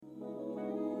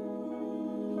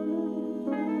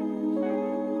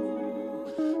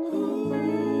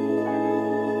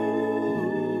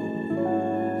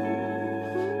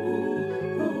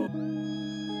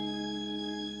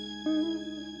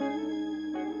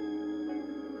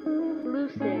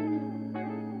exclusive.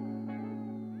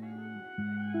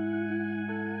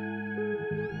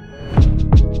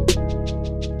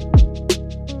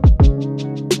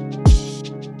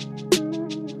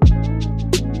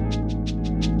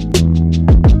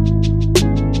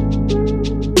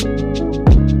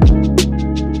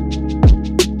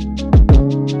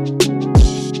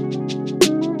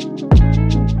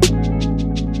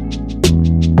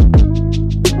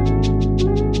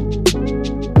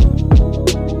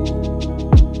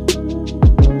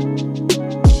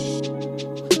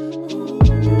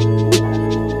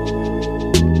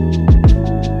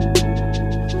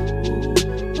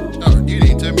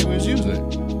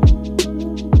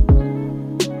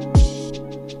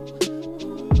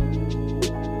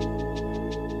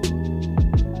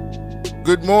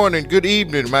 Good morning, good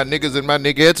evening, my niggas and my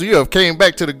niggettes. You have came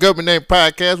back to the Government Name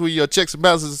Podcast with your checks and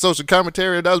balances and social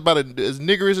commentary. That was about as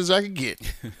niggerish as I could get.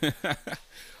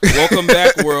 Welcome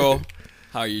back, world.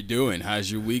 How you doing?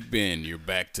 How's your week been? You're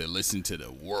back to listen to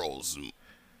the world's,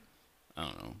 I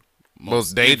don't know,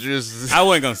 most dangerous. I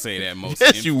wasn't gonna say that.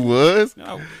 Yes, you was.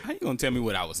 No, how you gonna tell me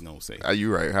what I was gonna say? Are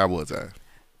you right? How was I?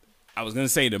 I was gonna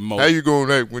say the most. How you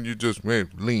gonna act when you just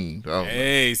lean?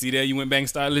 Hey, see that? You went back and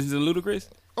started listening to Ludacris?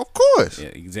 Of course. Yeah,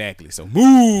 exactly. So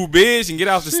move, bitch, and get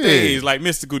off the stage like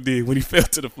Mystical did when he fell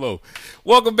to the floor.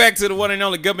 Welcome back to the one and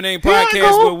only Government Name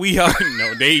Podcast, where we are.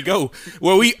 No, there you go.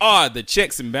 Where we are the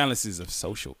checks and balances of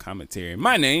social commentary.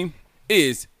 My name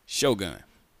is Shogun.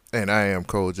 And I am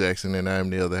Cole Jackson, and I am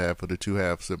the other half of the two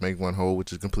halves that make one whole,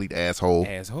 which is complete asshole.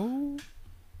 Asshole.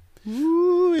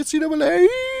 Ooh, NCAA.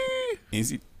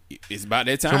 It's about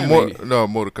that time. No,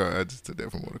 Mortal Kombat. I just took that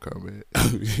from Mortal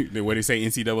Kombat. What they say,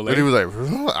 NCAA? But he was like,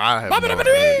 I have no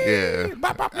idea. Yeah.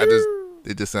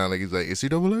 It just sounded like he's like,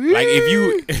 NCAA. Like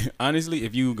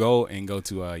if you go to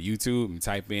YouTube and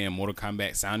type in Mortal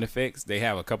Kombat sound effects, they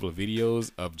have a couple of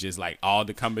videos of just like all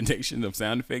the combination of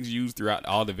sound effects used throughout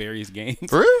all the various games.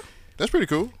 For real? That's pretty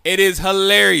cool. It is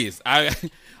hilarious.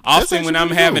 Often when I'm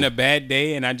having a bad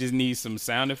day and I just need some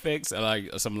sound effects,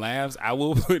 like some laughs, I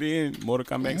will put in Mortal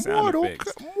Kombat sound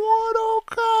effects. Mortal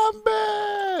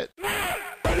Kombat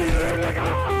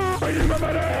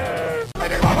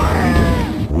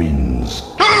wins.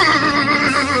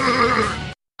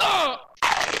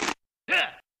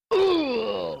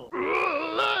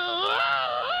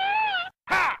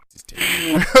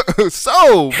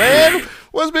 So, man,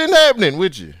 what's been happening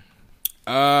with you?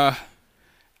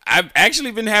 I've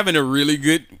actually been having a really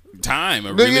good time,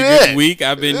 a really good week.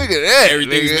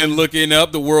 Everything's been looking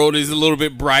up. The world is a little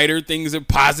bit brighter. Things are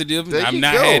positive. I've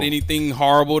not had anything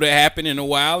horrible to happen in a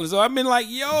while. So I've been like,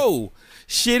 yo,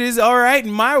 shit is all right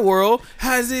in my world.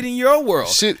 How's it in your world?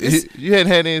 Shit, you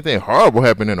hadn't had anything horrible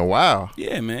happen in a while.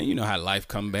 Yeah, man. You know how life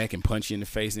come back and punch you in the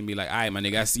face and be like, all right, my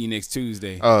nigga, I'll see you next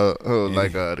Tuesday.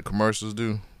 Like the commercials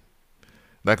do.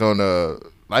 Like on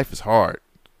Life is Hard.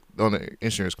 On the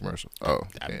insurance commercial.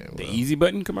 The easy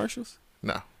button commercials?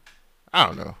 No. I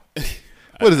don't know.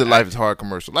 What is it? Life is Hard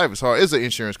commercial. Life is Hard. It's an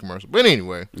insurance commercial. But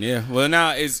anyway. Yeah. Well,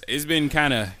 now it's been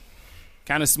kind of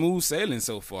smooth sailing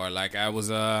so far. Like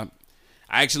I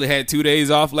actually had 2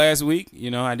 days off last week. You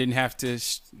know, I didn't have to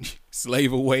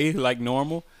slave away like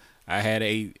normal. I had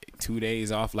 2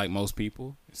 days off like most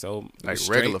people. So like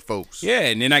regular folks. Yeah,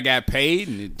 and then I got paid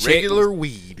and the regular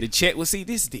weed. The check was this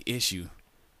is the issue.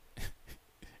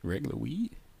 Regular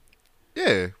weed?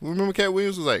 Yeah. Remember Cat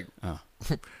Williams was like,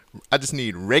 I just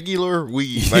need regular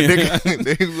weed. My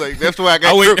nigga. He was like, that's why I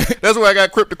got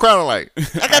cryptochromolite.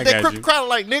 I got that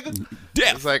cryptochromolite, nigga.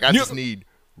 Death. It's like I just need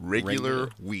regular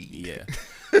weed. Yeah.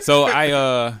 So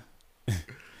I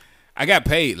got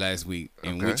paid last week,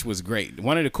 which was great.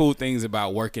 One of the cool things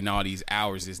about working all these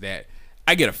hours is that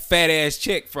I get a fat ass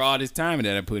check for all this time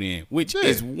that I put in, which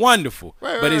is wonderful.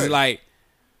 But it's like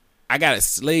I got a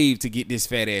slave to get this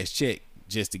fat ass check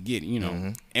just to get it, you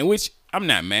know. And which I'm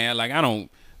not mad. Like I don't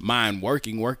mind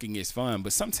working. Working is fun,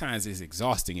 but sometimes it's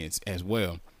exhausting as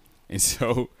well. And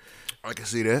so I can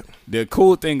see that. The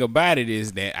cool thing about it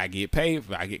is that I get paid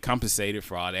I get compensated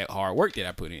for all that hard work that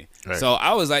I put in. Right. So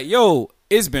I was like, yo,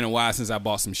 it's been a while since I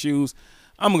bought some shoes.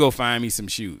 I'm gonna go find me some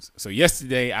shoes. So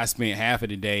yesterday I spent half of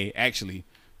the day actually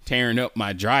tearing up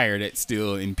my dryer that's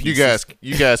still in pieces.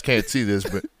 You guys can't see this,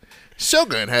 but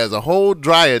Shogun has a whole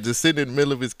dryer just sitting in the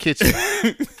middle of his kitchen.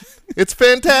 It's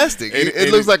fantastic.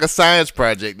 It looks like a science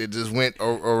project that just went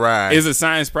awry. It's a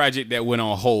science project that went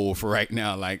on hold for right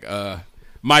now. Like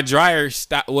my dryer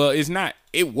stopped. Well, it's not.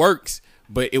 It works,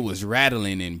 but it was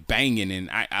rattling and banging,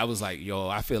 and I was like, yo,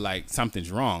 I feel like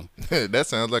something's wrong. That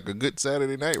sounds like a good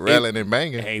Saturday night, rattling and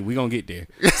banging. Hey, we gonna get there.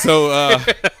 So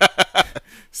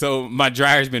so my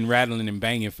dryer's been rattling and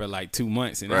banging for like 2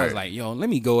 months, and I was like, yo, let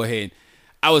me go ahead.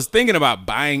 I was thinking about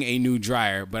buying a new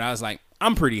dryer, but I was like,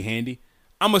 I'm pretty handy.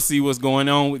 I'm gonna see what's going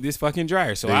on with this fucking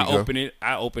dryer. So I open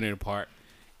it apart,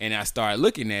 and I started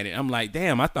looking at it. I'm like,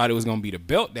 damn, I thought it was gonna be the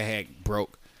belt that had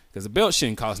broke, because the belt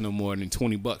shouldn't cost no more than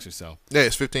 $20 or so. Yeah,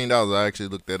 it's $15. I actually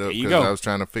looked that up because I was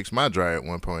trying to fix my dryer at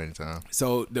one point in time.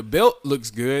 So the belt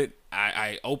looks good.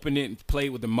 I opened it and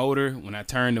played with the motor. When I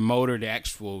turned the motor, the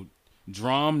actual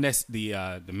drum, that's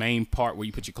the main part where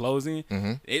you put your clothes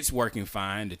in, it's working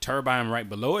fine. The turbine right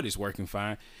below it is working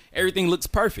fine. Everything looks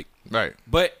perfect. Right.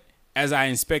 But as I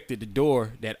inspected the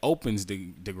door that opens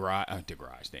the garage,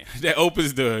 that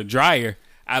opens the dryer,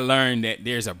 I learned that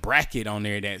there's a bracket on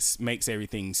there that makes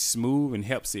everything smooth and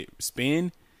helps it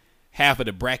spin. Half of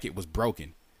the bracket was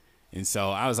broken. And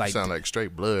so I was like, sound like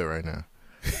straight blood right now.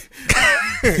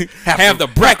 Half the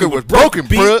bracket was broken,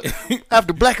 blood. Half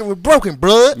the bracket was broken,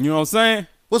 blood. You know what I'm saying?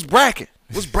 What's bracket?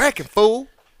 What's bracket, fool?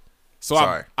 So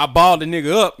I balled the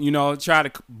nigga up, try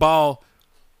to ball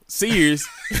Sears.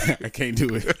 I can't do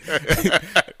it.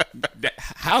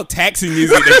 How taxing is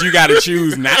it that you got to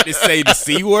choose not to say the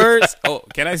C words? Oh,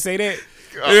 can I say that?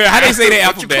 How they say that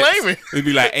alphabet? What you claiming? It'd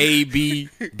be like A, B,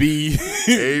 B,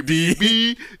 A, B,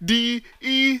 B, D,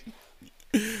 E,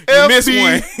 You F, missed B.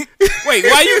 one. Wait,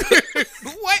 why you?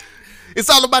 What? It's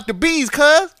all about the bees,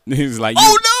 cuz. He's like,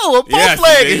 oh no, a false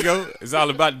flag. There you go. It's all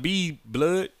about bee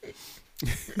blood.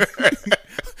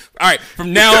 All right,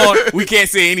 from now on, we can't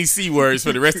say any C words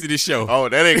for the rest of the show. Oh,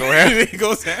 that ain't gonna happen. It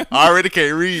goes down. I already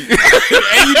can't read.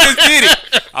 And you just did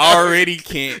it. Already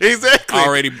can't. Exactly.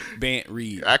 Already can't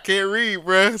read. I can't read,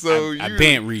 bruh. So I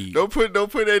can't read. Don't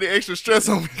put any extra stress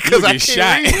on me because I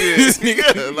can't read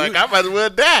it. Yeah, like I might as well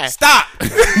die. Stop.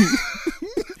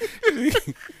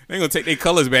 They gonna take their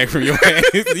colors back from your ass.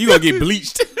 You gonna get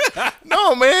bleached.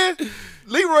 No, man.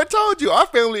 Leroy told you our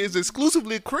family is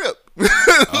exclusively Crip.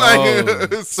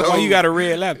 So why you got a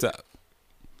red laptop?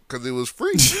 Because it was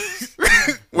free.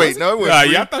 Wait, no, it wasn't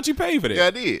free. Yeah, I thought you paid for that. Yeah,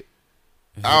 I did.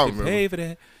 I don't remember. Paid for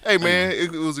that. Hey, man,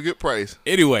 it was a good price.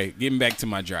 Anyway, getting back to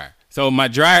my dryer. So my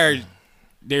dryer,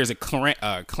 there's a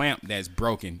clamp that's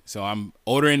broken. So I'm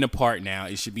ordering the part now.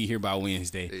 It should be here by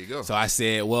Wednesday. There you go. So I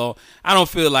said, well, I don't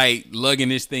feel like lugging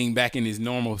this thing back in its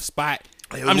normal spot.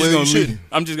 Hey, I'm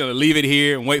just gonna leave it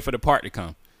here and wait for the part to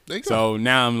come. There you go. So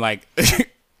now I'm like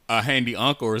a handy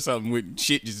uncle or something with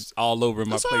shit just all over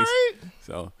my place. All right.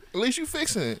 So at least you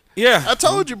fixing it. Yeah, I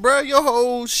told you, bro.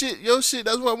 Your shit.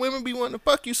 That's why women be wanting to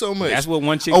fuck you so much. That's what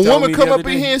one chick. A told woman me come the up other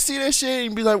in day. here and see that shit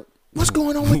and be like, "What's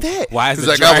going on with that?" Why is it's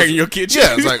the like dryer in your kitchen?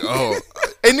 Yeah, it's like, oh.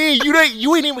 And then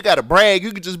you ain't even got to brag.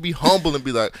 You could just be humble and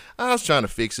be like, I was trying to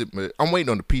fix it, but I'm waiting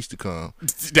on the piece to come.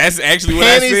 That's actually what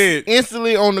I said.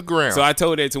 Instantly on the ground. So I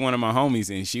told that to one of my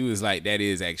homies, and she was like, that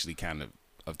is actually kind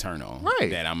of turn on. Right.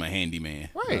 That I'm a handyman.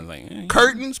 Right. I was like,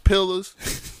 curtains, pillars,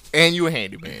 and you a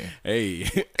handyman. Hey.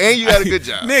 And you got a good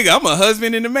job. Nigga, I'm a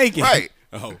husband in the making. Right.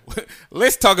 Oh,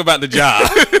 let's talk about the job.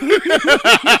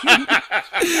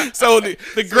 So the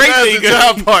great thing,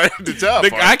 the job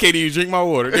part. I can't even drink my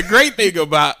water. The great thing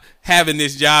about having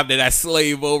this job that I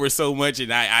slave over so much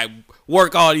and I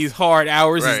work all these hard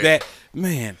hours is that,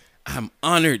 man, I'm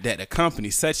honored that a company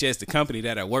such as the company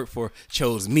that I work for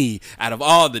chose me out of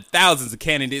all the thousands of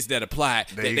candidates that applied,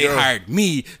 that they hired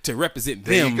me to represent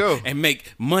them and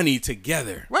make money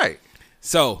together. Right.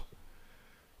 So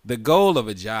the goal of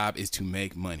a job is to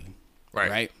make money.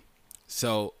 Right.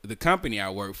 So the company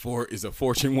I work for is a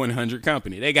Fortune 100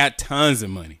 company. They got tons of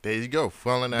money. There you go.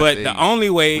 Falling out. But the only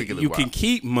way you can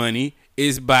keep money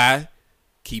is by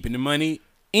keeping the money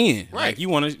in. Right. Like you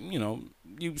want to,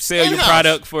 you sell your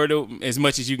product for as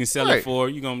much as you can sell it for.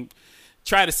 You're going to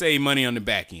try to save money on the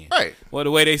back end. Right. Well,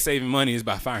 the way they saving money is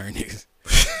by firing niggas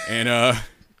and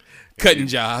cutting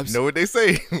jobs. You know what they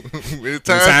say? When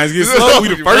times get slow, we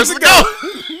the first to go.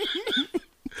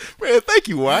 Man, thank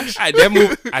you, Wash. That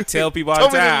movie, I tell people all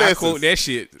the time. I quote that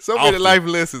shit. So many life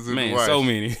lessons in Man, Wash. so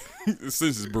many. The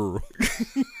Census Bureau.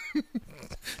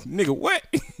 Nigga, what?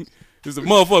 There's a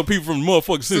motherfucker people from the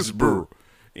motherfucking Census Bureau.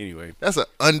 Anyway. That's an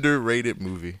underrated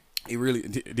movie. It really.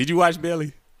 Did you watch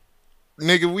Belly?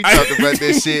 Nigga, we talked about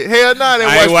that shit. Hell no,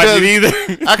 I ain't watch it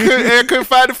either. I couldn't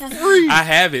find it for free. I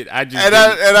have it. I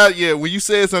just yeah. When you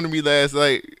said something to me last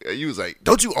night, you was like,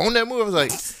 "Don't you own that movie?" I was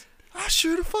like, I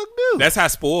sure the fuck do. That's how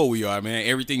spoiled we are, man.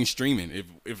 Everything's streaming.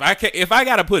 If I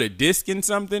gotta put a disc in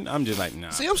something, I'm just like, nah.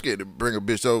 See, I'm scared to bring a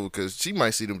bitch over because she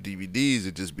might see them DVDs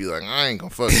and just be like, I ain't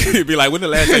gonna fuck you. It'd be like, when the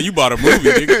last time you bought a movie,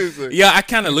 nigga? Yeah, I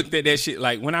kind of looked at that shit.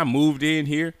 Like when I moved in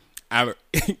here, I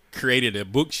created a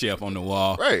bookshelf on the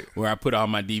wall, where I put all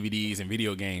my DVDs and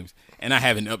video games, and I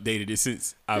haven't updated it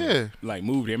since I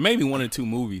moved here. Maybe 1 or 2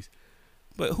 movies,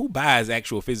 but who buys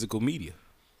actual physical media?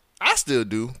 I still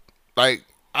do. Like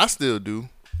I still do.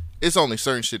 It's only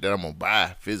certain shit that I'm gonna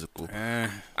buy physical.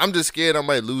 I'm just scared I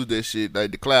might lose that shit.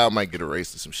 Like the cloud might get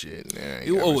erased or some shit.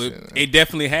 It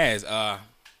definitely has.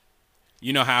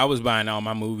 You know how I was buying all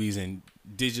my movies and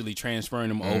digitally transferring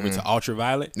them over to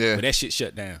Ultraviolet? Yeah. But that shit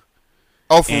shut down.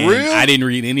 Oh, for real? I didn't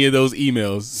read any of those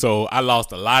emails, so I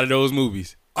lost a lot of those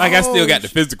movies. Like, I still got the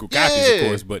physical copies, of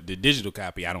course, but the digital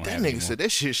copy, I don't have anymore. That nigga said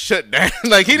that shit shut down.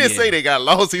 Like, he didn't say they got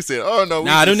lost. He said, oh, no,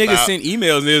 them niggas sent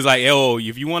emails, and it was like, oh,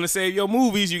 if you want to save your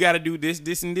movies, you got to do this,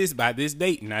 this, and this by this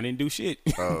date, and I didn't do shit.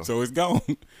 Oh. So it's gone.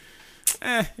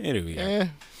 Anyway.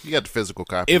 You got the physical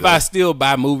copy. If I still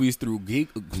buy movies through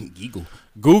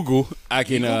Google, I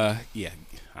can, I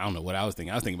don't know what I was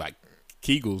thinking. I was thinking about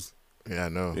Kegels. Yeah, I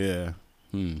know. Yeah.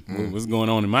 What's going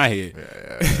on in my head?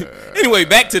 Anyway,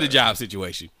 back to the job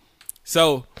situation.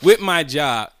 So with my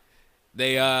job,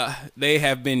 they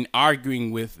have been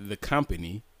arguing with the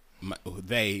company,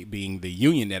 they being the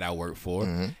union that I work for,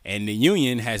 and the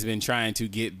union has been trying to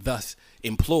get thus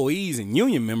employees and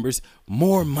union members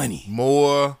more money.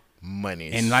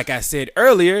 And like I said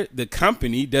earlier, the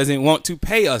company doesn't want to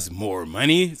pay us more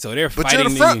money, so they're fighting. But you're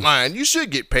the front line. You should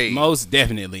get paid. Most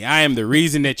definitely. I am the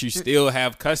reason that you still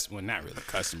have customers. Well, not really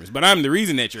customers, but I'm the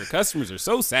reason that your customers are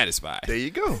so satisfied. There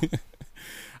you go.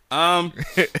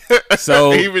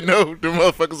 So even though the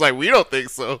motherfuckers like, we don't think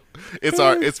so.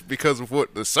 It's because of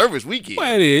what the service we get.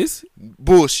 Well, it is.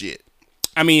 Bullshit.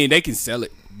 I mean, they can sell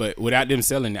it, but without them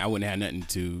selling it, I wouldn't have nothing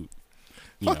to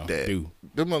Fuck that. do.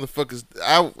 Them motherfuckers,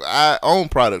 I own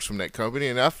products from that company,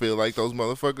 and I feel like those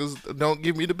motherfuckers don't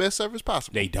give me the best service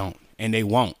possible. They don't, and they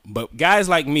won't. But guys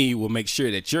like me will make sure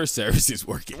that your service is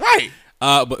working. Right.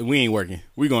 But we ain't working.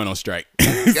 We going on strike.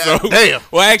 God damn.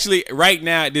 Well, actually, right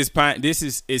now at this point,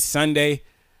 it's Sunday.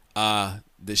 The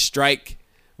strike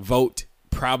vote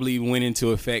probably went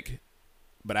into effect,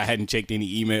 but I hadn't checked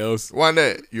any emails. Why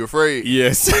not? You afraid?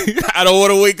 Yes. I don't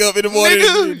want to wake up in the morning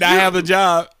and not have a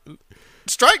job.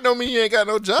 Strike don't mean you ain't got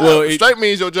no job. Well, strike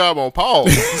means your job on pause.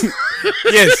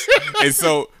 Yes. And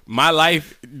so my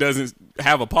life doesn't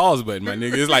have a pause button, my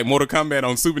nigga. It's like Mortal Kombat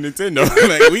on Super Nintendo.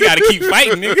 Like, we got to keep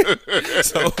fighting, nigga.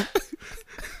 So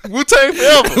Wu-Tang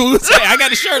forever. Wu-Tang. I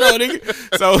got the shirt on,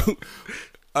 nigga. So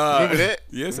remember that?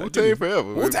 Yes, Wu-Tang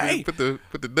forever. Wu-Tang. Put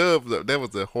the dubs up. That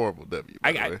was a horrible W.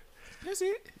 I got it. That's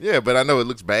it. Yeah, but I know it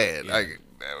looks bad. Yeah.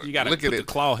 You gotta look put at the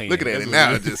claw hand. Looking at it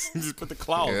now, just put the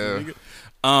claws, yeah.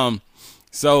 nigga.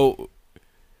 So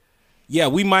yeah,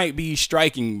 we might be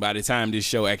striking by the time this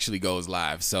show actually goes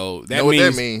live. So that what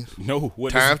that means? No,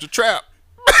 what time's to trap.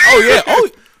 Oh yeah, oh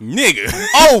nigga.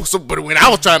 Oh, so but when I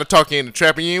was trying to talk you into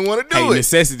trapping, you didn't want to do it.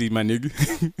 Necessity, my nigga.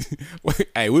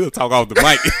 Hey, we'll talk off the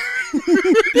mic.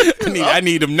 I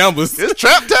need them numbers. It's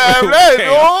trap time, right? Okay.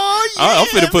 Oh yeah, I'm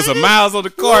finna put some miles on the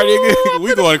car, nigga.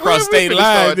 We going across state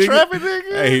line, nigga. Trapping,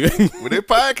 nigga. Hey. When their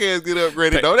podcast get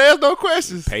upgraded, don't ask no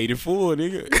questions. Paid in full,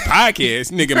 nigga.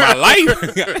 Podcast, nigga. My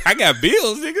life. I got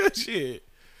bills, nigga. Shit.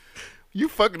 You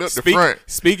fucking up the front.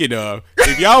 Speaking of,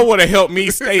 if y'all want to help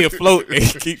me stay afloat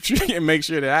and and make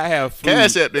sure that I have food,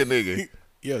 cash at that nigga.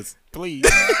 Yes, please.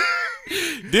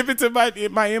 Dip into my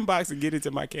inbox and get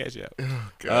into my cash app.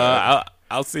 Oh,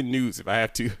 I'll send nudes if I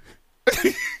have to.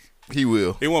 He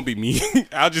will. It won't be me.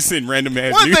 I'll just send random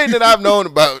ass One nudes. thing that I've known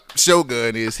about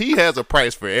Shogun is he has a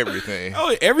price for everything.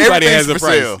 Oh, everybody has a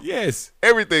price. Sale. Yes.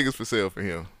 Everything is for sale for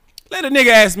him. Let a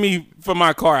nigga ask me for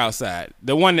my car outside.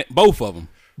 The one that, both of them.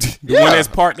 The one that's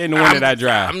parked and the one that I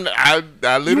drive. I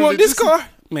literally. You want this car?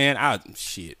 Man,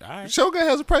 shit. All right. Shogun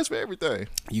has a price for everything.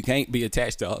 You can't be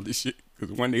attached to all this shit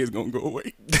because one day it's gonna go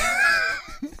away.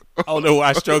 I don't know why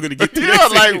I struggle to get to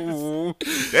that. Like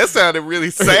that sounded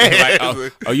really sad.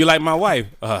 Like, oh, you like my wife?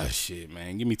 Oh shit,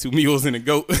 man. Give me 2 mules and a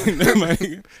goat.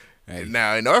 Hey.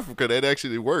 Now in Africa that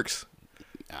actually works.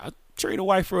 I'll trade a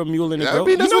wife for a mule and a I goat.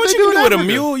 mean, You know what you can do with a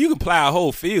mule? You can plow a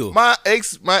whole field. My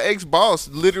ex boss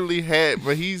literally had,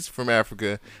 but he's from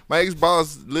Africa. My ex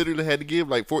boss literally had to give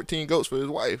like 14 goats for his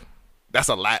wife. That's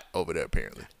a lot over there,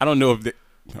 apparently. I don't know if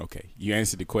okay, you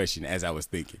answered the question as I was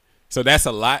thinking. So that's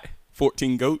a lot.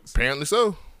 14 goats. Apparently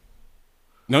so.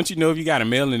 Don't you know if you got a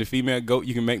male and a female goat,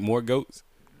 you can make more goats?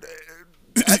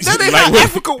 That ain't how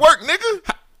Africa work,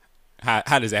 nigga.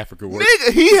 How does Africa work?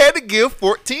 Nigga, he had to give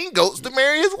 14 goats to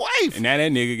marry his wife. And now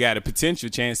that nigga got a potential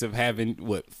chance of having,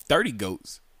 30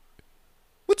 goats.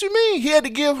 What you mean? He had to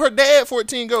give her dad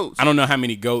 14 goats. I don't know how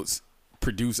many goats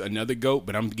produce another goat,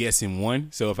 but I'm guessing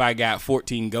 1. So if I got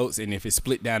 14 goats and if it's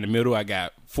split down the middle, I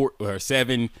got 4 or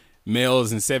 7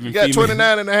 males and 7 females. You got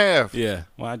 29 and a half. Yeah.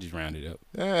 Well, I just rounded up.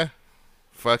 Yeah.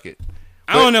 Fuck it.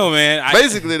 I don't know, man.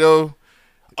 Basically, though.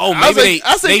 Oh, maybe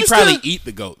they probably eat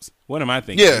the goats. What am I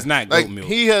thinking? Yeah, it's not like, goat milk.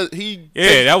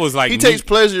 That was like he takes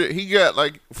pleasure. He got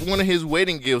like one of his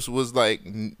wedding gifts was like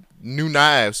new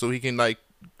knives, so he can like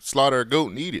slaughter a goat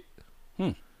and eat it.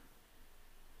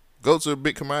 Goats are a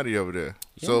big commodity over there.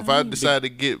 Yeah, so if I decide to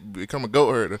become a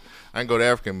goat herder, I can go to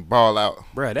Africa and ball out.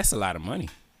 Bruh, that's a lot of money.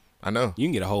 I know. You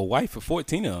can get a whole wife for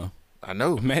 14 of them. I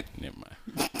know. Never mind.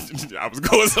 I was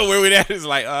going somewhere with that. It's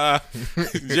like,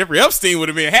 Jeffrey Epstein would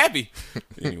have been happy.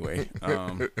 Anyway,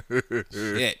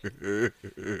 shit.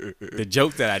 The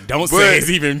joke that I don't say is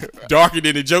even darker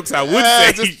than the jokes I would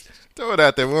say. Just throw it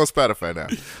out there. We're on Spotify now.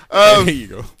 There you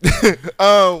go.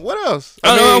 What else?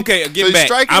 Okay, get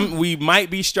back. We might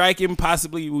be striking.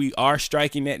 Possibly we are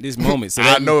striking at this moment. So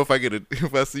I know if I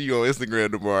see you on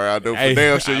Instagram tomorrow, I know for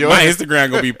damn sure my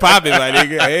Instagram gonna be popping like,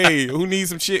 nigga, hey, who needs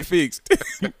some shit fixed?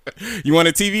 You want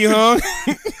a TV hung?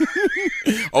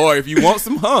 Or if you want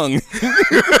some hung.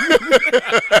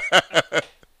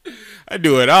 I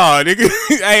do it all, nigga.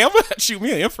 Hey, I'm gonna shoot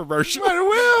me an infomercial.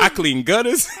 I clean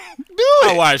gutters. Do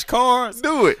it. I wash cars.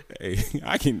 Do it. Hey,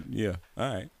 I can. Yeah.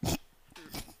 All right.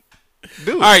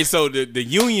 Do it. All right. So the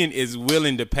union is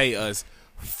willing to pay us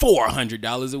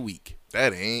 $400 a week.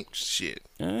 That ain't shit.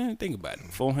 Think about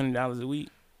it. $400 a week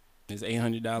is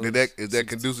 $800. Is that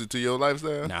conducive to your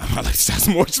lifestyle? Nah, my lifestyle's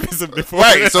more expensive than $400.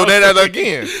 Right. So that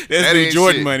again. That's new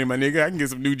Jordan shit. Money, my nigga. I can get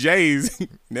some new J's.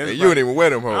 Hey, you don't even wear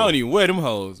them hoes. I don't even wear them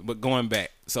hoes. But going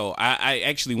back, so I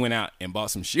actually went out and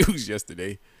bought some shoes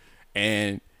yesterday,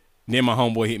 and then my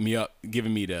homeboy hit me up,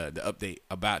 giving me the update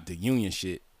about the union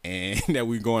shit and that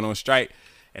we going on strike,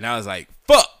 and I was like,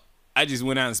 "Fuck!" I just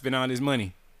went out and spent all this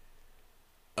money.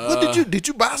 What did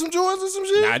you buy some Jordans or some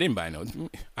shit? Nah, I didn't buy no. All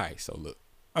right, so look,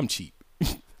 I'm cheap.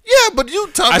 Yeah, but you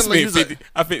talking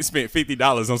I spent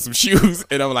 $50 on some shoes,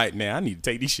 and I'm like, nah, I need to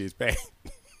take these shits back.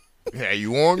 Yeah,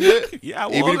 you wore them yet? Yeah, I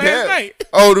wore them last night.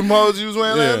 Oh, them hoes you was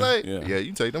wearing last night? Yeah,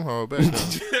 you take them hoes back.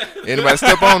 Anybody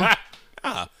step on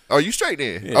them? Oh, you straight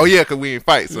then? Yeah. Oh, yeah, because we ain't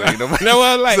fight. So, you know what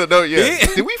I'm like? So, no, yeah.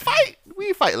 Did we fight? We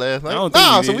didn't fight last night.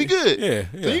 No, so we good. Yeah.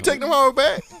 So you take them hoes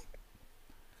back?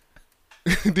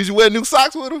 Did you wear new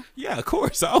socks with them? Yeah, of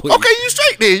course. Always. Okay, you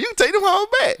straight then. You take them hoes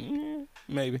back.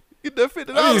 Maybe. Get that $50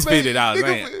 back.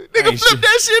 Nigga, flip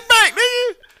that shit back,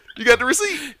 nigga. You got the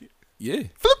receipt? Yeah.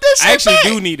 Flip that shit back. I actually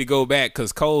do need to go back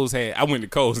because I went to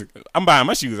Kohl's. I'm buying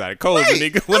my shoes out of Kohl's,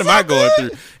 nigga. What am I going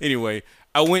through? Anyway,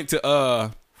 I went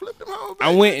to flip them all back.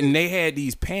 I went and they had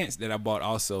these pants that I bought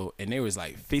also, and they was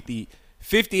like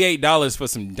 $58 for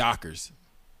some Dockers.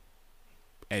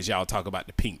 As y'all talk about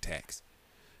the pink tax.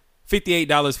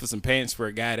 $58 for some pants for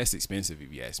a guy, that's expensive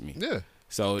if you ask me. Yeah.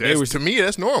 So to me,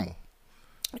 that's normal.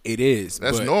 It is.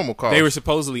 That's normal cost. They were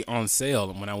supposedly on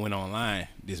sale when I went online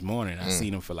this morning. I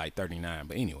seen them for like $39.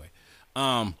 But anyway,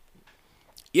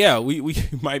 yeah, we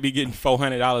might be getting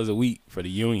 $400 a week for the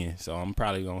union. So I'm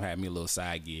probably gonna have me a little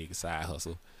side gig, a side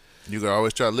hustle. You can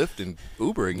always try Lyft and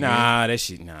Uber again. Nah, that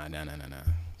shit. Nah.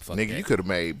 Fuck nigga, that. you could have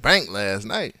made bank last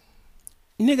night.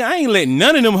 Nigga, I ain't letting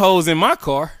none of them hoes in my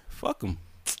car. Fuck them.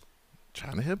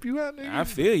 Trying to help you out, nigga. I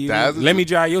feel you. Let me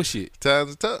drive your shit.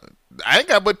 Times are tough. I ain't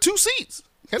got but 2 seats.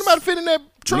 Can't nobody fit in that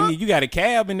truck. Nigga, you got a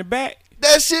cab in the back.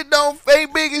 That shit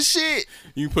ain't big as shit.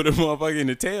 You put a motherfucker in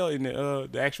the tail in the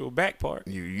actual back part.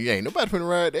 You ain't nobody finna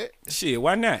ride that. Shit,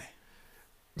 why not?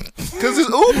 Cause it's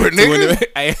Uber,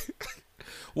 nigga.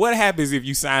 What happens if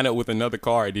you sign up with another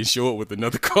car and then show up with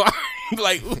another car?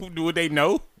 Like, would they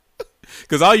know?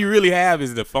 Because all you really have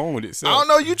is the phone itself. I don't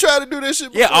know. You try to do that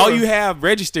shit before. Yeah, all you have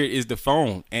registered is the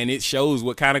phone, and it shows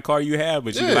what kind of car you have.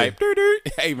 But you're like,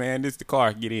 hey, man, this is the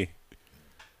car. Get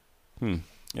in.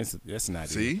 That's not it.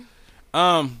 See?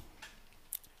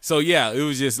 So, yeah, it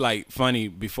was just, like, funny.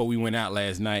 Before we went out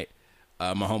last night,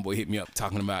 my homeboy hit me up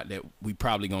talking about that we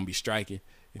probably going to be striking.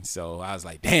 And so I was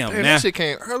like, damn, now. That shit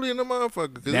came early in the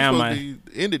motherfucker because it's supposed to be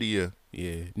the end of the year.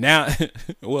 Yeah. Now,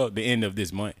 well, the end of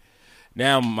this month.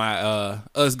 Now my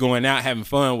us going out having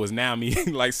fun was now me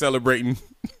like celebrating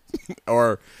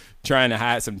or trying to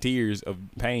hide some tears of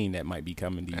pain that might be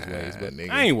coming these ways. But nigga,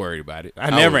 I ain't worried about it. I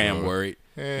never am worried.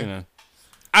 You know,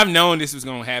 I've known this was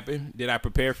gonna happen. Did I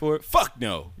prepare for it? Fuck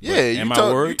no. Yeah, am I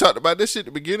worried? You talked about this shit at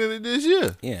the beginning of this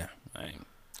year. Yeah,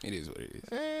 it is what it is.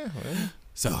 Well.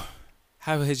 So,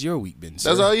 how has your week been, sir?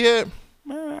 That's all you had?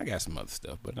 I got some other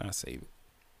stuff, but I'll save it.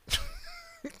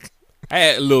 I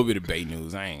had a little bit of Bay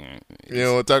news. You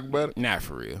don't want to talk about it? Not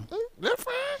for real. That's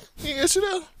fine. You ain't got shit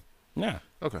else? Nah.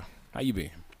 Okay. How you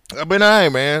been? I've been all right,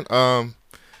 man.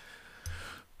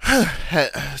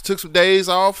 Took some days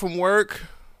off from work,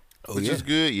 which is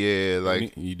good. Yeah,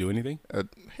 like you do anything?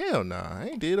 Hell nah, I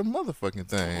ain't did a motherfucking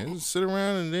thing. Just sit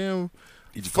around and then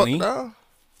did you clean?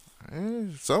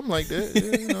 Something like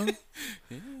that.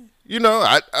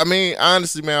 Yeah, I mean,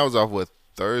 honestly, man, I was off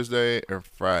Thursday or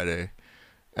Friday,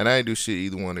 and I didn't do shit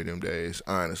either one of them days.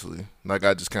 Honestly, like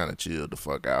I just kind of chilled the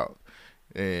fuck out,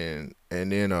 and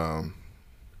then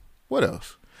what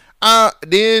else?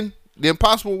 Then the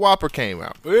Impossible Whopper came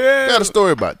out. Yeah. Got a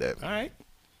story about that. All right.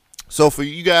 So for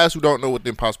you guys who don't know what the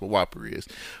Impossible Whopper is,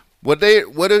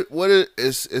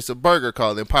 it's a burger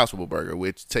called the Impossible Burger,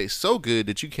 which tastes so good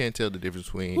that you can't tell the difference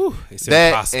between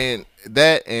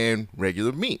that and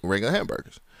regular meat, regular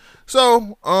hamburgers.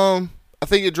 So I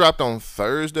think it dropped on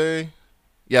Thursday.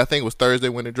 Yeah, I think it was Thursday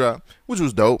when it dropped, which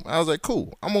was dope. I was like,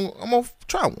 cool, I'm gonna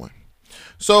try one.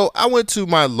 So I went to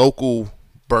my local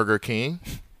Burger King.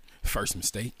 First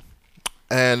mistake.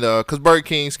 And because Burger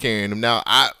King's carrying them. Now,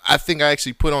 I think I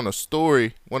actually put on a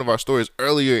story, one of our stories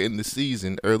earlier in the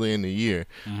season, earlier in the year.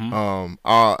 Mm-hmm.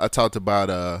 I talked about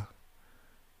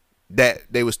that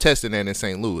they was testing that in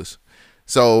St. Louis.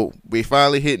 So we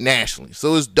finally hit nationally.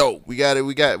 So it's dope. We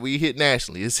hit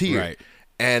nationally. It's here. Right.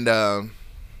 And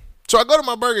so I go to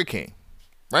my Burger King,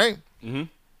 right? Mm-hmm.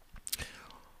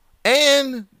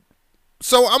 And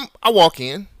so I walk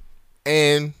in,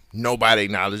 and nobody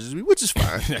acknowledges me, which is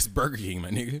fine. That's Burger King, my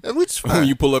nigga. Which is fine. When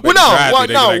you pull up at the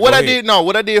drive-thru,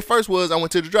 what I did first was I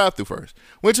went to the drive-thru first.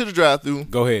 Went to the drive-thru.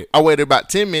 Go ahead. I waited about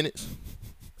 10 minutes,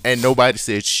 and nobody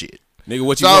said shit. Nigga,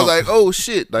 what you want? So I was like, oh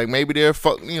shit, like maybe they're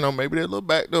maybe they're a little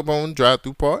backed up on the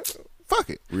drive-thru part. Fuck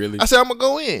it. Really? I said I'm gonna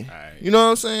go in. Right. You know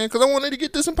what I'm saying? Because I wanted to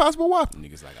get this Impossible Whopper.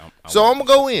 Niggas like, so I'm gonna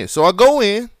go in. So I go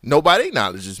in. Nobody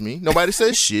acknowledges me. Nobody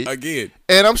says shit. Again.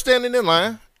 And I'm standing in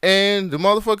line. And the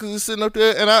motherfuckers is sitting up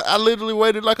there, and I literally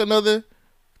waited like another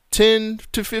 10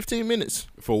 to 15 minutes.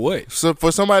 For what? So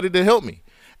for somebody to help me.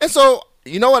 And so,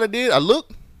 you know what I did? I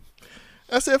looked.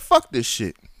 I said, fuck this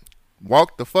shit.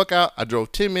 Walked the fuck out. I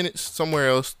drove 10 minutes somewhere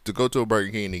else to go to a Burger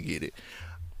King and get it.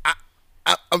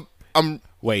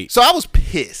 Wait. So I was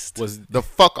pissed. The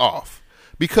fuck off.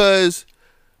 Because,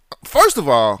 first of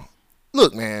all,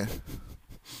 look, man.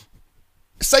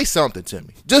 Say something to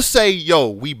me. Just say, yo,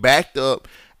 we backed up.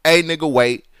 Hey, nigga,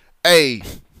 wait. Hey,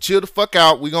 chill the fuck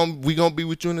out. We gonna be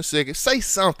with you in a second. Say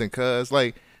something, cuz.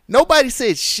 Like, nobody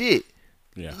said shit.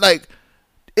 Yeah. Like,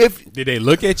 did they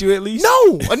look at you at least?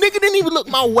 No. A nigga didn't even look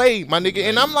my way, my nigga.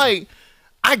 And I'm like,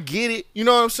 I get it. You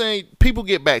know what I'm saying? People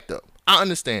get backed up. I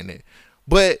understand that.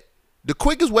 But the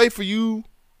quickest way for you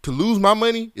to lose my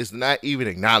money is to not even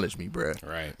acknowledge me, bruh.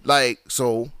 Right. Like,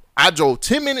 so I drove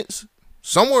 10 minutes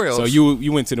somewhere else. So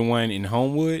you went to the one in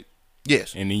Homewood?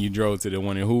 Yes. And then you drove to the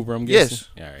one in Hoover, I'm guessing?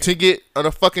 Yes. All right. To get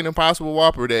the fucking Impossible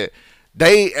Whopper that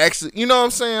they actually, you know what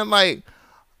I'm saying? Like,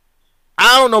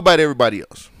 I don't know about everybody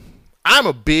else. I'm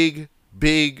a big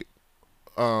backer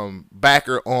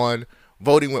on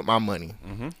voting with my money.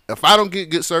 Mm-hmm. If I don't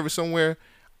get good service somewhere,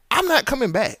 I'm not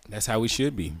coming back. That's how we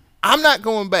should be. I'm not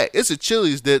going back. It's a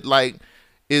Chili's that like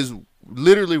is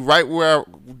literally right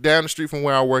down the street from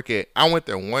where I work at. I went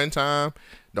there one time.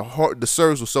 The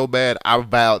service was so bad, I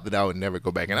vowed that I would never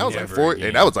go back. And that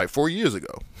was like 4 years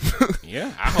ago.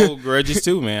 Yeah, I hold grudges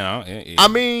too, man. I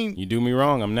mean, you do me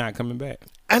wrong, I'm not coming back.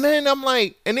 And then I'm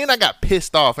like, I got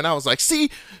pissed off, and I was like,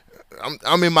 see,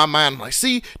 I'm in my mind, I'm like,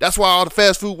 see, that's why all the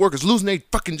fast food workers losing their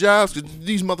fucking jobs because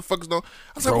these motherfuckers don't. I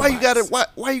was like,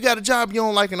 why you got a job you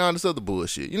don't like and all this other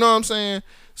bullshit? You know what I'm saying?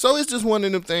 So it's just one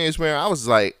of them things, man. I was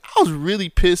really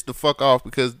pissed the fuck off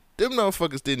because them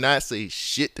motherfuckers did not say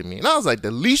shit to me. And I was like, the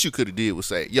least you could have did was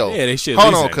say, yo, they should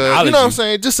hold on, cuz. You know what I'm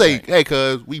saying? Just say, hey,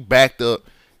 cuz, we backed up.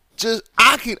 Just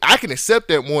I can accept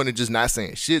that more than just not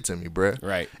saying shit to me, bruh.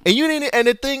 Right. And you didn't. And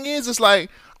the thing is, it's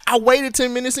like I waited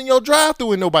 10 minutes in your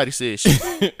drive-thru and nobody said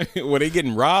shit. Were they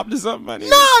getting robbed or something? Nah,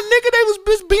 nigga, they was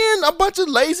just being a bunch of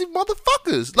lazy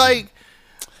motherfuckers. Like,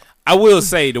 I will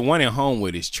say the one in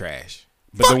Homewood is trash,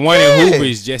 but the one in Hoover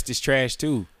is just as trash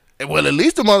too. Well, at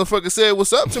least the motherfucker said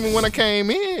what's up to me when I came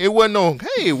in. It wasn't no,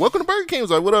 hey, welcome to Burger King. I was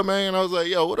like, what up, man? And I was like,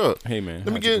 yo, what up? Hey, man.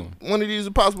 Let me get one of these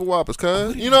Impossible Whoppers,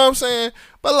 cuz. You know what I'm saying?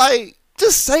 But, like,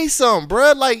 just say something,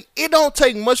 bruh. Like, it don't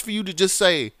take much for you to just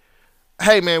say,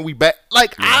 hey, man, we back.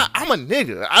 Like, yeah. I'm a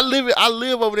nigga. I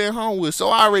live over there in Homewood, so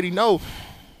I already know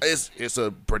it's a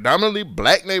predominantly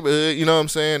black neighborhood. You know what I'm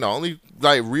saying? The only,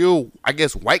 like, real, I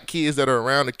guess, white kids that are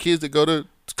around, the kids that go to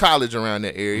college around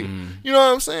that area. You know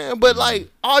what I'm saying? But like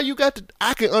all you got to,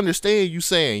 I can understand you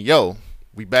saying, yo,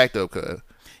 we backed up, cuz.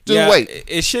 Just wait.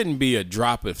 It shouldn't be a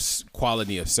drop of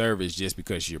quality of service just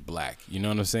because you're black. You know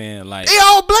what I'm saying? Like, they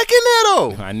all black in there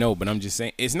though. I know, but I'm just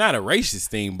saying it's not a racist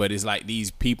thing, but it's like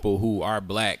these people who are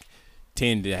black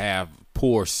tend to have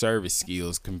poor service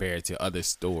skills compared to other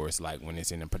stores, like when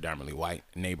it's in a predominantly white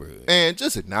neighborhood. And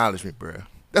just acknowledge me, bro.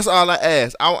 That's all I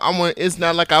ask. I want. It's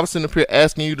not like I was sitting up here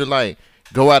asking you to like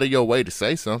go out of your way to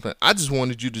say something. I just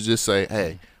wanted you to just say,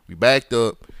 "Hey, we backed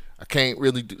up. I can't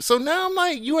really do." So now I'm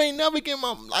like, you ain't never get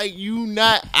my like. You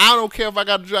not. I don't care if I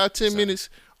got to drive 10 minutes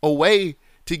away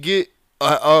to get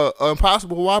a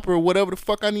Impossible Whopper or whatever the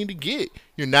fuck I need to get.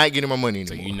 You're not getting my money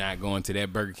anymore. So you're not going to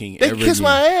that Burger King. They kiss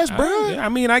my ass, bro. I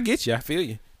mean, I get you. I feel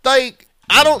you. Like,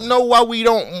 I don't know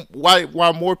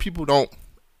why more people don't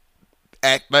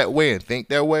act that way and think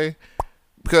that way,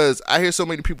 because I hear so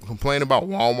many people complain about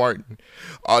Walmart and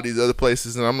all these other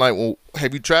places, and I'm like, well,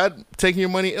 have you tried taking your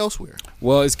money elsewhere?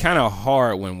 Well, it's kind of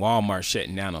hard when Walmart's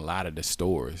shutting down a lot of the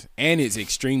stores, and it's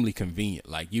extremely convenient.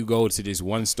 Like, you go to this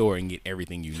one store and get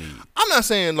everything you need. I'm not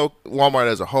saying Walmart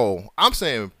as a whole. I'm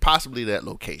saying possibly that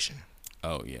location.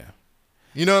 Oh, yeah.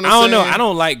 You know what I'm saying? I don't know. I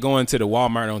don't like going to the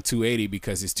Walmart on 280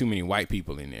 because there's too many white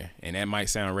people in there. And that might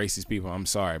sound racist, people. I'm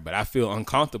sorry. But I feel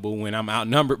uncomfortable when I'm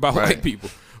outnumbered by white people.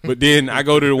 But then I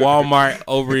go to the Walmart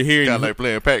over here. Got like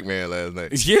playing Pac-Man last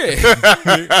night.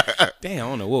 Yeah. Damn, I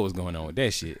don't know what was going on with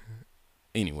that shit.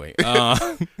 Anyway.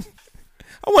 I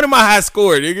wanted my high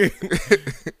score, nigga.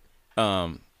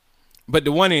 But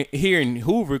the one here in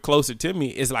Hoover, closer to me,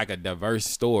 is like a diverse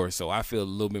store. So I feel a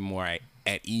little bit more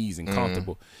at ease and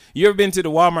comfortable. You ever been to the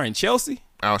Walmart in Chelsea?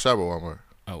 I don't shop at Walmart.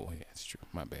 Oh, yeah, that's true.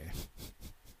 My bad.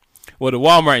 Well, the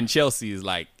Walmart in Chelsea is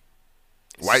like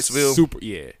Whitesville? Super,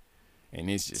 yeah. And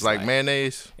it's just like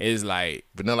mayonnaise? It's like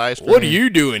vanilla ice cream? What are you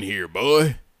doing here,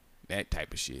 boy? That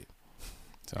type of shit.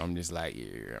 So I'm just like,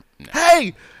 yeah. Nah.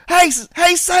 Hey,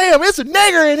 Sam, it's a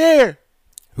nigger in here.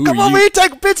 Come over here,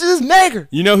 take a picture of this nigger.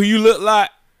 You know who you look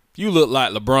like? You look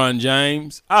like LeBron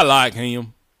James. I like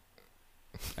him.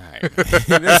 All right.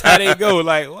 That's how they go.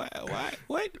 Like,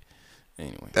 what?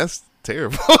 Anyway. That's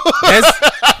terrible.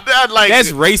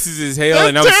 That's racist as hell,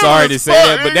 and I'm sorry to say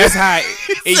that, but that's how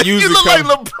it usually comes. You look like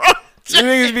LeBron James.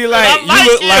 Niggas be like,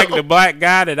 you look like the black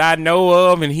guy that I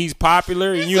know of, and he's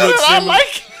popular, and you look similar.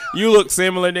 You look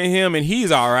similar to him, and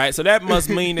he's all right. So that must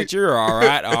mean that you're all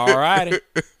right. All righty.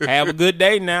 Have a good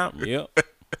day now. Yep.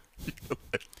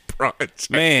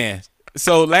 Man,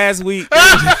 so last week.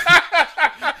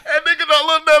 That nigga don't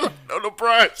look nothing on the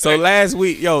brunch. So last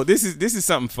week, yo, this is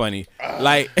something funny.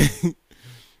 Like,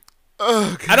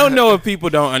 I don't know if people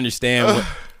don't understand.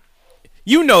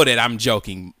 You know that I'm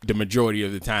joking the majority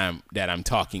of the time that I'm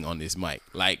talking on this mic.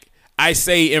 Like, I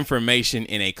say information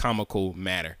in a comical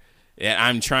manner. And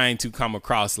I'm trying to come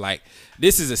across like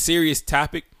this is a serious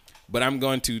topic, but I'm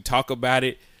going to talk about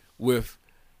it with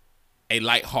a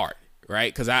light heart,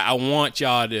 right? Because I want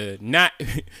y'all to not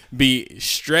be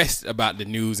stressed about the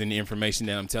news and the information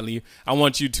that I'm telling you. I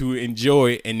want you to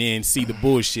enjoy it and then see the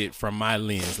bullshit from my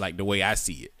lens, like the way I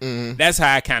see it. Mm-hmm. That's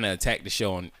how I kind of attack the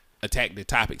show and attack the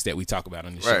topics that we talk about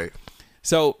on the show. Right.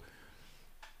 So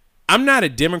I'm not a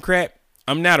Democrat.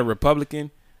 I'm not a Republican.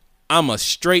 I'm a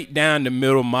straight down the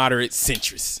middle moderate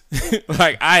centrist.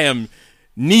 Like, I am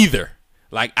neither.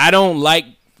 Like, I don't like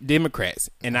Democrats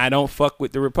and I don't fuck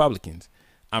with the Republicans.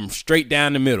 I'm straight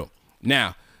down the middle.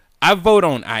 Now, I vote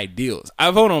on ideals.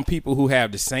 I vote on people who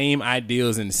have the same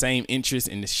ideals and the same interests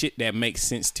and the shit that makes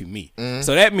sense to me. Mm-hmm.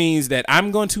 So that means that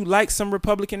I'm going to like some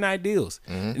Republican ideals.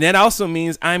 Mm-hmm. And that also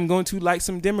means I'm going to like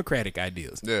some Democratic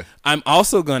ideals. Yeah. I'm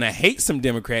also going to hate some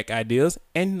Democratic ideals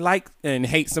and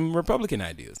hate some Republican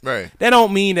ideals. Right. That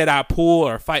don't mean that I pull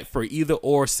or fight for either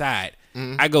or side.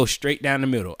 Mm-hmm. I go straight down the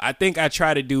middle. I think I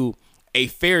try to do a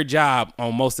fair job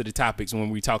on most of the topics when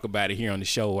we talk about it here on the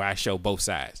show, where I show both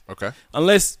sides. Okay.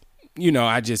 Unless,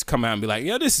 I just come out and be like,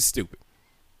 yo, this is stupid.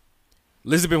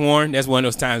 Elizabeth Warren, that's one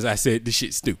of those times I said this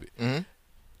shit's stupid.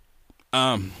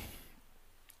 Mm-hmm.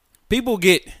 People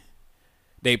get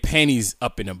their panties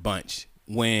up in a bunch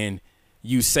when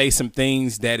you say some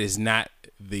things that is not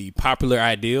the popular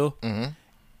ideal, mm-hmm.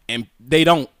 and they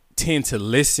don't tend to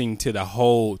listen to the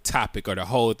whole topic or the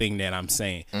whole thing that I'm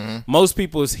saying. Mm-hmm. Most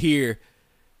people hear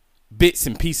bits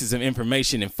and pieces of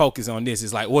information and focus on this.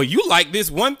 It's like, well, you like this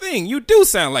one thing. You do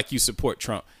sound like you support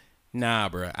Trump. Nah,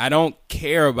 bro. I don't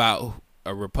care about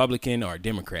a Republican or a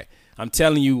Democrat. I'm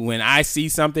telling you, when I see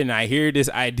something and I hear this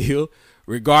ideal,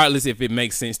 regardless if it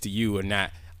makes sense to you or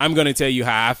not, I'm going to tell you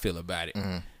how I feel about it.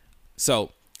 Mm-hmm.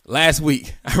 So last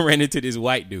week, I ran into this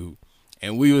white dude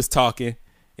and we was talking.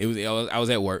 I was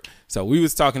at work. So we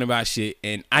was talking about shit,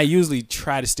 and I usually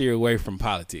try to steer away from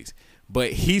politics.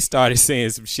 But he started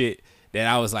saying some shit that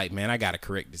I was like, man, I got to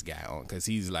correct this guy on because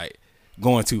he's like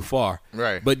going too far.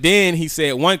 Right. But then he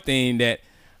said one thing that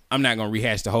I'm not going to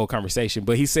rehash the whole conversation,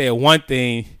 but he said one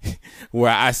thing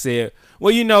where I said,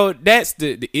 well, that's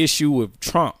the issue with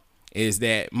Trump is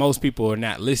that most people are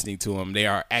not listening to him. They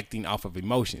are acting off of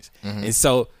emotions. Mm-hmm. And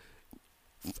so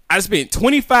I spent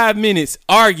 25 minutes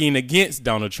arguing against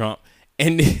Donald Trump.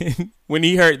 And then when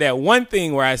he heard that one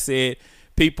thing where I said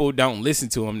people don't listen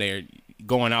to him, they're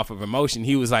going off of emotion,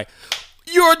 he was like,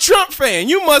 "You're a Trump fan.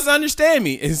 You must understand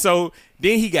me." And so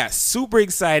then he got super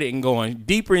excited and going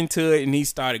deeper into it, and he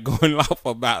started going off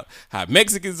about how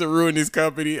Mexicans are ruining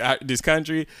this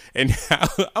country, and how,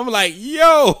 I'm like,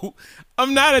 yo,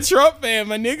 I'm not a Trump fan,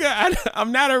 my nigga.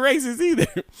 I'm not a racist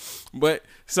either. But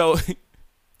so,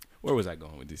 where was I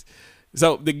going with this?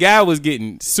 So the guy was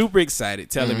getting super excited,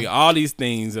 telling me all these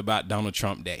things about Donald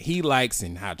Trump that he likes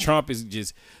and how Trump is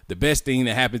just the best thing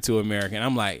that happened to America. And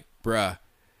I'm like, bruh,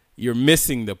 you're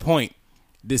missing the point.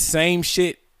 The same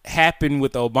shit happened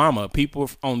with Obama. People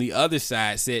on the other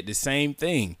side said the same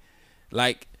thing.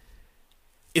 Like,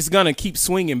 it's going to keep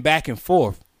swinging back and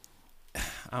forth.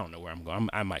 I don't know where I'm going.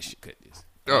 I might should cut this.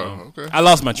 Okay. I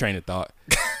lost my train of thought.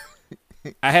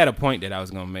 I had a point that I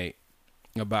was going to make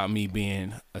about me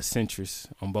being a centrist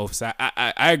on both sides.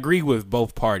 I agree with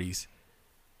both parties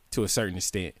to a certain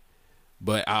extent,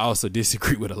 but I also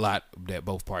disagree with a lot that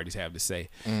both parties have to say.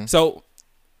 So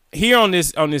here on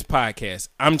this podcast,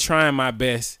 I'm trying my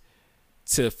best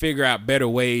to figure out better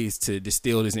ways to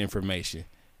distill this information.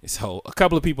 So a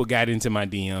couple of people got into my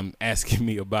DM asking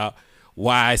me about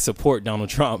why I support Donald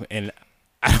Trump, and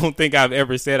I don't think I've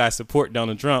ever said I support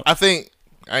Donald Trump. I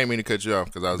didn't mean to cut you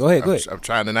off because Go ahead. I'm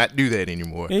trying to not do that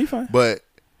anymore. Yeah, you're fine. But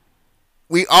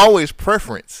we always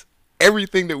preference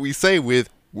everything that we say with,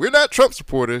 we're not Trump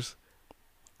supporters.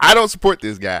 I don't support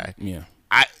this guy. Yeah.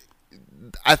 I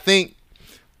think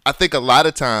a lot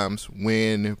of times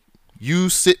when you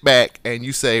sit back and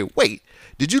you say, wait,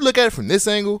 did you look at it from this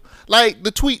angle? Like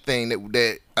the tweet thing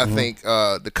that I think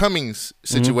the Cummings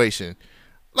situation.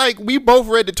 Like, we both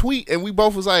read the tweet and we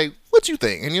both was like, what you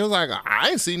think? And he was like,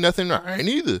 I ain't see nothing. I ain't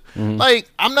either. Like,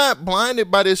 I'm not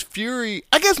blinded by this fury.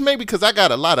 I guess maybe because I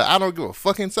got a lot of I don't give a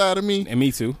fuck inside of me. And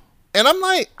me too. And I'm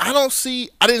like, I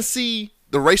didn't see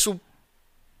the racial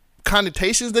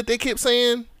connotations that they kept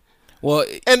saying. Well,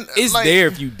 and it's like, there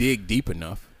if you dig deep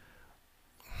enough.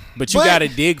 But you got to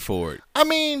dig for it. I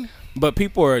mean. But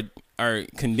people are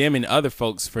condemning other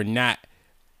folks for not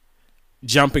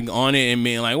jumping on it and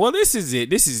being like, well, this is it.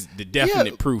 This is the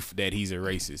definite proof that he's a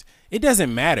racist. It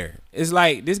doesn't matter. It's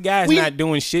like, this guy's not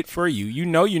doing shit for you. You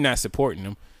know you're not supporting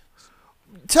him.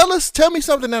 Tell me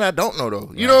something that I don't know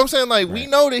though. You know what I'm saying? Like, we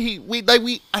know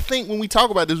that I think when we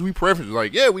talk about this, we preference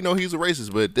like, yeah, we know he's a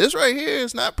racist, but this right here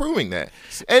is not proving that.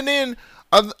 And then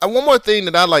one more thing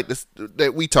that I like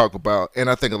that we talk about, and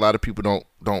I think a lot of people don't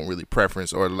really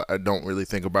preference or don't really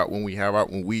think about when we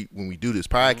do this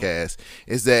podcast,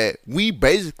 is that we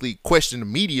basically question the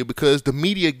media because the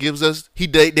media gives us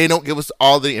they don't give us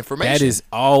all the information. That is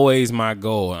always my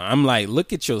goal. I'm like,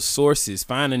 look at your sources,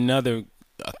 find a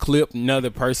clip, another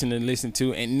person to listen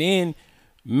to, and then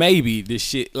maybe this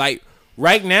shit. Like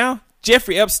right now,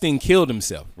 Jeffrey Epstein killed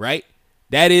himself. Right,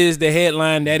 that is the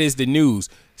headline. That is the news.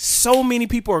 So many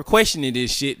people are questioning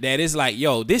this shit that it's like,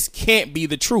 yo, this can't be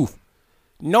the truth.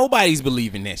 Nobody's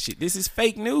believing that shit. This is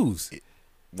fake news.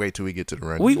 Wait till we get to the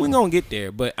run. We're going to get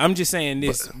there, but I'm just saying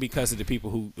this because of the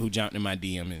people who jumped in my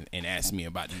DM and asked me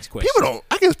about these questions.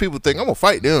 I guess people think I'm going to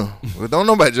fight them. But don't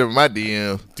nobody jump in my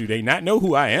DM. Do they not know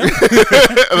who I am?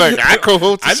 Like, I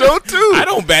co-host the show too. I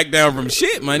don't back down from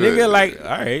shit, my nigga. Like, all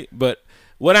right. But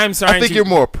what I'm sorry. I think you're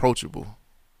more approachable.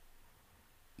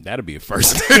 That'll be a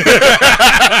first.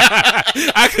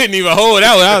 I couldn't even hold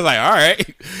that one. I was like,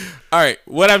 all right.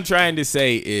 What I'm trying to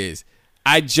say is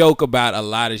I joke about a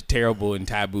lot of terrible and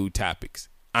taboo topics.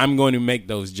 I'm going to make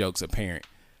those jokes apparent.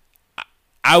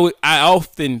 I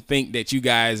often think that you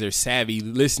guys are savvy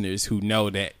listeners who know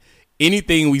that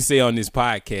anything we say on this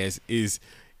podcast is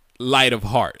light of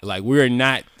heart. Like, we're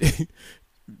not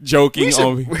joking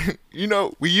on. You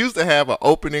know, we used to have an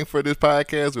opening for this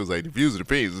podcast. It was like, the views and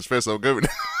opinions of Special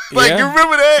Government. Like, you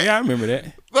remember that? Yeah, I remember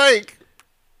that. Like,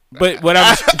 but what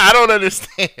I don't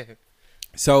understand.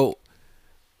 So,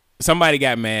 somebody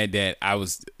got mad that I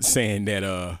was saying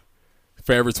that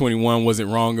Forever 21 wasn't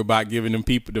wrong about giving them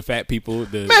people, the fat people,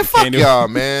 the fuck candy. Y'all,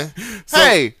 man. So,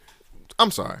 hey,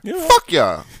 I'm sorry. Fuck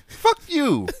y'all. Fuck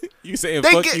you. You saying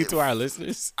fuck you to our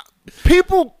listeners?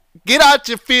 People, get out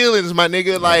your feelings, my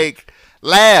nigga. Like,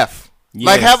 laugh. Yes.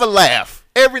 Like, have a laugh.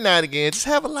 Every now and again, just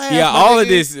have a laugh. Yeah, all of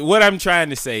this, what I'm trying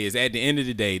to say is at the end of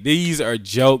the day, these are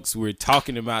jokes. We're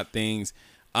talking about things.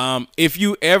 If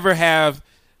you ever have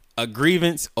a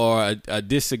grievance or a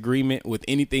disagreement with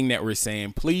anything that we're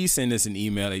saying, please send us an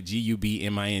email at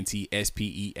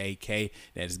gubmintspeak.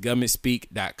 That is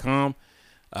governmentspeak.com.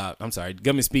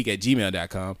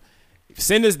 governmentspeak@gmail.com.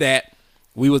 Send us that.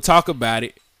 We will talk about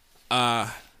it.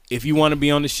 if you want to be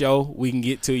on the show, we can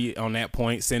get to you on that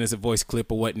point. Send us a voice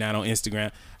clip or whatnot on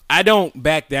Instagram. I don't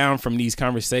back down from these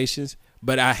conversations,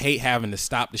 but I hate having to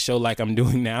stop the show like I'm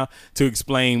doing now to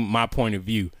explain my point of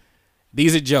view.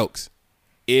 These are jokes.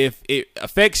 If it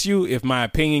affects you, if my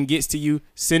opinion gets to you,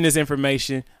 send us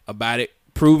information about it.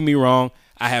 Prove me wrong.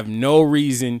 I have no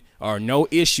reason or no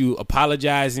issue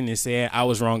apologizing and saying I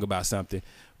was wrong about something.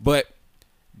 But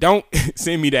don't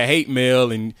send me the hate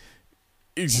mail and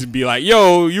just be like,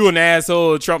 yo, you an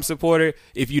asshole, Trump supporter,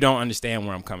 if you don't understand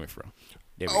where I'm coming from.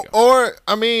 There we go. Or,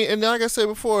 I mean, and like I said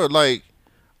before, like,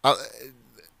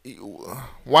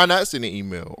 why not send an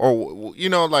email? Or, you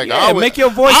know, like, make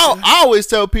your voice. I always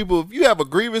tell people, if you have a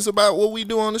grievance about what we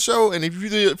do on the show, and if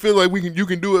you feel like you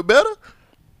can do it better,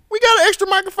 we got an extra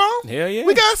microphone. Hell yeah.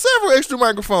 We got several extra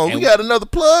microphones. And we got another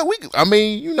plug. We got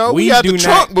the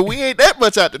trunk, but we ain't that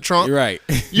much out the trunk. You're right.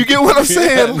 You get what I'm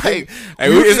saying? Like,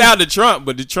 it's out the trunk,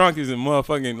 but the trunk is a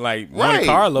motherfucking like Monte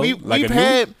Carlo.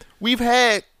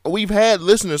 We've had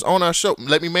listeners on our show.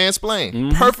 Let me mansplain.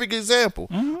 Mm-hmm. Perfect example.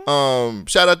 Mm-hmm.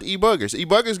 Shout out to E-Buggers.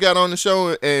 E-Buggers got on the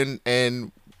show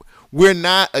and we're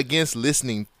not against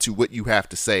listening to what you have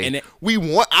to say. And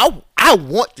I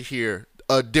want to hear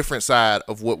a different side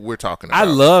of what we're talking about. I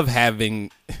love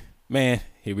having, man,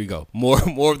 here we go. More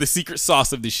of the secret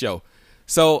sauce of the show.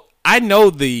 So I know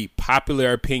the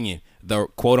popular opinion, the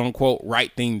quote unquote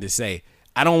right thing to say.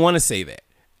 I don't want to say that.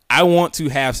 I want to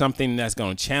have something that's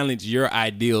going to challenge your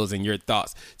ideals and your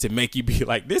thoughts to make you be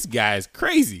like, this guy is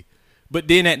crazy. But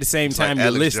then at the same time, like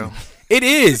you're listening. It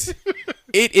is.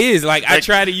 It is. Like I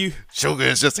try to use. Sugar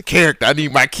is just a character. I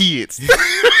need my kids.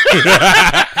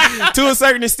 To a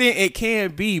certain extent, it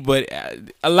can be. But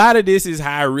a lot of this is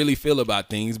how I really feel about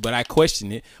things. But I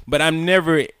question it. But I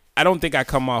don't think I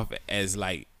come off as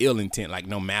like ill intent, like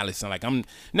no malice. Like I'm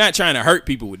not trying to hurt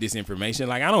people with this information.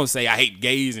 Like I don't say I hate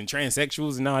gays and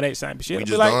transsexuals and all that type of shit. We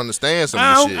just don't understand some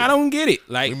of the shit. I don't get it.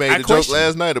 Like we made a joke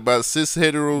last night about cis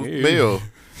hetero male.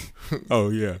 Oh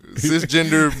yeah,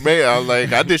 cisgender male. I was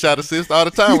like, I dish out assists all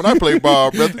the time when I play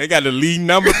ball, brother. They got the lead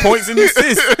number points in the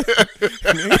assists.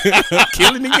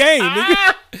 Killing the game,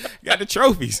 nigga. Got the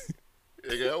trophies.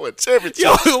 I went championship.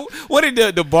 Yo, what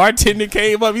did the bartender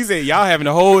came up? He said, y'all having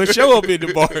a whole show up in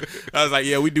the bar. I was like,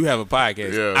 yeah, we do have a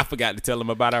podcast. Yeah. I forgot to tell them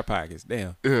about our podcast.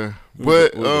 Damn. Yeah.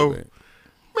 But, man,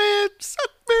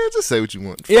 just say what you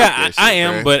want. Yeah, I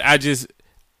am, but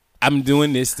I'm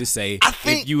doing this to say,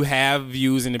 if you have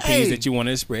views and opinions that you want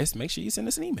to express, make sure you send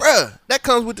us an email. Bruh, that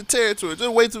comes with the territory.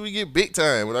 Just wait till we get big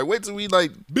time. Like, wait till we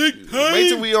big time. Wait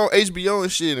till we on HBO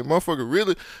and shit and motherfucker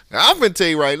really. Now, I'm finna tell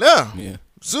you right now. Yeah.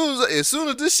 As soon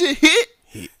as this shit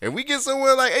hit, and we get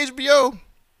somewhere like HBO,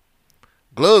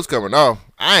 gloves coming off.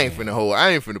 I ain't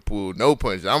finna pull no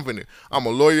punches. I'm gonna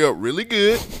lawyer up really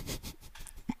good.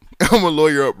 I'm gonna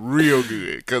lawyer up real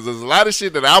good because there's a lot of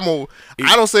shit that I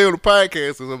don't say on the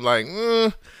podcast because I'm like,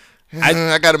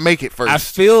 I gotta make it first. I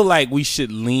feel like we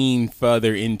should lean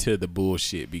further into the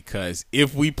bullshit because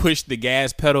if we push the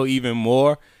gas pedal even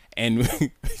more and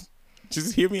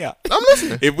just hear me out. I'm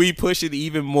listening. If we push it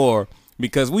even more.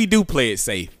 Because we do play it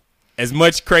safe. As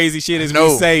much crazy shit as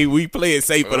we say, we play it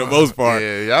safe for the most part.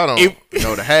 Yeah, y'all don't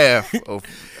know the half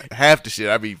the shit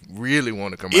I be really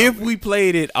want to come out. If we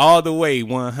played it all the way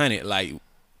 100, like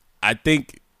I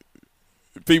think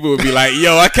people would be like,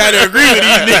 yo, I kind of agree with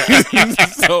these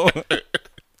niggas. So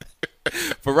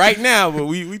for right now, but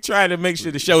we try to make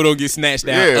sure the show don't get snatched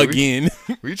out again.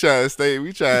 We try to stay.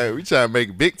 We try to make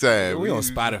it big time. We on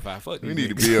Spotify. Fuck. We need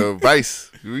to be on Vice.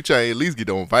 We try to at least get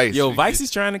on Vice. Yo, Vice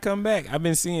is trying to come back. I've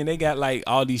been seeing they got like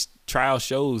all these trial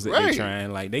shows that they're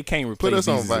trying. Like they can't replace us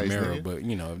on Vice, America, but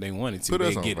you know if they wanted to,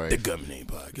 they get the Government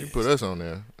Podcast. They put us on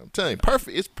there. I'm telling you,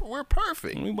 perfect. We're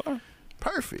perfect. We are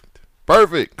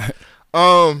perfect.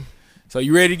 So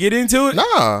you ready to get into it?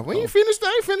 Nah, we ain't finished.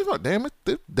 I ain't finished. Oh,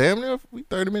 damn near. We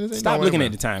 30 minutes. Stop looking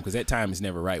at the time because that time is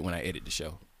never right when I edit the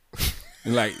show.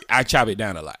 Like I chop it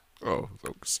down a lot. Oh,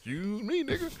 so excuse me,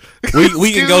 nigga.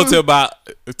 We can go to about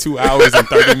 2 hours and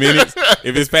 30 minutes.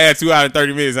 If it's past 2 hours and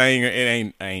 30 minutes, I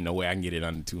ain't no way I can get it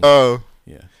under 2. Oh,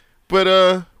 yeah.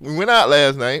 But we went out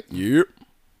last night. Yep.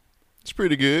 It's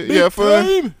pretty good. You have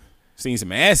fun? Seen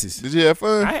some asses. Did you have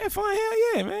fun? I had fun.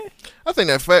 Hell yeah, man. I think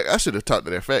I should have talked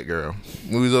to that fat girl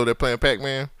when we was over there playing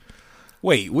Pac-Man.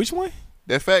 Wait, which one?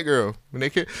 That fat girl. We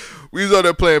was over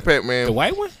there playing Pac-Man. The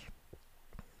white one?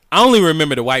 I only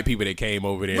remember the white people that came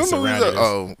over there and surrounded us.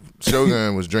 Oh,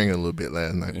 Shogun was drinking a little bit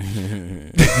last night.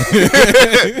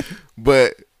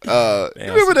 But you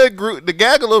remember that group, the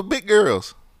gaggle of big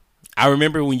girls? I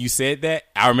remember when you said that.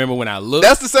 I remember when I looked.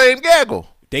 That's the same gaggle.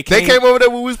 They came over there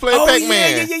when we was playing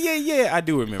Pac-Man. Yeah. I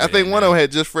do remember. I think one of them had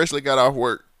just freshly got off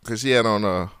work because she had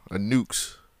on a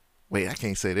Nukes. Wait, I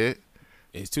can't say that.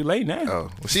 It's too late now. Oh,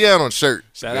 well, she had on a shirt.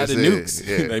 Shout out to Nukes.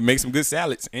 Yeah. They make some good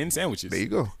salads and sandwiches. There you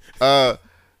go.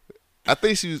 I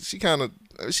think she kind of,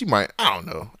 she might, I don't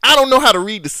know. I don't know how to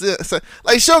read the,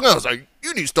 like Shogun was like,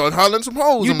 you need to start hollering some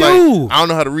hoes. You do. Like, I don't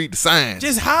know how to read the signs.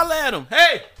 Just holler at them.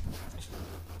 Hey,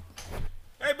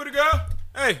 booty girl.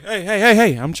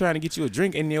 Hey. I'm trying to get you a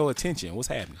drink and your attention. What's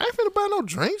happening? I ain't finna buy no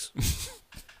drinks.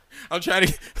 I'm trying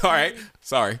to. All right.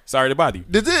 Sorry to bother you.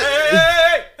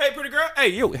 Hey, pretty girl.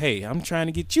 Hey, I'm trying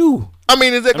to get you. I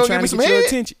mean, is that gonna give me some head?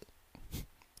 Attention?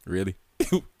 Really?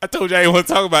 I told you I didn't want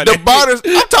to talk about the barters.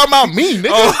 I'm talking about me, nigga.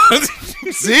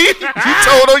 Oh. See, you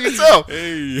told on yourself.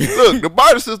 Hey. Look, the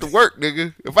barter system work,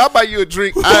 nigga. If I buy you a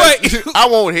drink, I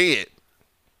want head,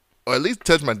 or at least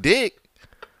touch my dick.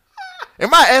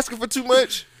 Am I asking for too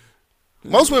much?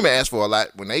 Most women ask for a lot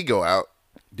when they go out.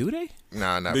 Do they?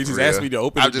 Nah, not they just real. ask me to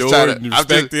open the door and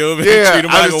respect them and treat them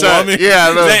like a woman. Yeah,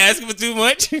 I know. They asking for too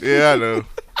much? Yeah, I know.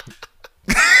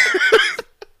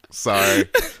 Sorry.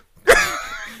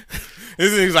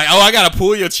 This is like, oh, I gotta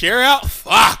pull your chair out?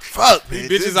 Fuck, These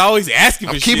bitches always asking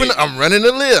for shit. I'm running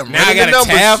the list. Now I got a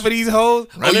tab for these hoes.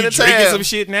 You drinking some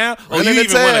shit now? You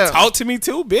even want to talk to me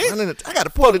too, bitch? I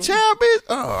gotta pull the tab, bitch.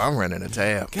 Oh, I'm running the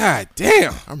tab. God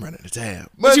damn, I'm running the tab.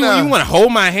 But you want to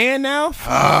hold my hand now?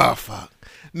 Oh, fuck.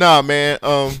 Nah, man.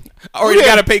 I already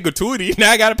gotta pay gratuity.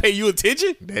 Now I gotta pay you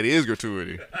attention. That is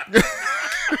gratuity.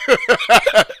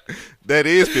 That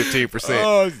is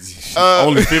 15%.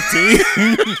 Only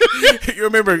 15. You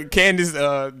remember Candace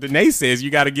Danae says you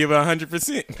got to give her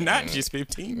 100%, not just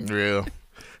 15. Real.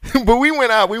 But we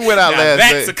went out. Now, last night.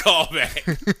 That's a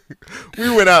callback.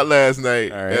 We went out last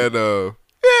night, and had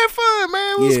fun,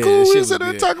 man. It was cool. We sat there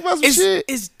and talk about some shit.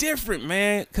 It's different,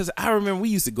 man. Because I remember we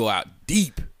used to go out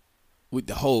deep with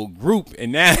the whole group,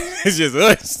 and now it's just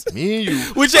us. Me and you.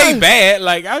 Which ain't bad.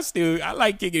 Like, I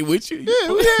like kicking with you.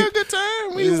 Yeah, we had a good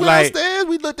time. We went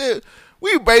upstairs.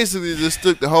 We basically just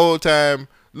took the whole time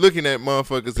looking at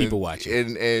motherfuckers. People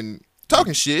watching. And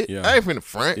talking shit. Yeah. I ain't finna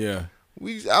front. Yeah.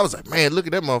 I was like, man, look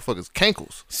at that motherfucker's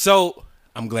cankles. So,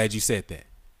 I'm glad you said that.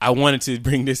 I wanted to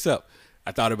bring this up.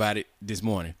 I thought about it this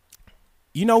morning.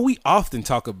 You know, we often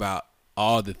talk about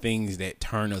all the things that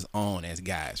turn us on as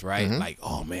guys, right? Mm-hmm. Like,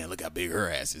 oh man, look how big her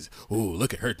ass is. Ooh,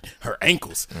 look at her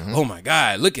ankles. Mm-hmm. Oh my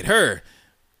God, look at her.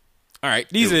 All right,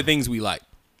 these are the things we like.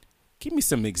 Give me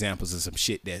some examples of some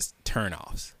shit that's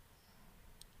turn-offs.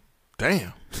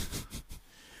 Damn.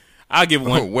 I'll give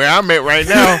one. Where I'm at right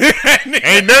now,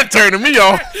 ain't nothing turning me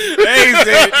off. They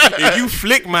said, if you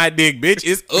flick my dick, bitch,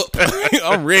 it's up.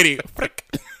 I'm ready.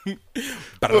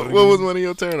 What was one of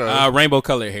your turn-offs? Rainbow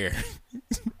colored hair.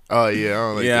 Oh yeah, I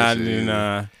don't like that shit.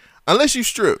 Nah. Unless you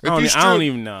strip. I don't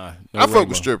even know. I fuck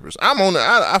with strippers. I'm on the.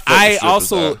 I fuck with strippers. I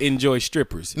also enjoy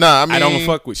strippers. Nah, I mean, I don't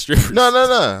fuck with strippers.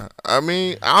 No. I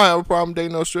mean, I don't have a problem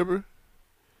dating no stripper.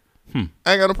 I ain't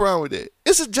got no problem with that.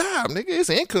 It's a job, nigga. It's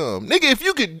income, nigga.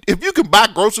 If you can buy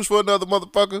groceries for another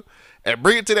motherfucker and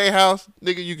bring it to their house,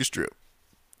 nigga, you can strip.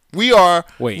 We are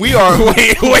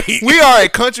a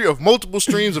country of multiple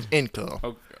streams of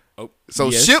income. So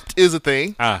yes. Shipped is a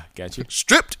thing. Got you.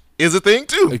 Stripped is a thing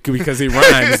too. Because it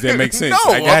rhymes. That makes sense.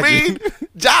 No, I mean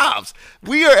jobs.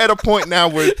 We are at a point now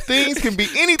where things can be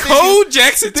anything. Cole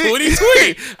Jackson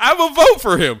 2020. I will vote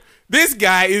for him. This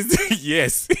guy is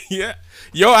yes. Yeah.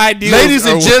 Your ideas. Ladies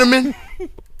and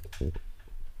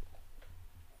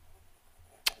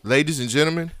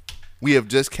gentlemen, we have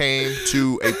just came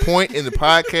to a point in the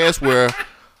podcast where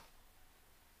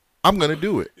I'm gonna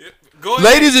do it.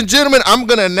 Ladies and gentlemen, I'm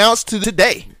going to announce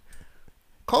today,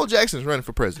 Cole Jackson's running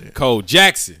for president. Cole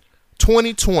Jackson.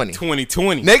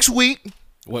 2020. Next week.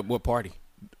 What party?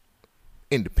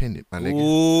 Independent, my nigga.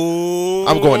 Ooh.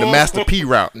 I'm going the Master P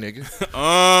route, nigga.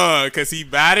 Because he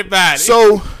bought it.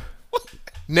 So,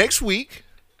 next week,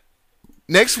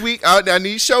 I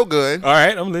need Shogun. All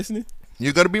right, I'm listening.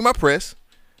 You're going to be my press.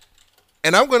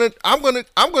 And I'm going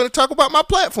to talk about my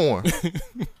platform.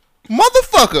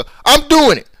 Motherfucker, I'm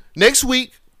doing it. Next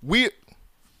week,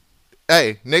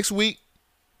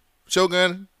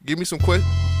 Shogun, give me some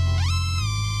questions.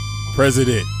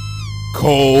 President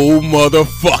Cole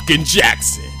motherfucking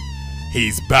Jackson.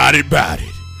 He's bout it.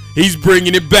 He's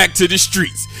bringing it back to the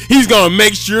streets. He's gonna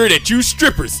make sure that you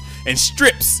strippers and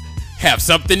strips have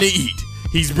something to eat.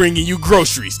 He's bringing you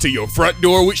groceries to your front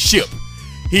door with ship.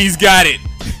 He's got it.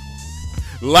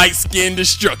 Light skin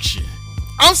destruction.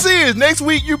 I'm serious. Next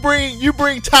week, you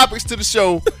bring topics to the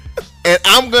show. And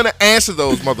I'm gonna answer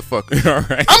those motherfuckers. All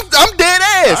right. I'm dead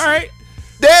ass. All right.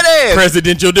 Dead ass.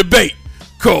 Presidential debate.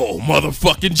 Cole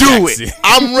motherfucking Jackson. Do it.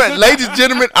 I'm running. Ladies and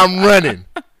gentlemen, I'm running.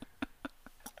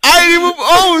 I ain't even.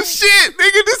 Oh shit,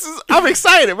 nigga! I'm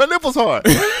excited. My nipples hard.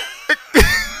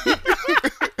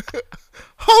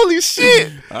 Holy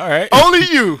shit! All right. Only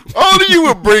you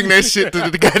would bring that shit to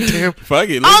the goddamn. Fuck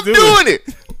it. I'm doing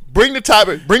it. Bring the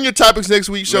topic. Bring your topics next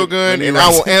week, Shogun, and I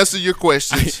will answer your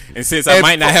questions. And since I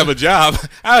might not have a job,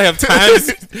 I'll have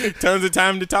tons of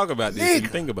time to talk about this and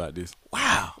think about this.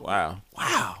 Wow.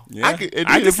 Yeah.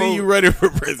 I can see you running for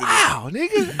president. Wow,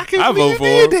 nigga. I can't believe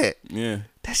you did that. Yeah.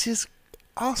 That's just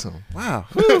awesome. Wow.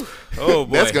 Oh,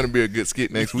 boy. That's going to be a good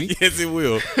skit next week. Yes, it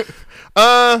will.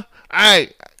 All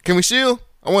right. Can we shield?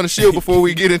 I want to shield before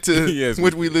we get into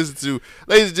what we listen to.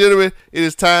 Ladies and gentlemen, it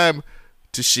is time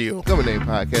to shield. Government Name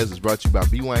Podcast is brought to you by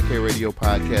B1K Radio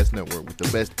Podcast Network, with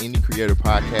the best indie creator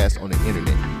podcast on the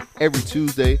internet. Every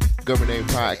Tuesday, Government Name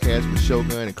Podcast with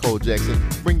Shogun and Cole Jackson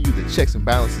bring you the checks and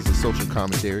balances of social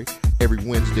commentary. Every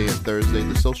Wednesday and Thursday,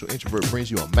 the Social Introvert brings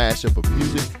you a mashup of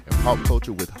music and pop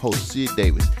culture with host Sid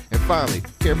Davis. And finally,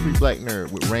 Carefree Black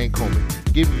Nerd with Rain Coleman,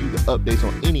 giving you the updates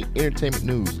on any entertainment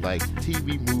news like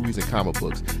TV, movies, and comic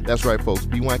books. That's right, folks.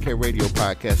 B1K Radio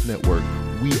Podcast Network.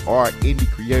 We are indie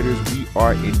creators. We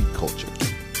are indie culture.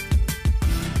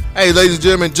 Hey, ladies and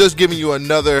gentlemen, just giving you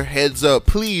another heads up.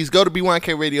 Please go to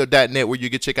b1kradio.net where you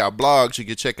can check out blogs. You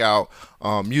can check out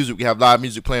music. We have live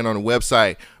music playing on the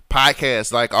website.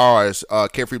 Podcasts like ours,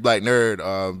 Carefree Black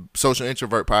Nerd, Social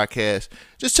Introvert Podcast.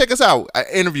 Just check us out.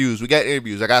 Interviews. We got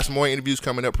interviews. I got some more interviews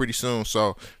coming up pretty soon.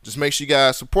 So just make sure you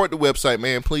guys support the website,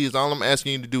 man. Please, all I'm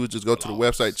asking you to do is just go to the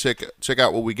website, check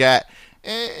out what we got,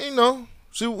 and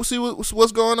see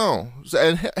what's going on,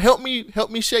 and help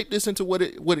me shape this into what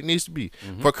it needs to be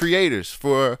for creators,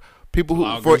 for people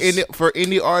who for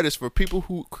indie artists, for people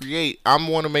who create. I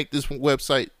want to make this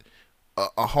website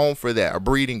a home for that, a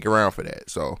breeding ground for that.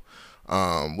 So,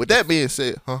 with that being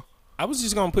said, I was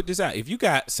just gonna put this out. If you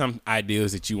got some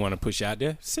ideas that you want to push out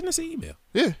there, send us an email.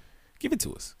 Yeah, give it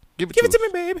to us. Give it to me,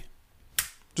 baby.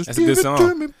 Just That's give a good it song.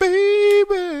 to me,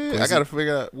 baby. I gotta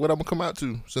figure out what I'm gonna come out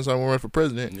to since I'm gonna run for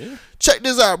president. Yeah. Check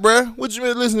this out, bruh. What you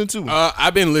been listening to?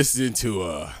 I've been listening to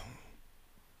a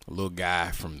little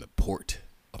guy from the port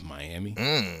of Miami,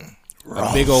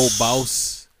 a big old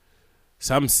boss.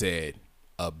 Some said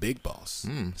a big boss.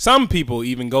 Some people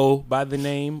even go by the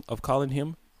name of calling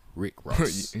him Rick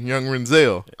Ross. Young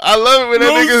Renzel. I love it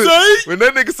when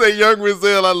that nigga say Young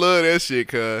Renzel. I love that shit,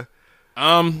 cuz.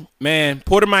 Man,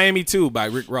 Port of Miami 2 by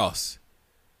Rick Ross.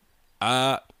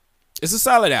 It's a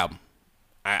solid album.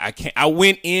 I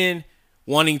went in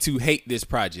wanting to hate this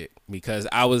project because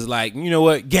I was like, you know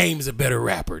what? Game's a better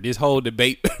rapper. This whole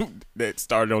debate that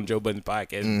started on Joe Budden's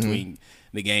podcast between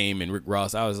the Game and Rick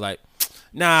Ross, I was like,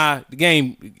 nah, the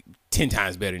Game 10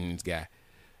 times better than this guy.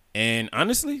 And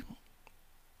honestly,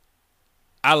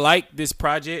 I like this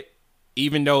project,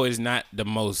 even though it's not the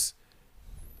most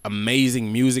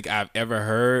amazing music I've ever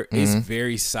heard. It's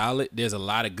very solid. There's a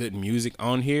lot of good music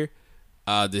on here.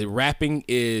 The rapping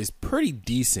is pretty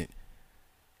decent.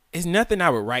 It's nothing I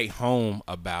would write home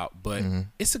about, but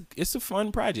it's a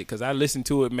fun project because I listened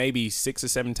to it maybe 6 or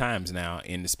 7 times now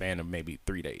in the span of maybe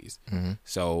 3 days.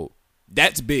 So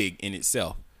that's big in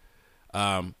itself.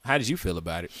 How did you feel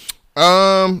about it?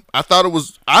 I thought it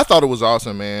was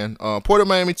awesome, man. Port of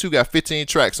Miami 2 got 15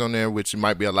 tracks on there, which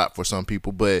might be a lot for some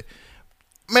people, but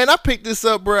man, I picked this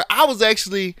up, bro. I was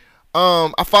actually,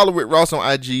 I follow Rick Ross on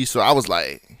IG, so I was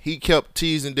like, he kept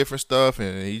teasing different stuff,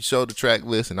 and he showed the track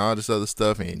list and all this other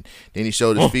stuff, and then he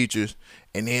showed his features,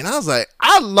 and then I was like,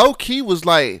 I low-key was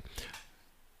like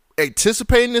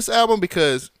anticipating this album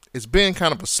because it's been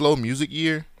kind of a slow music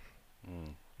year,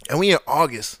 and we in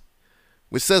August,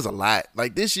 which says a lot.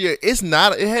 Like this year, it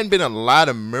hadn't been a lot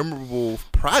of memorable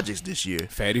projects this year.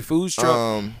 Fatty Food's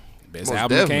Truck, best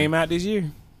album definitely came out this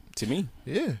year. To me.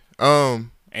 Yeah.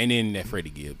 And then that Freddie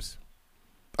Gibbs.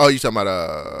 Oh, you talking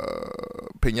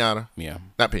about Pinata? Yeah.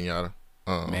 Not Pinata.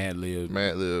 Mad Lib.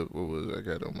 What was that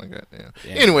guy? Oh my goddamn.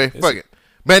 Yeah, anyway, fuck it.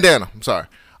 Bandana. I'm sorry.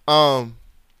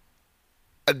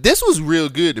 This was real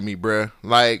good to me, bruh.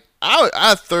 Like,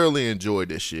 I thoroughly enjoyed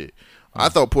this shit. I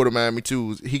thought Port of Miami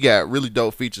 2, he got really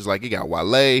dope features. Like, he got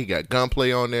Wale, he got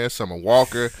Gunplay on there, Summer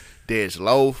Walker, Dej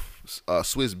Loaf,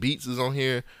 Swiss Beats is on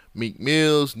here, Meek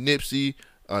Mills, Nipsey,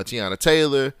 Tiana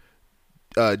Taylor,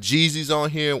 Jeezy's on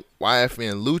here,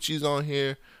 YFN Lucci's on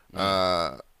here,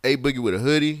 A Boogie with a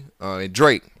Hoodie, and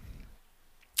Drake.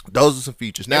 Those are some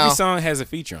features. Now, every song has a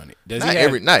feature on it.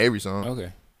 Not every song.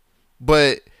 Okay.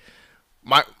 But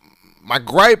my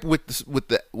gripe with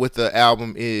the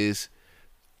album is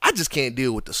I just can't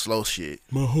deal with the slow shit.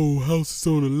 My whole house is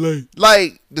on a lake.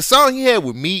 Like the song he had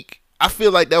with Meek, I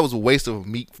feel like that was a waste of a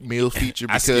Meek Mill feature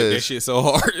because I skipped that shit so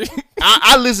hard.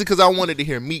 I listened because I wanted to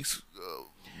hear Meek's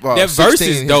that verse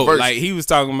is dope. Like he was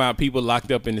talking about people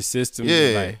locked up in the system.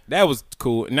 Yeah, like, that was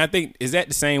cool. And I think is that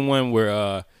the same one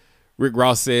where Rick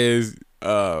Ross says,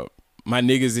 "My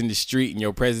niggas in the street and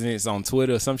your president's on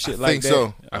Twitter" or some shit like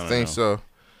that. I think so.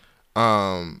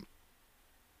 I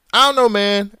don't know,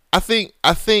 man. I think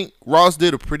Ross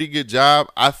did a pretty good job.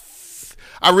 I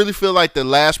really feel like the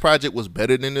last project was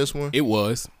better than this one. It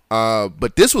was.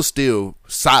 But this was still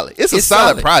solid. It's a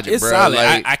solid project, it's bro. Solid.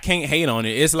 Like, I can't hate on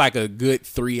it. It's like a good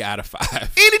 3 out of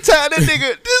 5. Anytime this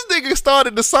nigga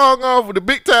started the song off with the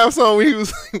Big Time song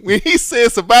when he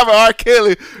said Survivor R.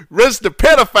 Kelly registered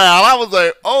pedophile, I was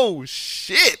like, oh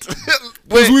shit.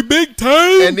 Cause we big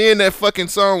time. And then that fucking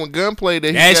song with Gunplay that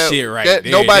he got, shit right that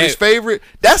there, nobody's favorite.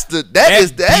 That's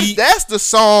the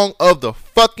song of the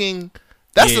fucking.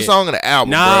 That's the song of the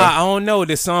album, bro. I don't know.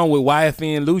 The song with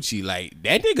YFN and Lucci. Like,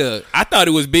 that nigga, I thought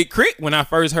it was Big Crit when I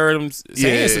first heard him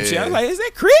saying some shit. I was like, is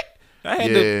that Crit?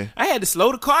 I had to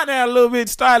slow the car down a little bit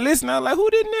to start listening. I was like, who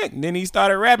did Nick? And then he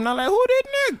started rapping. I was like, who did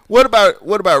Nick? What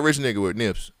about Rich Nigga with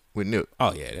Nips? With Nip?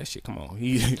 Oh, yeah, that shit, come on.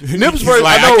 Nips verse,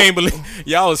 like, I can't believe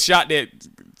y'all was shot that,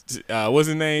 what's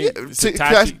his name? Yeah,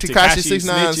 Tekashi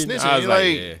 6ix9ine snitching. I was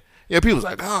like, yeah, people was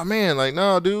like, oh, man, like,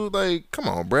 no, dude, like, come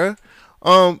on, bruh.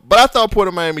 But I thought Port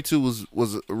of Miami 2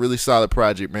 was a really solid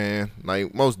project, man.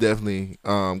 Like, most definitely.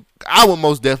 I would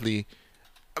most definitely.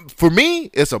 For me,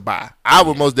 it's a buy. I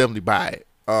would most definitely buy it.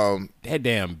 That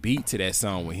damn beat to that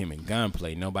song with him and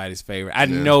Gunplay, nobody's favorite. I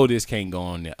know this can't go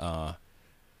on the.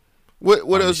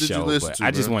 What else did you listen to? I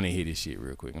just want to hear this shit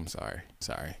real quick. I'm sorry.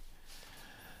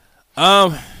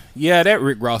 Yeah, that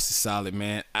Rick Ross is solid,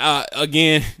 man.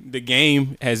 Again, the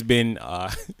game has been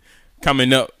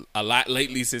coming up a lot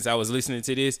lately since I was listening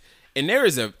to this. And there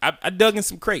is I dug in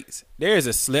some crates. There is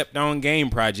a slept on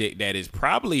game project that is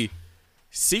probably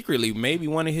secretly maybe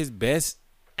one of his best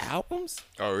albums.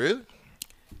 Oh, really?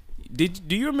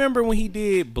 Do you remember when he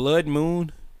did Blood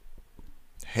Moon?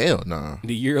 Hell no. Nah.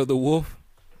 The Year of the Wolf?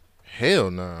 Hell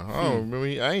no. Nah. I don't remember.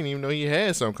 I didn't even know he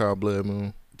had something called Blood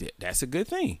Moon. That's a good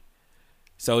thing.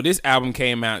 So this album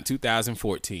came out in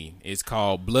 2014. It's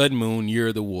called Blood Moon, Year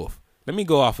of the Wolf. Let me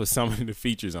go off of some of the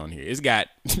features on here. It's got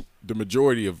the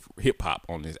majority of hip hop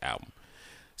on this album.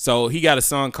 So he got a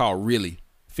song called Really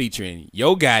featuring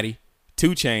Yo Gotti,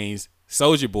 2 Chainz,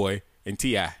 Soulja Boy, and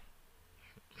T.I.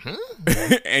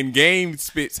 And Game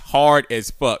spits hard as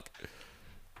fuck.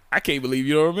 I can't believe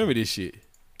you don't remember this shit.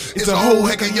 It's a whole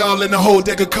heck of y'all and a whole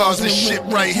deck of cars. This shit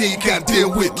right here you can't deal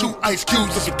with. 2 ice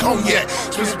cubes and some cognac.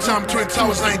 Spend some time between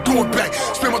towers, I ain't going back.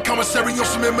 Spend my commissary on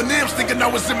some M&M's, thinking I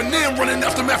was Eminem, running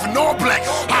after math in all black.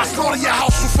 I slaughter your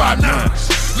house with 5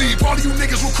 9s. Leave all of you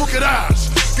niggas with crooked eyes.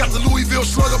 Got the Louisville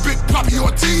slugger, Big Poppy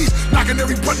Ortiz, knocking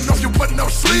every button off your button-up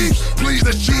sleeves. Please,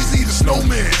 that's cheesy, the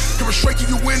snowman. Coming straight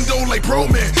through your window like bro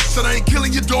man. Said I ain't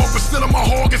killing your dog, but still I'm a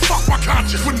hog and fuck my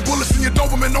conscience. Putting bullets in your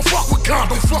Doberman, don't fuck with Con.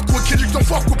 Don't fuck with Kendrick, don't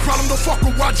fuck with Problem, don't fuck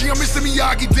with YG. I'm Mr.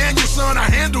 Miyagi, Daniel-son, I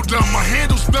handled them. My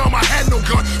handle's dumb, I had no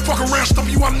gun. Fuck around, stump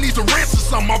you underneath the ranch or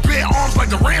something. My bare arms like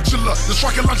the tarantula. This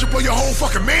rocket launcher blow your whole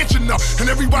fucking mansion up.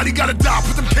 And everybody gotta die,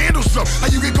 put them candles up.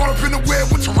 How you get caught up in the web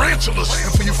with tarantulas?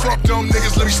 And for you fuck dumb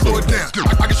niggas, let me slow it down.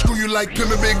 I can screw you like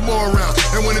Pimp and make more rounds.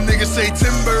 And when a nigga say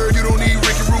Timber, you don't need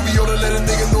Ricky Rubio to let a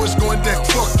nigga know it's going down.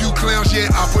 Fuck you clowns, yeah,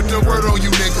 I put the word on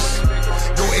you niggas.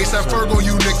 Go ASAP Ferg on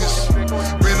you niggas.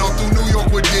 Ran on through New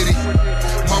York with Diddy.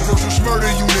 My bros was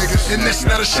murder you niggas. And that's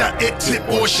not a shot at tip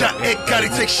or a shot at Gotti.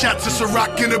 Take shots, it's a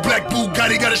rock in a black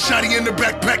Bugatti. Got a shotty in the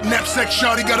backpack, knapsack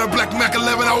shawty. Got a black Mac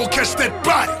 11, I will catch that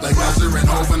body. Like Lazar and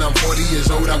Hov, when I'm 40 years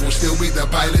old, I will still be the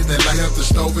pilot. Then light up the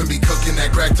stove and be cooking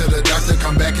that crack till the doctor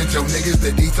come back and tell niggas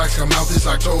the detox come out this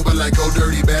October. Like, oh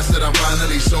dirty bastard, I'm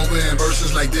finally sober. And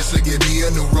verses like this will get me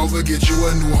a new Rover. Get you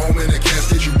a new home in a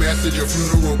casket, you bastard. Your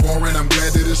funeral boring, I'm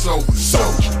glad that it's over. So,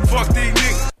 fuck these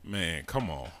niggas. Man,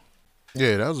 come on.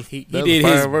 Yeah, that was he did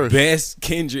his best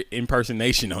Kendrick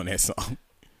impersonation on that song.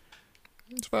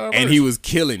 And he was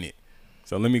killing it.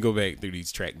 So let me go back through these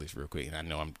track lists real quick. And I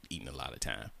know I'm eating a lot of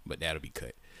time, but that'll be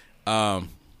cut.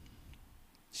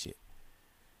 Shit.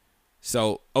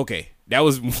 So, okay. That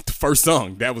was the first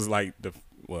song. That was like the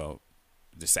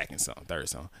second song, third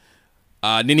song.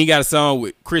 Then he got a song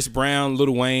with Chris Brown,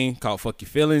 Lil Wayne called Fuck Your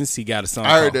Feelings. He got a song.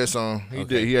 I heard that song. He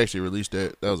did. He actually released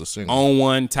that. That was a single. On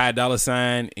One, Ty Dolla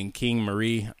 $ign, and King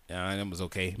Marie. That was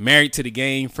okay. Married to the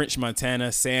Game, French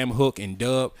Montana, Sam Hook, and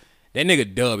Dub. That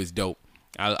nigga Dub is dope.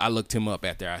 I looked him up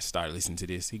after I started listening to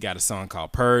this. He got a song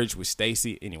called Purge with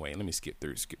Stacy. Anyway, let me skip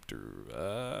through.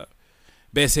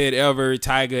 Best Head Ever,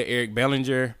 Tyga, Eric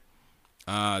Bellinger.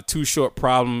 Too Short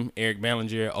Problem, Eric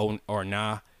Bellinger, or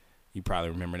Nah. You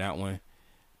probably remember that one.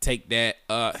 Take That.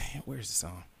 Where's the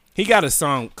song? He got a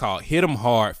song called "Hit 'Em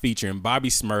Hard" featuring Bobby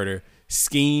Smurder,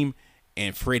 Scheme,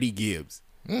 and Freddie Gibbs.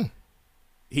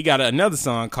 He got another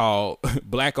song called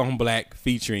 "Black on Black"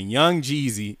 featuring Young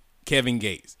Jeezy, Kevin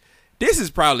Gates. This is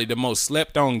probably the most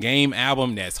slept on Game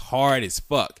album that's hard as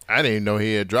fuck. I didn't even know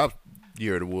he had dropped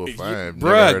Year of the Wolf.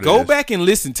 Bruh, go back and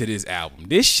listen to this album.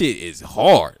 This shit is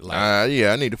hard. Like,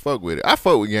 yeah, I need to fuck with it. I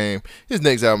fuck with Game. His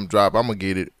next album drop, I'm gonna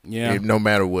get it. Yeah, no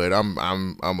matter what. I'm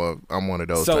one of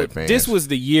those type fans. This was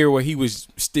the year where he was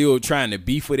still trying to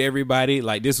beef with everybody.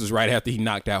 Like, this was right after he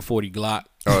knocked out 40 Glock.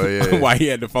 Oh yeah, while he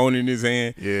had the phone in his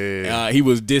hand. Yeah, he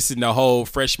was dissing the whole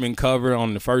freshman cover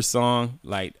on the first song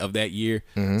of that year.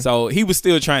 Mm-hmm. So he was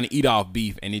still trying to eat off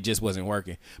beef, and it just wasn't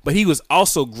working. But he was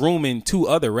also grooming 2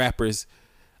 other rappers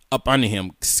up under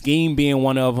him, Scheme being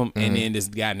one of them, and then this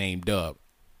guy named Dub.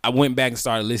 I went back and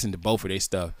started listening to both of their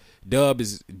stuff. Dub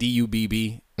is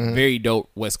DUBB, very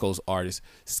dope West Coast artist.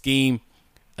 Scheme,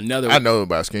 another. I know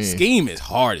about Scheme. Scheme is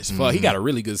hard as fuck. He got a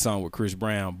really good song with Chris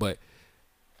Brown, but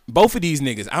both of these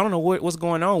niggas, I don't know what's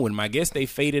going on with them. I guess they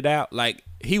faded out. Like,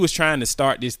 he was trying to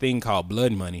start this thing called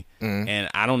Blood Money, and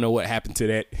I don't know what happened to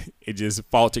that. It just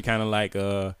faltered, kind of like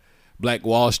Black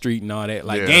Wall Street and all that.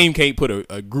 Like, Game can't put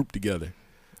a group together.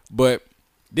 But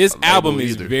this album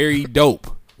is very dope.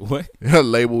 What?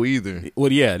 Label either.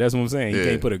 Well, yeah, that's what I'm saying. He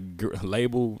can't put a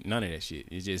label, none of that shit.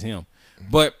 It's just him.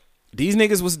 But these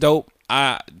niggas was dope.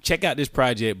 Check out this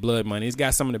project, Blood Money. It's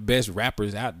got some of the best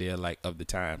rappers out there, like, of the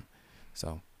time.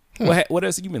 So, what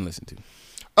else have you been listening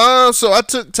to? So I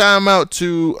took time out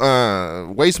to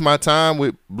waste my time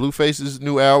with Blueface's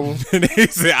new album. He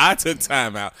said I took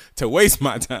time out to waste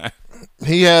my time.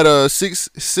 He had a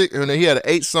he had an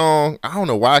 8-song. I don't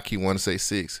know why I keep wanting to say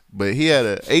 6, but he had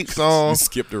an 8-song.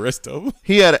 Skip the rest of them.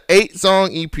 He had an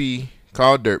 8-song EP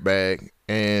called Dirtbag,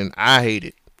 and I hate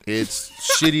it. It's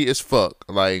shitty as fuck.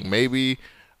 Like, maybe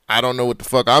I don't know what the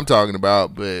fuck I'm talking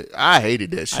about, but I hated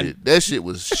that shit. That shit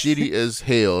was shitty as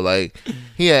hell. Like,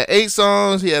 he had 8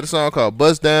 songs. He had a song called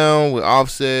Bust Down with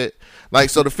Offset.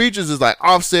 Like, so the features is like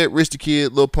Offset, Rich the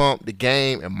Kid, Lil Pump, The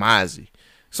Game, and Mozzie.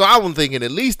 So I was thinking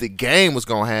at least The Game was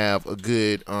gonna have a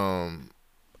good. I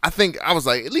was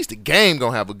like, at least The Game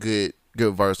gonna have a good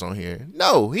verse on here.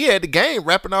 No, he had The Game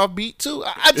rapping off beat too.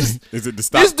 I just is it the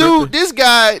stop? This dude, this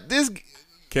guy, this.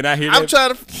 Can I hear? I'm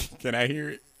trying to. Can I hear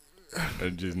it? Or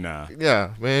just nah. Yeah,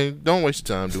 man, don't waste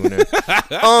your time doing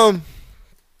that.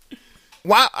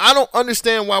 Why I don't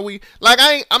understand why we like.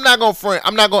 I'm not gonna front.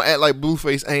 I'm not gonna act like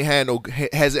Blueface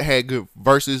hasn't had good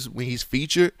verses when he's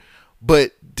featured.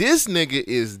 But this nigga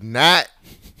is not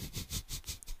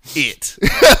it.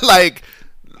 Like,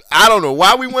 I don't know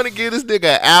why we want to give this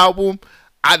nigga an album.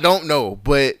 I don't know,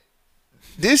 but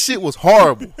this shit was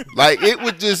horrible. Like, it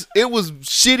was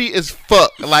shitty as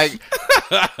fuck. Like,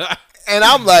 and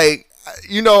I'm like,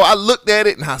 I looked at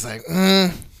it and I was like,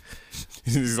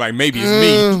 It's like, maybe it's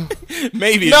me.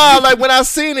 Maybe it's me. Like, when I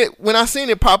seen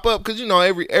it pop up, because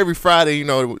every Friday,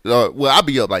 I'll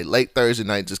be up like late Thursday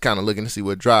night just kind of looking to see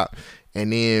what dropped,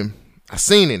 and then I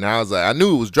seen it and I was like, I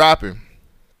knew it was dropping,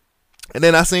 and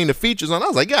then I seen the features on. I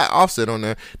was like, yeah, Offset on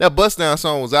there. That Bust Down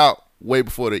song was out way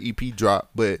before the EP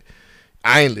dropped, but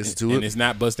I ain't listened to it. And it's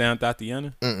not Bust Down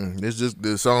Tatiana. It's just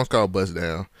the song's called Bust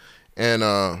Down,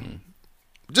 and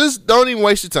just don't even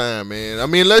waste your time, man. I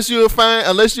mean, unless you're a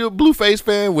Blueface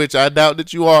fan, which I doubt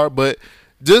that you are, but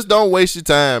just don't waste your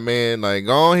time, man. Like,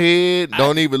 go ahead,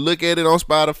 don't even look at it on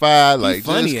Spotify. Like,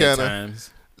 funny just at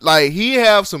times. Like, he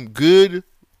have some good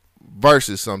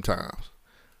verses sometimes,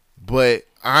 but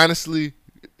honestly,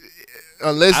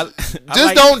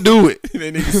 don't do it.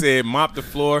 Then he said, "Mop the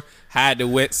floor, hide the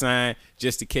wet sign,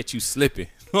 just to catch you slipping."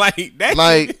 Like that.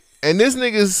 Like. And this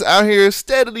nigga's out here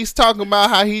steadily talking about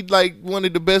how he like one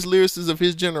of the best lyricists of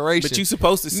his generation. But you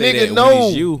supposed to say nigga, that no, when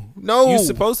it's you. No. You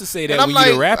supposed to say that and when I'm you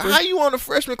like, the rapper. How you on the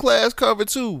freshman class cover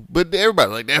too? But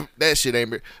everybody like that shit ain't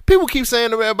real. People keep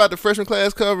saying about the freshman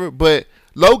class cover, but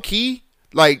low key,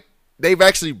 like, they've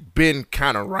actually been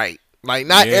kind of right. Like,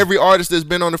 not every artist that's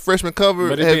been on the freshman cover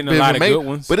but has been a lot of good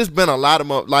ones. But it's been a lot of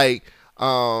them. Like,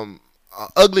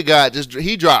 Ugly God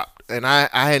he dropped, and I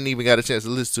hadn't even got a chance to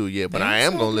listen to it yet, but I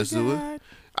am gonna listen to it.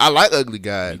 I like Ugly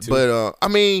Guy, but I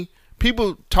mean,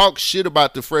 people talk shit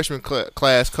about the freshman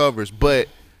class covers, but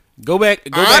go back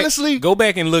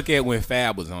and look at when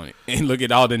Fab was on it, and look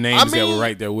at all the names that were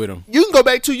right there with him. You can go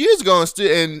back 2 years ago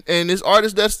and this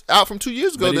artist that's out from 2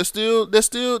 years ago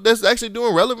that's actually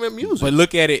doing relevant music. But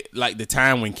look at it like the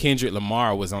time when Kendrick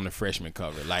Lamar was on the freshman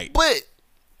cover, like, but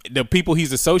the people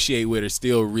he's associated with are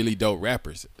still really dope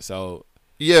rappers. So.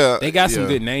 Yeah, they got some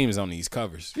good names on these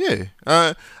covers. Yeah,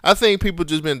 I think people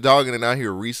just been dogging it out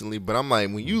here recently, but I'm like,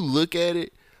 when you look at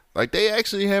it, Like, they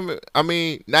actually haven't. I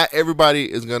mean, not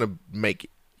everybody is going to make it.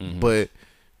 But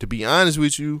to be honest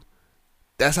with you,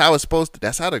 that's how it's supposed to.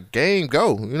 That's how the game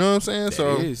go. You know what I'm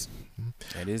saying?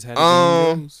 That is how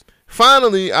the game goes.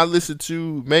 Finally, I listened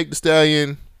to Meg Thee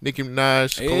Stallion, Nicki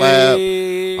Minaj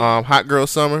collab, Hot Girl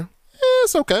Summer.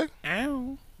 It's okay.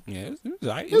 Ow. Yeah, it was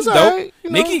all right. It was dope. Right,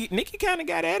 Nicki kind of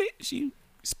got at it. She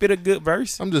spit a good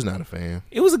verse. I'm just not a fan.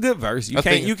 It was a good verse. You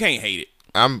can't hate it.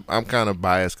 I'm kind of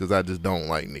biased because I just don't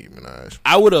like Nicki Minaj.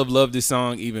 I would have loved this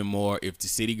song even more if the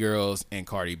City Girls and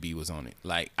Cardi B was on it.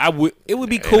 Like, it would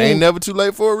be cool. It ain't never too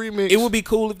late for a remix. It would be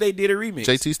cool if they did a remix.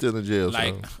 JT still in jail.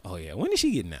 Like, so. Oh yeah, when is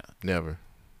she getting out? Never.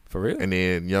 For real? And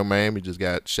then Young Miami just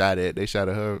got shot at. They shot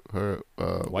at her.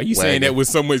 Why you saying that with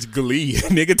so much glee,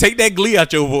 nigga? Take that glee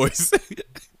out your voice.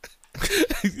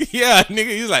 Yeah, nigga,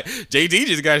 he's like, JD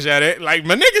just got shot at. Like,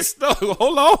 my nigga stuck.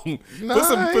 Hold on.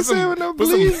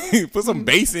 Put some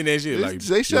bass in that shit. Like,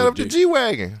 they shot up the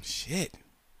G-Wagon. Shit.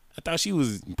 I thought she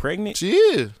was pregnant. She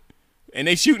is. And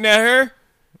they shooting at her?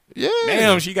 Yeah.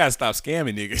 Damn, she got to stop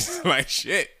scamming niggas. Like,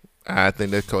 shit. I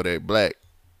think that's Kodak Black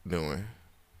doing.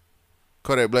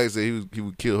 Kodak Black said he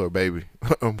would kill her baby.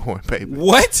 Unborn baby.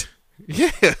 What? Yeah.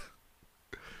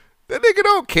 That nigga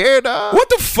don't care, dog. What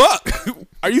the fuck?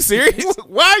 Are you serious?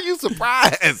 Why are you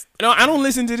surprised? No, I don't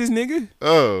listen to this nigga.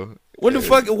 Oh. What the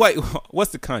fuck? Wait,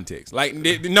 what's the context? Like,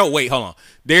 no, wait, hold on.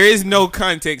 There is no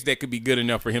context that could be good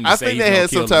enough for him to say he's gonna kill him. I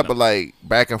think they had some type of, like,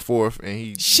 back and forth,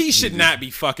 and She should not be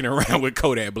fucking around with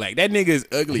Kodak Black. That nigga is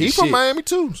ugly as shit. He from Miami,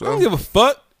 too. So. I don't give a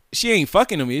fuck. She ain't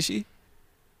fucking him, is she?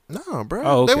 No, bro.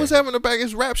 Oh, okay. They was having the back.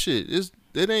 It's rap shit.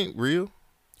 It ain't real.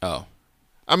 Oh.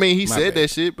 I mean, he said that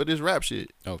shit, but it's rap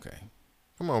shit. Okay.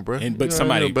 Come on, bro. But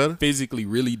somebody physically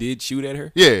really did shoot at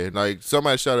her? Yeah, like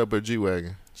somebody shot up her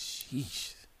G-Wagon.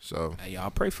 Sheesh. So. Hey, y'all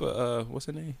pray for, what's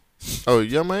her name? Oh,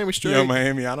 Young Miami straight? Young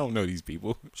Miami, I don't know these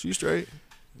people. She straight.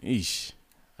 Eesh.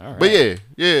 All right. But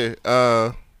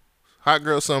yeah. Hot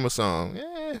Girl Summer song.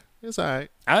 Yeah, it's all right.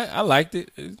 I liked it.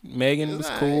 Megan was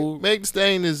cool. Meg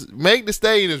Thee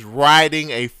Stallion is riding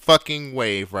a fucking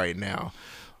wave right now.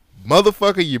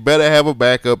 Motherfucker, you better have a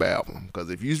backup album. Because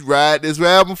if you ride this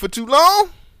album for too long,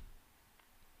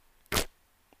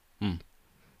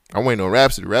 I'm waiting on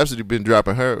Rhapsody. Rhapsody been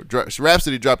dropping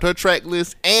Rhapsody dropped her track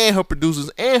list and her producers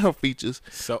and her features.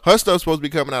 So her stuff's supposed to be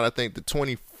coming out, I think, the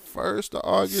 21st of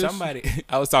August.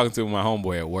 I was talking to my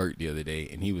homeboy at work the other day,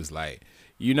 and he was like,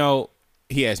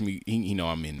 he asked me,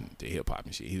 I'm into hip hop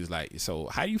and shit. He was like, so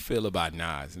how do you feel about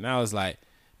Nas? And I was like,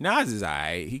 Nas is all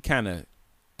right. He kind of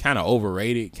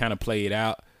overrated, kind of played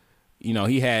out.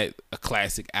 He had a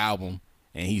classic album,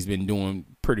 and he's been doing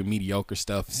pretty mediocre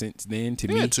stuff since then. To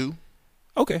me, too.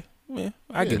 Okay, yeah,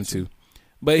 I give him two,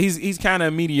 but he's kind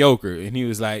of mediocre. And he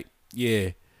was like,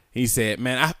 yeah, he said,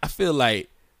 man, I feel like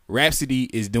Rhapsody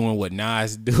is doing what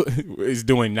Nas is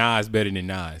doing Nas better than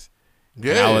Nas.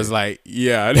 Yeah, and I was like,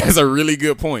 yeah, that's a really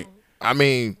good point. I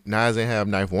mean, Nas ain't have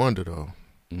Knife Wonder though.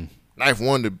 Knife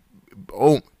Wonder,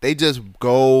 they just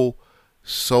go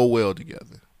so well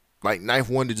together. Like Knife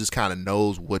Wonder just kind of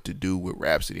knows what to do with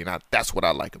Rhapsody, and that's what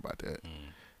I like about that.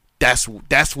 That's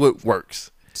what works.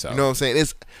 So, you know what I'm saying?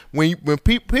 It's when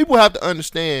people have to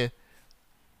understand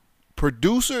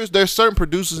producers. There's certain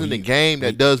producers in the game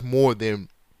that does more than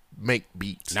make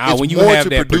beats. Now, when you more have to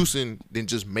that producing than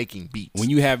just making beats. When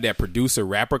you have that producer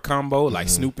rapper combo like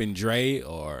Snoop and Dre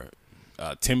or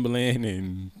Timbaland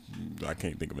and I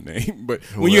can't think of a name, but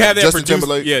when you have that Justin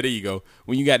Timberlake. Yeah, there you go.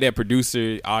 When you got that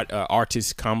producer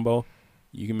artist combo,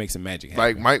 you can make some magic happen.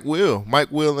 Like Mike Will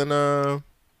and the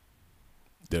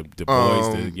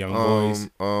boys, the young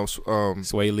boys,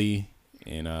 Sway Lee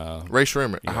and Ray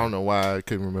Shrimmer. Yeah. I don't know why I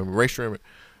couldn't remember Ray Shrimmer.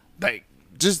 Like,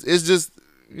 it's just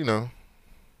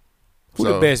who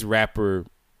the best rapper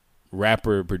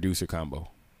producer combo?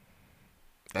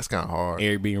 That's kind of hard.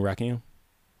 Eric B and Rakim.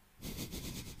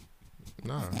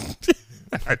 Nah.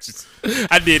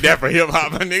 I did that for hip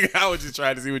hop, my nigga. I was just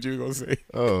trying to see what you were gonna say.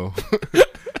 Oh.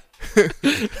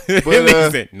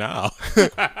 But said, no.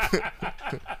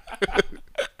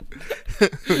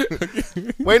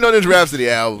 Waiting on this Rhapsody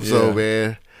album, so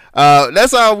man.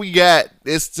 That's all we got.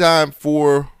 It's time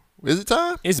for. Is it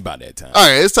time? It's about that time. All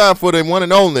right, it's time for the one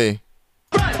and only.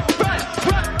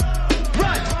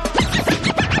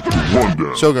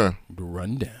 Rundown. Shogun. The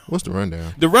rundown. What's the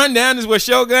rundown? The rundown is where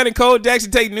Shogun and Cole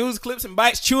Jackson take news clips and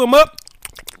bites, chew them up,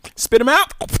 spit them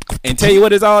out, and tell you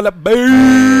what it's all about.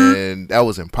 And that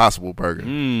was Impossible Burger.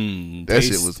 That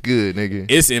shit was good, nigga.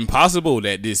 It's impossible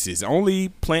that this is only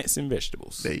plants and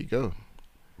vegetables. There you go.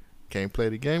 Can't play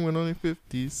the game with only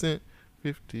 50 cent.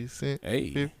 50 cent.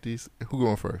 Hey. 50 cent. Who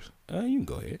going first? You can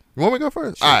go ahead. You want me to go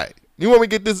first? Sure. All right. You want me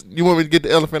to get this? You want me to get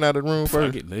the elephant out of the room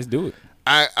first? Let's do it.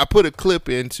 I put a clip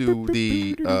into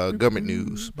the government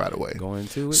news, by the way. Go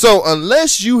into it. So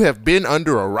unless you have been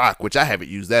under a rock, which I haven't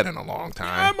used that in a long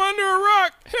time. I'm under a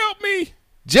rock. Help me.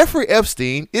 Jeffrey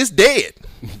Epstein is dead.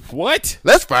 What?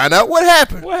 Let's find out what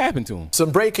happened. What happened to him? Some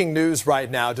breaking news right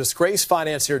now. Disgraced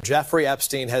financier Jeffrey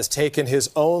Epstein has taken his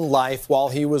own life while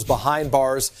he was behind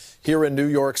bars here in New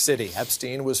York City.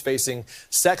 Epstein was facing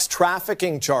sex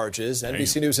trafficking charges.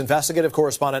 NBC News investigative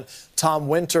correspondent Tom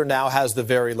Winter now has the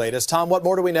very latest. Tom, what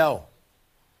more do we know?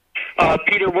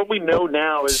 Peter, what we know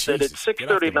now is that at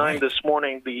 6:39 this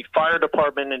morning, the fire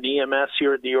department and EMS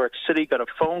here in New York City got a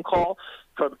phone call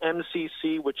from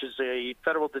MCC, which is a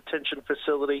federal detention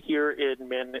facility here in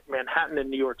Manhattan in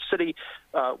New York City,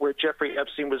 where Jeffrey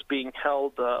Epstein was being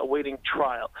held awaiting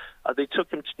trial. They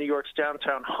took him to New York's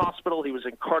downtown hospital. He was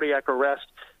in cardiac arrest,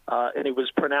 and he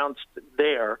was pronounced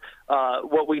there.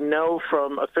 What we know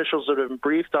from officials that have been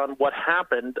briefed on what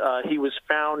happened, he was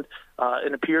found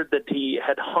and appeared that he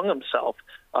had hung himself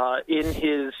in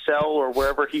his cell or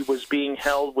wherever he was being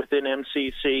held within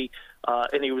MCC.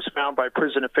 And he was found by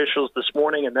prison officials this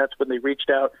morning, and that's when they reached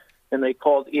out and they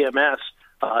called EMS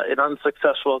in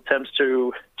unsuccessful attempts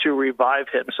to revive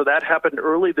him. So that happened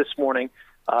early this morning,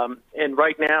 and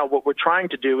right now what we're trying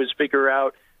to do is figure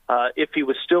out if he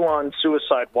was still on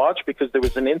suicide watch, because there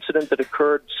was an incident that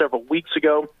occurred several weeks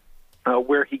ago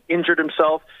where he injured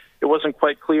himself. It wasn't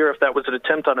quite clear if that was an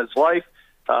attempt on his life,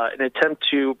 an attempt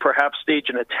to perhaps stage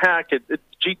an attack.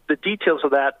 The details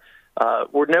of that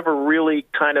were never really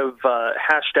kind of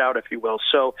hashed out, if you will.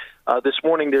 So this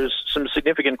morning there's some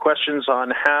significant questions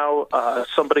on how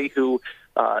somebody who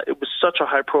it was such a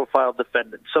high-profile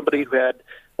defendant, somebody who had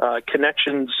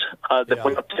connections that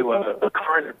went up to a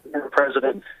current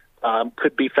president,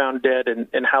 could be found dead,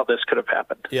 and how this could have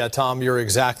happened. Yeah, Tom, you're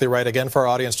exactly right. Again, for our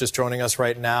audience just joining us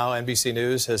right now, NBC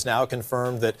News has now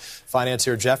confirmed that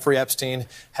financier Jeffrey Epstein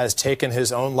has taken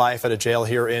his own life at a jail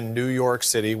here in New York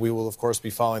City. We will, of course,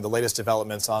 be following the latest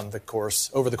developments over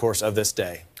the course of this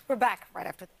day. We're back right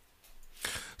after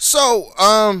this.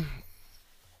 So,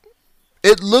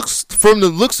 it looks, from the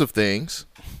looks of things,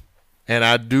 and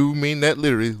I do mean that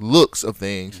literally, looks of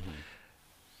things,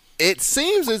 it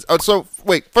seems as so.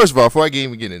 Wait, first of all, before I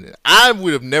even get into it, I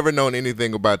would have never known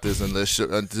anything about this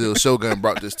until Shogun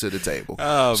brought this to the table.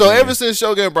 So ever since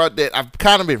Shogun brought that, I've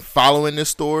kind of been following this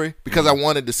story because I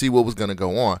wanted to see what was going to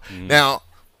go on.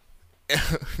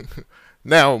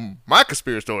 Now, my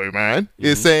conspiracy story, man,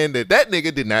 is saying that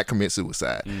nigga did not commit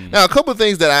suicide. Now, a couple of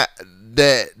things that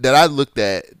I looked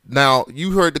at. Now,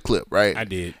 you heard the clip, right? I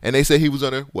did. And they said he was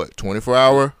under,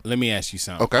 24-hour? Let me ask you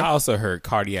something. Okay. I also heard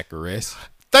cardiac arrest.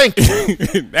 Thank you.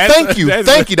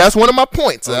 Thank you. That's one of my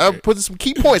points. Okay. I put some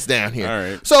key points down here. All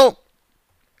right. So,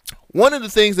 one of the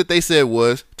things that they said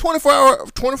was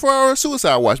 24-hour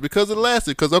suicide watch because of the last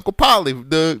year, because Uncle Polly,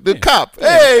 the cop.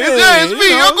 Hey, it's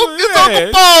me, Uncle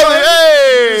Polly.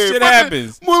 Hey, shit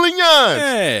happens.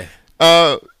 Moulignon.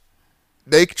 Yeah.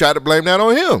 They tried to blame that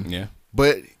on him. Yeah.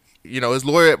 But, his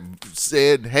lawyer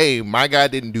said, hey, my guy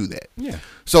didn't do that. Yeah.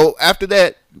 So, after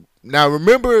that, now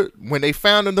remember when they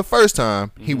found him the first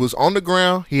time, he was on the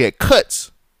ground, he had cuts.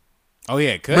 Oh, he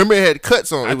had cuts? Remember, he had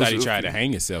cuts on him. I thought he tried to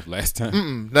hang himself last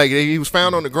time. Like, he was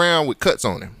found on the ground with cuts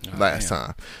on him last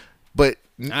time. But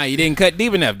you didn't cut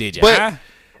deep enough, did you? But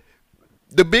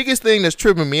the biggest thing that's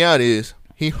tripping me out is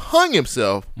he hung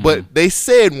himself, but they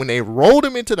said when they rolled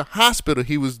him into the hospital,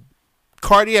 he was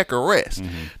cardiac arrest.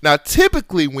 Now,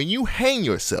 typically, when you hang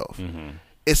yourself,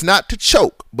 it's not to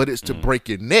choke, but it's to break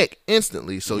your neck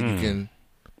instantly so you can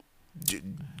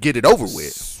get it over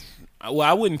with. Well,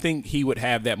 I wouldn't think he would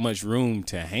have that much room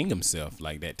to hang himself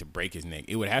like that to break his neck.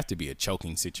 It would have to be a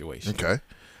choking situation. Okay.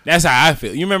 That's how I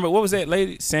feel. You remember, what was that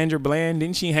lady, Sandra Bland?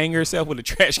 Didn't she hang herself with a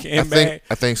trash can bag?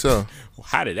 I think so.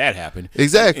 How did that happen?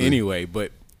 Exactly. Anyway,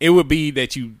 but it would be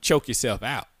that you choke yourself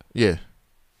out. Yeah.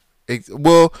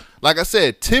 Well, like I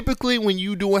said, typically when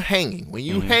you do a hanging, when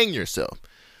you hang yourself,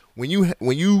 when you kick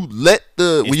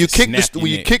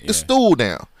the stool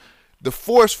down, the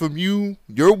force from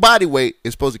your body weight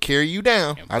is supposed to carry you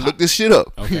down. I looked this shit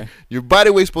up. Okay. Your body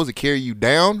weight is supposed to carry you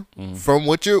down from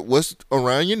what's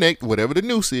around your neck, whatever the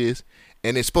noose is,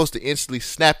 and it's supposed to instantly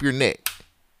snap your neck.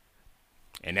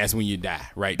 And that's when you die,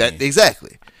 right?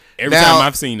 Exactly. Every time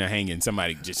I've seen a hanging,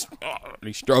 somebody just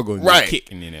they struggle and right.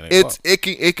 kicking in it.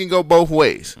 It can go both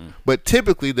ways, but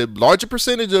typically the larger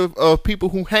percentage of people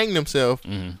who hang themselves,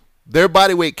 their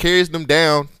body weight carries them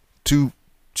down to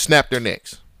snap their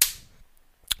necks.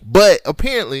 But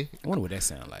apparently, I wonder what that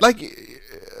sounds like.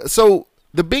 So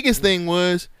the biggest thing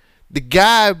was the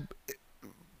guy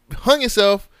hung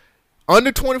himself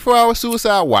under 24-hour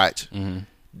suicide watch. Mm-hmm.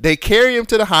 They carry him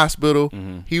to the hospital.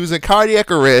 Mm-hmm. He was in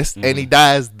cardiac arrest, and he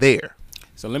dies there.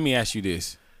 So let me ask you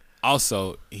this.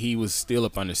 Also, he was still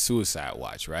up under suicide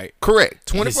watch, right? Correct.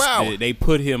 24 hours. They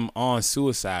put him on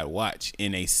suicide watch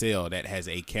in a cell that has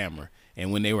a camera.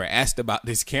 And when they were asked about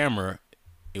this camera,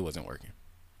 it wasn't working.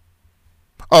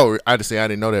 Oh, I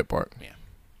didn't know that part. Yeah.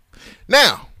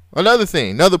 Now, another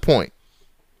point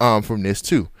from this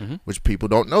too, which people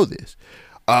don't know this.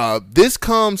 This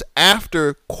comes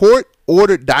after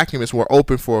court-ordered documents were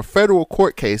opened for a federal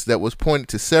court case that was pointed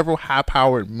to several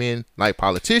high-powered men like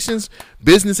politicians,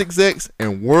 business execs,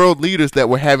 and world leaders that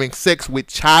were having sex with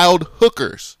child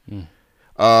hookers.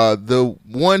 The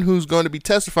one who's going to be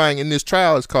testifying in this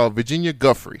trial is called Virginia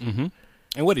Guffrey. Mm-hmm.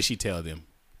 And what did she tell them?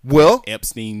 Well,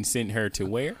 Epstein sent her to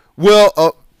where?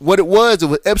 Well, what it was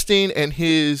Epstein and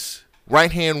his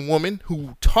right-hand woman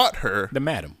who taught her. The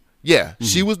madam. Yeah,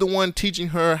 she was the one teaching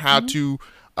her how to,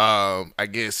 I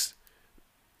guess,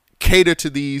 cater to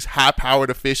these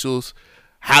high-powered officials,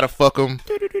 how to fuck them,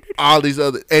 all these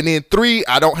other, and then 3.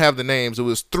 I don't have the names. It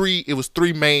was 3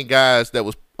 main guys that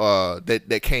was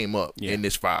that came up in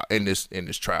this file in this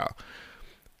trial.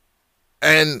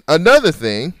 And another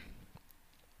thing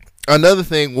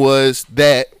was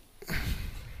that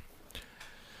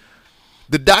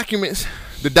the documents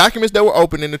that were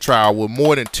opened in the trial were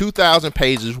more than 2,000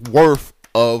 pages worth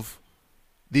of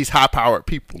these high-powered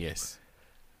people. Yes.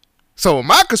 So in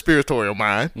my conspiratorial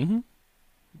mind,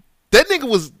 that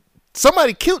nigga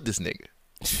somebody killed this nigga.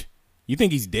 You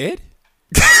think he's dead?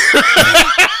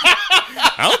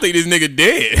 I don't think this nigga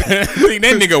dead. I think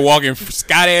that nigga walking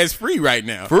scot-ass free right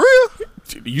now. For real?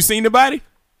 You seen the body?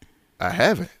 I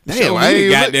haven't. Damn, I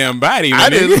ain't goddamn body.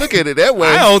 I didn't look at it that way.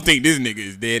 I don't think this nigga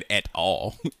is dead at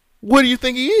all. What do you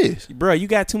think he is? Bro, you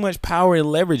got too much power and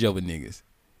leverage over niggas.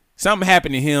 Something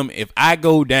happened to him. If I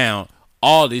go down,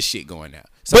 all this shit going down.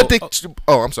 So,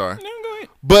 I'm sorry. No, go ahead.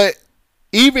 But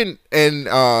even in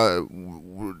the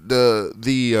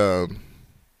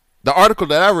article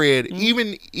that I read,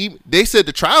 even they said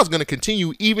the trial's going to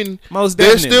continue. Even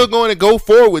they're still going to go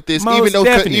forward with this,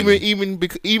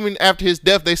 even after his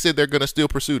death. They said they're going to still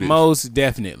pursue this. Most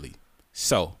definitely.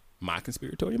 So my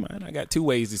conspiratorial mind, I got 2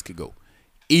 ways this could go.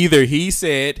 Either he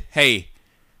said, "Hey,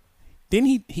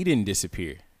 didn't he didn't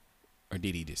disappear, or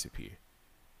did he disappear?"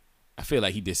 I feel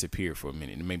like he disappeared for a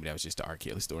minute, and maybe that was just the R.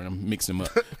 Kelly story. I'm mixing them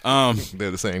up.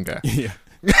 They're the same guy. Yeah.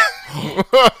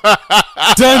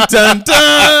 Dun dun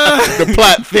dun. The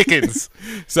plot thickens.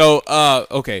 So,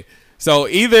 okay. So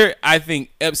either I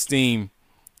think Epstein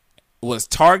was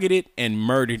targeted and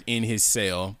murdered in his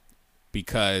cell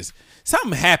because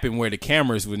something happened where the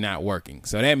cameras were not working.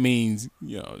 So that means,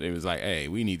 it was like, hey,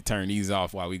 we need to turn these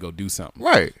off while we go do something.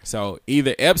 Right. So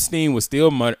either Epstein was still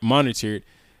monitored,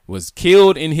 was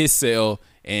killed in his cell,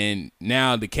 and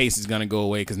now the case is going to go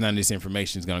away because none of this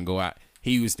information is going to go out.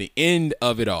 He was the end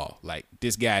of it all. Like,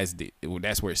 this guy's,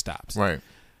 that's where it stops. Right.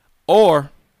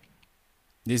 Or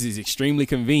this is extremely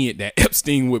convenient that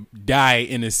Epstein would die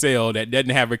in a cell that doesn't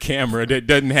have a camera, that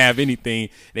doesn't have anything.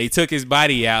 They took his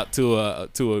body out to a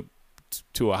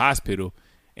hospital,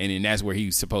 and then that's where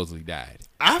he supposedly died.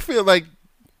 I feel like,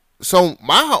 so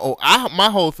my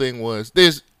whole thing was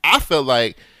this. I felt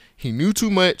like he knew too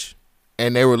much,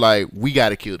 and they were like, we got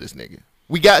to kill this nigga.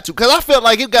 We got to, because I felt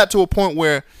like it got to a point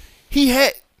where he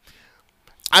had,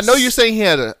 I know you're saying he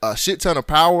had a shit ton of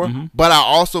power, but I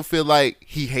also feel like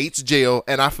he hates jail,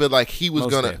 and I feel like he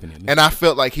was I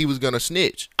felt like he was gonna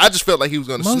snitch. I just felt like he was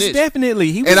gonna snitch. Most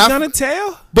definitely, he was gonna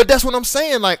tell. But that's what I'm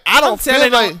saying. Like, I don't feel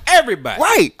like everybody.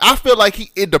 Right. I feel like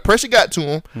the pressure got to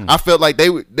him. I felt like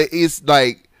it's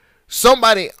like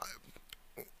somebody.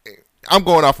 I'm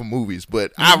going off of movies,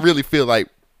 but I really feel like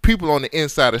people on the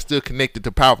inside are still connected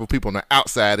to powerful people on the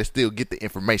outside and still get the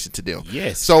information to them.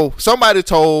 Yes. So somebody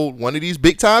told one of these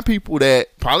big time people,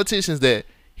 that politicians, that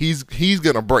he's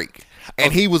gonna break,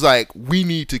 and he was like, we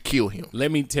need to kill him.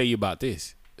 Let me tell you about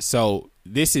this. So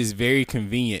this is very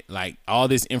convenient. Like, all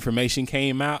this information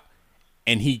came out,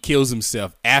 and he kills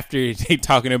himself after they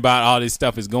talking about all this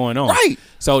stuff is going on. Right.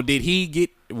 So did he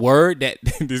get word that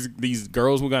these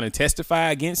girls were going to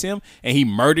testify against him, and he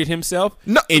murdered himself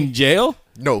in jail?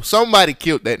 No, somebody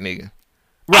killed that nigga.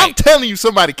 Right. I'm telling you,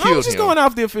 somebody killed him. I'm just going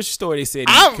off the official story. They said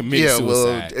he committed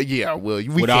suicide. Well, we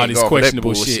with can't all this go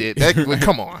questionable shit. shit.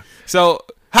 Come on. So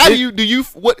how do you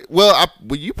what? Well,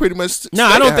 you pretty much. No,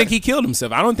 I don't think he killed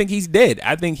himself. I don't think he's dead.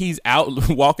 I think he's out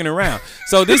walking around.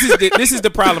 So this is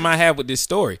the problem I have with this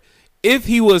story. If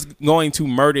he was going to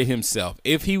murder himself,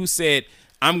 if he said,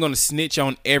 I'm going to snitch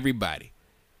on everybody,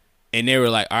 and they were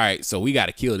like, all right, so we got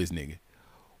to kill this nigga.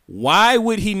 Why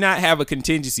would he not have a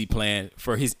contingency plan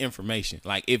for his information?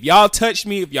 Like, if y'all touch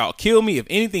me, if y'all kill me, if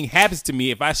anything happens to me,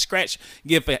 if I scratch,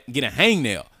 get a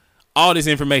hangnail, all this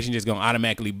information just gonna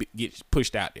automatically get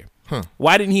pushed out there.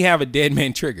 Why didn't he have a dead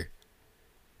man trigger?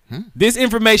 This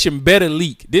information better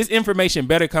leak. This information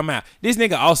better come out. This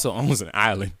nigga also owns an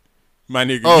island. My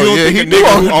nigga, you don't think a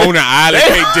nigga who owns an island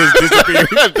can't just disappear?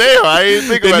 Damn, I ain't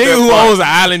think about that. The nigga who owns an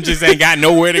island just ain't got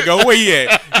nowhere to go. Where he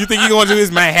at? You think he going to his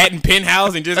Manhattan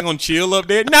penthouse and just gonna chill up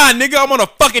there? Nah, nigga, I'm on a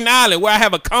fucking island where I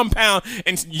have a compound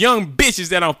and young bitches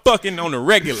that I'm fucking on the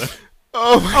regular.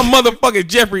 I'm motherfucking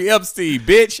Jeffrey Epstein,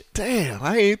 bitch. Damn,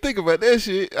 I ain't think about that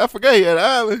shit. I forgot he had an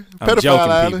island. I'm joking,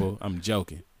 island. people. I'm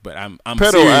joking. But I'm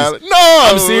Pedo serious. Island. No,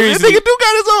 I'm serious. This nigga do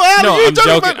got his own island. No, I'm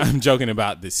joking. I'm joking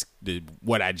about this.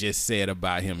 What I just said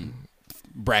about him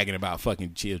bragging about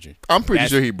fucking children. I'm pretty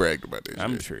sure he bragged about this.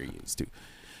 I'm sure he is too.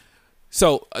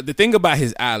 So the thing about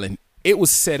his island, it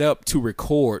was set up to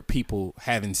record people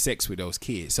having sex with those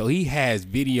kids. So he has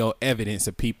video evidence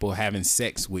of people having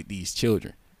sex with these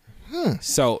children.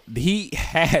 So he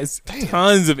has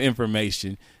tons of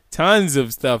information. Tons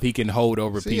of stuff he can hold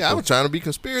over people. I was trying to be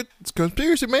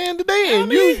conspiracy man today, and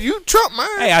you Trump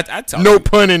man. Hey, I taught no you.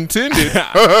 pun intended.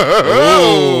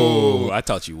 Oh, I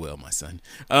taught you well, my son.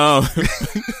 No,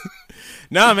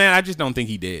 man, I just don't think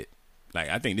he did. Like,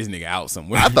 I think this nigga out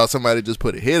somewhere. I thought somebody just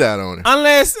put a hit out on him.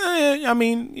 Unless,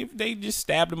 if they just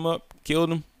stabbed him up,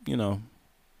 killed him,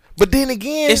 But then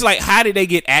again, it's like, how did they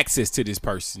get access to this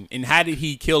person? And how did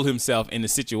he kill himself in a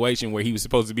situation where he was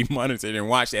supposed to be monitored and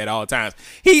watched at all times?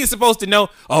 He is supposed to know,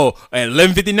 at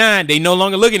 11:59, they no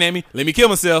longer looking at me. Let me kill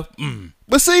myself.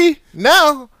 But see,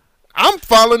 now I'm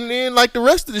following in like the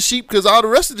rest of the sheep, because all the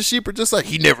rest of the sheep are just like,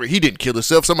 he didn't kill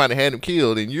himself. Somebody had him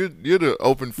killed. And you're the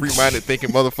open, free-minded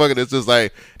thinking motherfucker that's just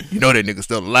like, that nigga's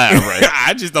still alive, right?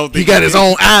 I just don't think he got his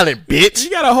own island, bitch. He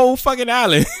got a whole fucking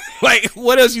island. Like,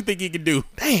 what else you think he can do?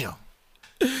 Damn.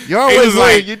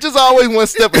 You're just always one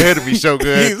step ahead of me,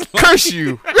 Shogun. Curse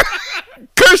you.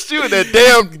 Curse you and that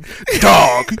damn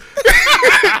dog.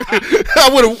 I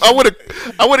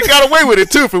would have got away with it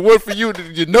too if it weren't for you,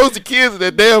 your nosy kids, and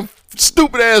that damn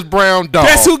stupid ass brown dog.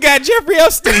 That's who got Jeffrey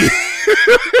Epstein.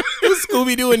 Who's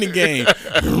Scooby Doo in the game?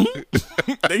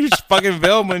 They just fucking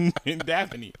Velma and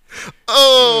Daphne.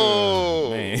 Oh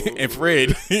man, and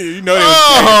Fred. They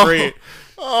was Fred.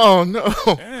 Oh no.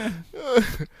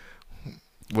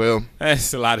 Well,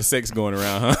 that's a lot of sex going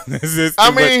around, huh?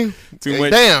 Too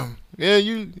much. Damn. Yeah,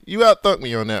 you out-thunk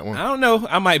me on that one. I don't know.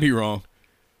 I might be wrong.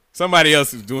 Somebody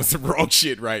else is doing some wrong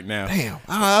shit right now. Damn,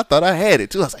 I thought I had it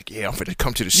too. I was like, yeah, I'm finna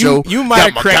come to the show. You might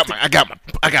have cracked. I got my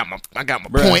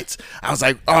points. I was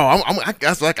like,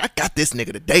 I got this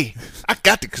nigga today. I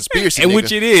got the conspiracy. And nigga,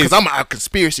 which it is, because I'm a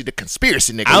conspiracy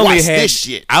nigga. Watch this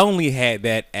shit. I only had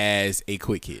that as a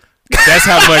quick hit. That's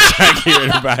how much I cared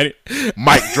about it.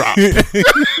 Mic drop.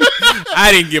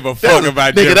 I didn't give a fuck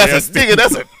about nigga.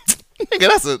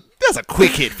 That's a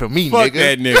quick hit for me, fuck nigga.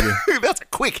 That nigga. That's a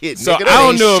quick hit. So nigga. I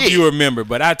don't know if you remember,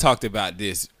 but I talked about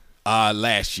this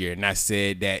last year, and I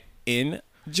said that in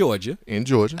Georgia,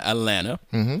 Atlanta,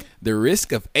 the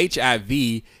risk of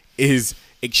HIV is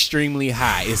extremely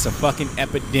high. It's a fucking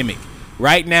epidemic.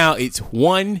 Right now, it's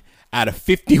 1 out of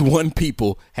 51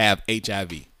 people have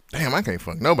HIV. Damn, I can't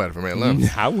fuck nobody from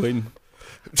Atlanta. I wouldn't.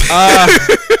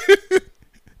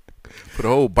 Put a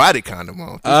whole body condom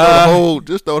on.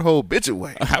 Just throw the whole bitch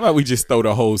away. How about we just throw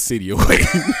the whole city away?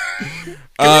 Can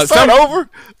we start over?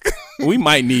 We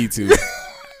might need to.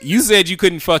 You said you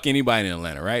couldn't fuck anybody in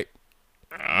Atlanta, right?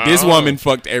 This woman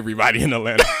fucked everybody in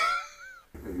Atlanta.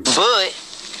 But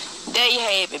there you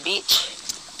have it, bitch.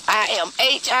 I am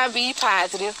HIV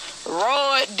positive.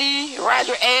 Roy D.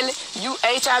 Roger Allen, you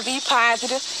HIV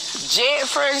positive. Jed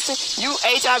Ferguson, you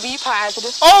HIV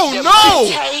positive. Oh no!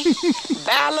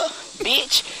 Ballard,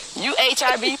 bitch, you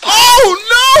HIV positive. Oh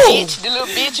no! Bitch, the little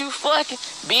bitch you fucking,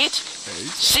 bitch,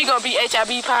 she gonna be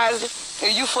HIV positive.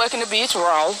 And you fucking the bitch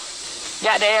raw.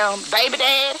 Goddamn baby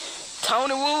dad,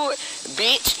 Tony Wood,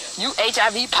 bitch, you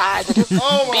HIV positive.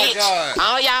 Oh my bitch, God.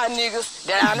 all y'all niggas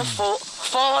that on the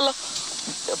Fall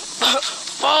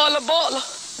Butler,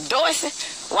 Dorsey,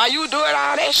 while you doing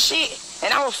all that shit,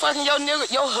 and I was fucking your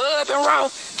nigga, your husband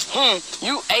wrong.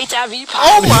 You HIV positive.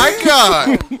 Oh my God.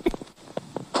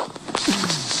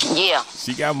 Yeah.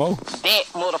 She got more. That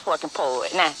motherfucking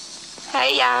poet. Now,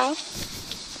 hey y'all.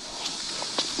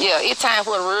 Yeah, it's time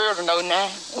for the world to know now.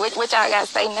 What y'all gotta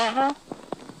say now,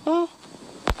 huh?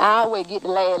 I always get the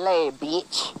last,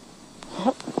 bitch.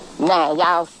 Now,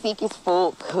 y'all sick as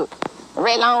fuck.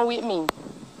 Right along with me.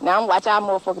 Now I'm watch y'all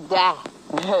motherfuckers die.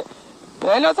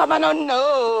 Ain't no talking about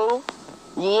no.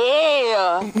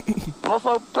 Yeah.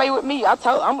 Motherfucker play with me. I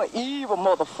told I'm an evil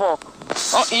motherfucker.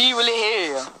 I'm evil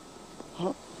as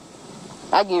hell.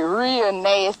 I get real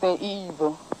nasty and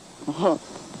evil.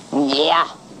 Yeah.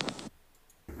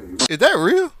 Is that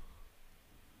real?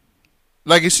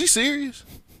 Like, is she serious?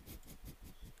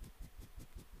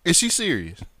 Is she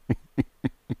serious?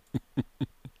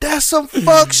 That's some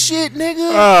fuck shit,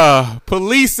 nigga.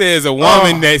 Police says a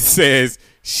woman that says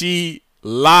she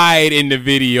lied in the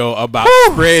video about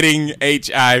spreading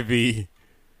HIV.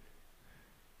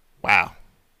 Wow.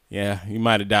 Yeah, you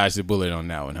might have dodged a bullet on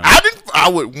that one, huh? I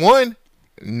would,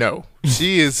 no.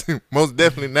 She is most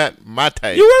definitely not my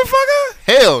type. You wouldn't fuck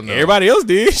her? Hell no. Everybody else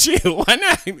did. Shit, why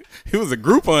not? It was a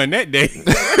group on that day.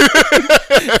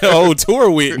 The whole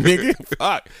tour with, nigga.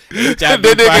 Fuck. Them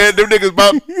niggas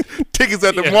bought tickets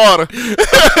at the water.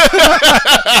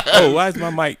 Oh, why is my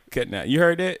mic cutting out? You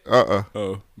heard that?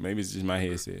 Oh, maybe it's just my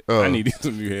headset. I need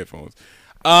some new headphones.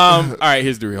 All right,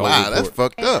 here's the real report. That's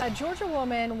fucked up. A Georgia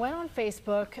woman went on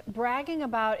Facebook bragging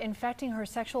about infecting her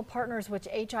sexual partners with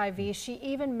HIV. She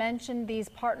even mentioned these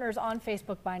partners on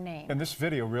Facebook by name. And this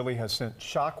video really has sent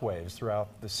shockwaves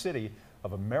throughout the city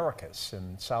of Americus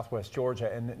in southwest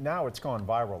Georgia, and now it's gone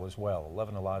viral as well.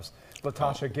 11 Alive's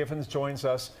Latasha Giffens joins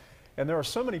us, and there are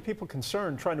so many people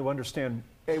concerned trying to understand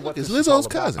what is this Lizzo's is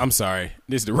cousin. I'm sorry,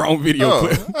 this is the wrong video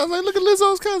clip. I was like, look at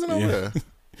Lizzo's cousin over there.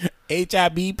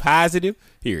 HIV positive.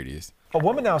 Here it is. A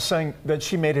woman now saying that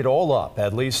she made it all up,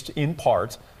 at least in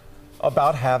part,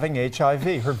 about having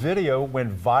HIV. Her video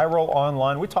went viral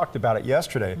online. We talked about it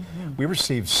yesterday. We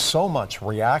received so much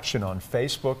reaction on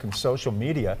Facebook and social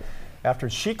media after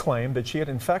she claimed that she had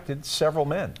infected several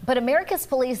men. But America's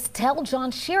police tell John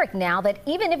Sherrick now that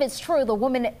even if it's true the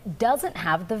woman doesn't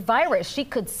have the virus, she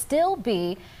could still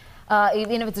be,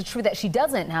 even if it's true that she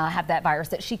doesn't have that virus,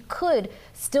 that she could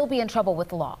still be in trouble with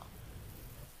the law.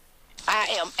 I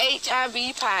am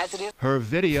HIV positive. Her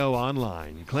video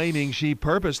online claiming she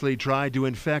purposely tried to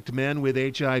infect men with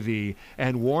HIV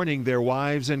and warning their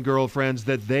wives and girlfriends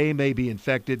that they may be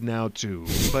infected now too.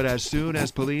 But as soon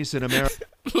as police in America...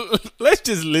 Let's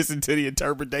just listen to the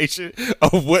interpretation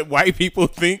of what white people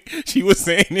think she was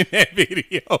saying in that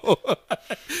video.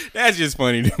 That's just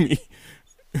funny to me.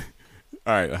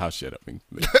 All right, I'll shut up.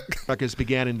 Marcus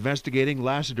began investigating.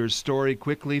 Lassiter's story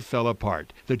quickly fell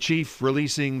apart. The chief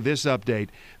releasing this update.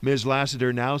 Ms.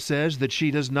 Lassiter now says that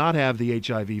she does not have the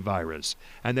HIV virus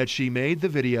and that she made the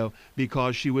video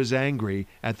because she was angry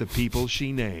at the people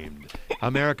she named.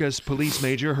 America's police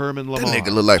major Herman Lamar that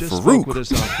nigga look like just Farouk. spoke with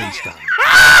us on FaceTime.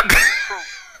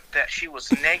 That she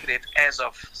was negative as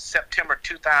of September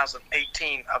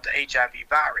 2018 of the HIV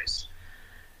virus,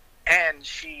 and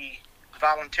she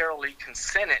voluntarily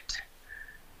consented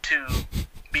to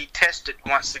be tested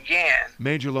once again.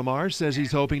 Major Lamar says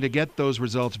he's hoping to get those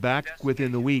results back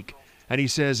within the week. And he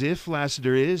says if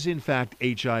Lassiter is in fact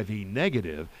HIV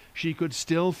negative, she could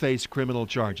still face criminal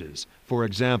charges. For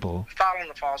example, filing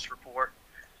a false report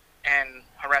and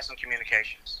harassing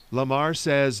communications. Lamar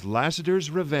says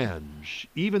Lassiter's revenge,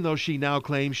 even though she now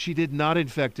claims she did not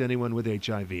infect anyone with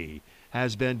HIV,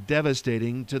 has been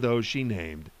devastating to those she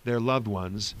named, their loved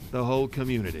ones, the whole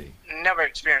community. Never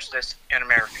experienced this in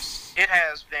America. It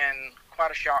has been quite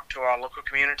a shock to our local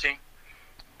community.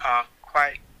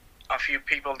 Quite a few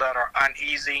people that are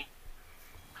uneasy,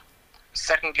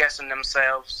 second-guessing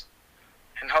themselves,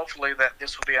 and hopefully that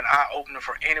this will be an eye-opener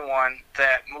for anyone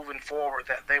that moving forward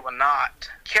that they will not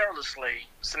carelessly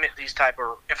submit these type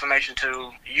of information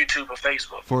to YouTube or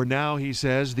Facebook. For now, he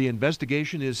says, the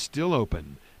investigation is still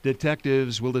open.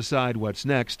 Detectives will decide what's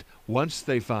next once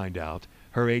they find out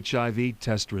her HIV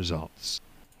test results.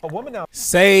 A woman now.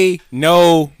 Say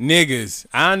no, niggas.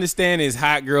 I understand it's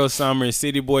hot girl summer and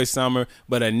city boy summer,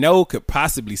 but a no could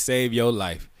possibly save your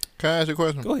life. Can I ask you a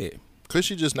question? Go ahead. Could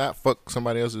she just not fuck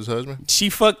somebody else's husband? She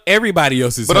fucked everybody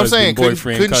else's but husband, I'm saying,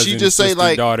 boyfriend, couldn't cousin, she just sister, say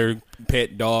like daughter,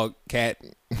 pet, dog, cat,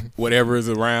 whatever is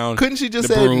around? Couldn't she just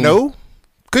say no?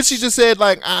 Could she just said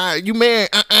like, you married,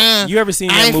 You ever seen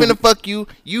that I ain't movie? finna fuck you,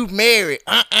 you married,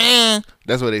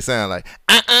 That's what they sound like.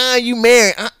 You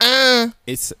married,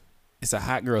 It's a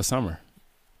hot girl summer.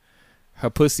 Her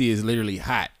pussy is literally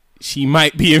hot. She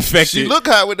might be infected. She look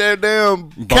hot with that damn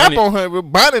cap on her,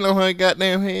 bonnet on her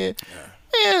goddamn head.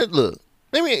 Man, look,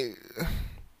 let me.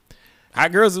 Hot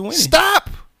girls are winning. Stop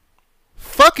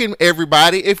fucking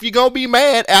everybody if you gonna be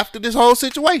mad after this whole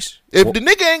situation. If the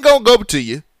nigga ain't gonna go to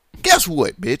you, guess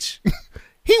what, bitch?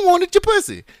 He wanted your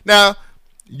pussy. Now,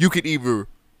 you could either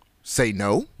say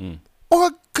no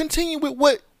or continue with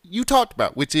what you talked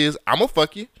about, which is, I'm going to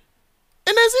fuck you,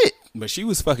 and that's it. But she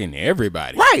was fucking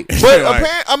everybody. Right. But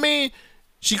apparently, I mean,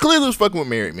 she clearly was fucking with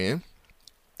married men.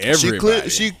 Everybody.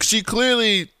 She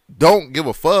clearly don't give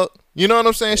a fuck. You know what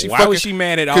I'm saying? Why was she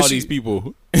mad at all these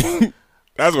people?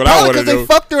 That's what I want to know. Because they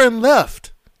fucked her and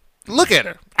left. Look at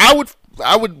her. I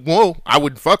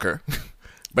wouldn't fuck her,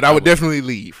 but I would definitely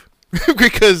leave.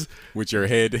 Because with your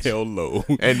head held low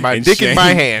and my dick in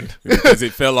my hand because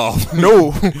it fell off.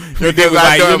 No, your dick was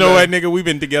like, you know what, nigga, we've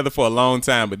been together for a long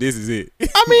time, but this is it.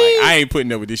 I mean, like, I ain't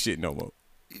putting up with this shit no more.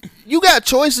 You got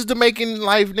choices to make in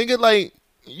life, nigga. Like,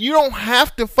 you don't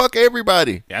have to fuck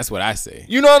everybody. That's what I say.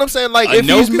 You know what I'm saying? Like, if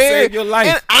he's married, your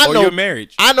life or your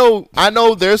marriage. I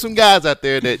know. There's some guys out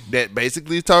there that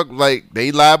basically talk like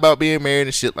they lie about being married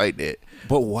and shit like that.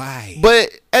 But why? But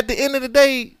at the end of the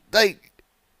day, like,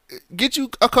 get you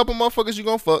a couple motherfuckers you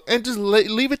gonna fuck and just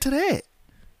leave it to that.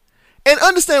 And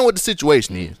understand what the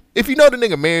situation is. If you know the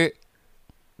nigga married,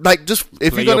 like, just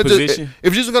if play you're gonna position.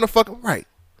 if you're just gonna fuck him, right?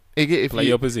 Nigga, play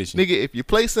your position, nigga. If you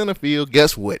play center field,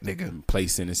 guess what, nigga? Play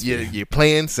center field. You're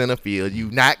playing center field.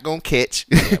 You not gonna catch.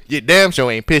 You damn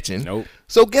sure ain't pitching. Nope.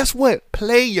 So guess what?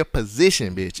 Play your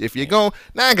position, bitch. If you're going,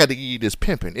 now I got to give you this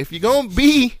pimping. If you're gonna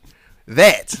be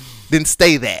that, then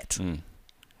stay that.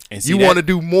 And you want to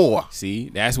do more. See,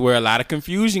 that's where a lot of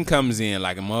confusion comes in.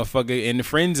 Like a motherfucker in the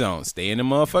friend zone. Stay in the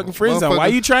motherfucking friend zone. Why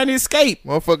you trying to escape?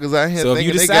 Motherfuckers out here so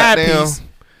thinking if you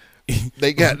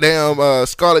they got damn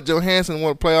Scarlett Johansson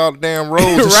want to play all the damn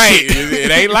roles. Right.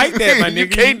 It ain't like that, my nigga. You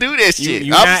can't do that shit. I'm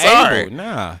not sorry. Able.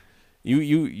 Nah.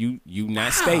 You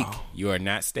not steak. You are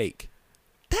not steak.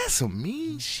 That's some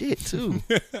mean shit too.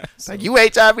 Like, you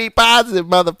HIV positive,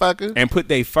 motherfucker. And put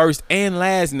their first and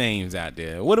last names out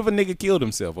there. What if a nigga killed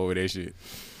himself over that shit?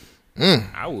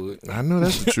 I would. I know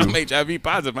that's the truth. I'm HIV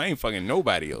positive. I ain't fucking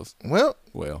nobody else. Well,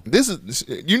 this is,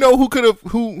 you know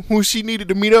who she needed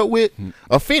to meet up with?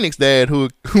 A Phoenix dad who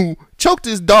choked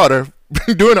his daughter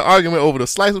during an argument over the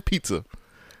slice of pizza.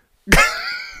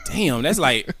 Damn, that's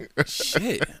like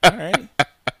shit. All right.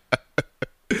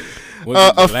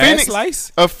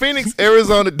 A Phoenix,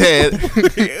 Arizona dad.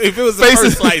 If it was the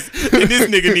first slice, then this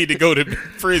nigga need to go to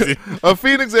prison. A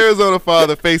Phoenix, Arizona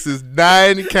father faces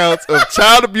 9 counts of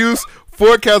child abuse,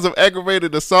 4 counts of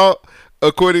aggravated assault,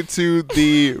 according to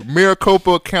the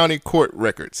Maricopa County court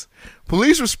records.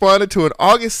 Police responded to an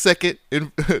August 2nd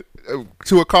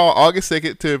to a call August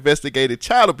 2nd to investigate a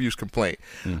child abuse complaint.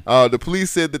 The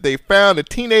police said that they found a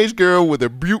teenage girl with a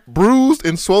bruised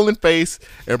and swollen face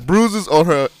and bruises on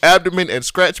her abdomen and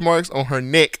scratch marks on her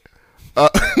neck.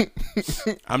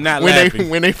 I'm not laughing.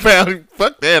 When they found,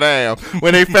 fuck that, I am.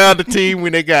 When they found the team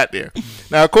when they got there.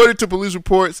 Now, according to police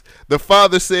reports, the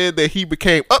father said that he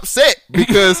became upset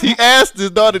because he asked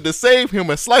his daughter to save him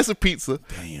a slice of pizza.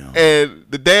 Damn. And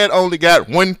the dad only got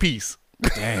 1 piece.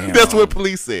 Damn. That's what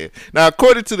police said. Now,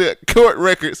 according to the court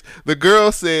records, the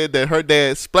girl said that her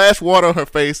dad splashed water on her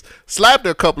face, slapped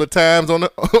her a couple of times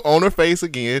on her face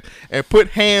again, and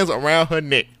put hands around her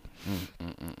neck.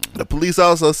 The police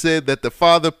also said that the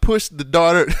father pushed the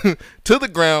daughter to the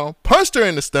ground, punched her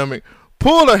in the stomach,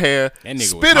 pulled her hair,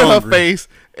 spit in her face,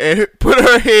 and put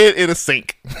her head in a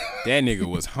sink. That nigga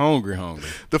was hungry.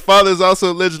 The father is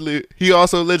also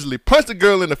allegedly punched the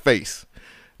girl in the face.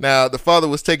 Now, the father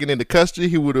was taken into custody.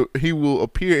 He will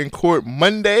appear in court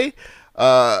Monday,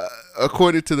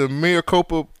 according to the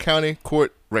Maricopa County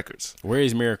court records. Where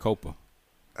is Maricopa?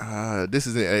 This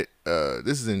is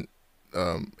in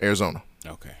Arizona.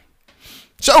 Okay.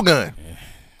 Shogun. Yeah.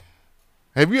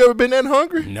 Have you ever been that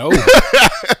hungry? No.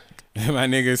 My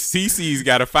nigga Cece's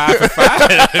got a 5 for 5.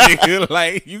 Nigga,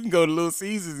 like, you can go to Little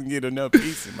Caesars and get enough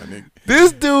pizza, my nigga.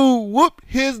 This dude whooped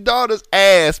his daughter's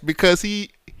ass because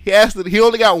he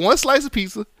only got 1 slice of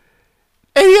pizza,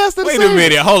 and he asked her to Wait a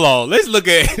minute, hold on. Let's look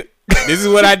at it. This is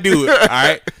what I do. All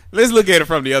right, let's look at it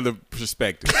from the other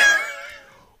perspective.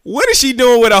 What is she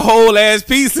doing with a whole ass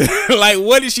pizza? Like,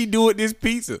 what did she do with this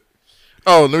pizza?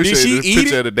 Oh, let me show you this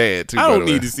picture of the dad too. I don't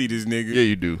need to see this nigga. Yeah,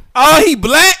 you do. Oh, he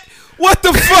black? What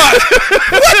the fuck?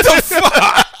 What the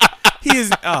fuck? He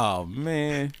is. Oh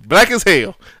man, black as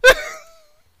hell.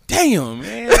 Damn,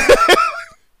 man.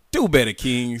 Do better,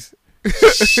 Kings.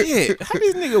 Shit, how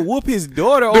this nigga whoop his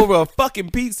daughter over a fucking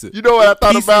pizza? You know what I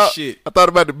thought about? I thought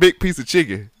about the big piece of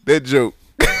chicken. That joke.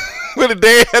 When the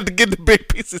dad had to get the big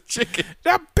piece of chicken.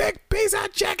 The big piece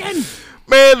of chicken.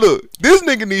 Man, look, this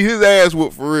nigga need his ass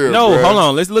whooped for real. No, bro. Hold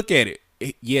on. Let's look at it.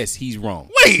 Yes, he's wrong.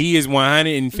 Wait. He is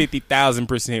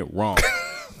 150,000% wrong.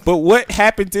 But what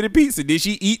happened to the pizza? Did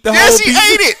she eat the whole pizza? Yeah,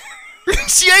 she ate it.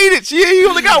 She ate it. He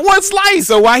only got 1 slice.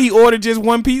 So why he ordered just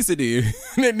 1 pizza then?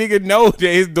 That nigga know that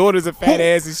his daughter's a fat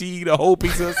ass and she eat a whole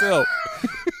pizza herself.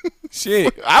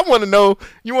 Shit. I want to know.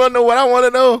 You want to know what I want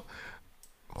to know?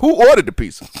 Who ordered the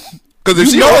pizza? Because if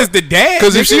it's the dad.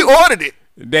 Because if she ordered it,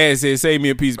 Dad said, "Save me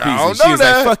a piece of pizza." She was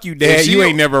like, "Fuck you, Dad. You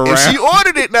ain't never around." She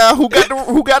ordered it now. Who got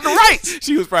the rights?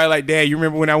 She was probably like, "Dad, you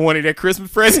remember when I wanted that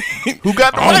Christmas present? Who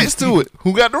got the rights to it?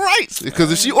 Who got the rights?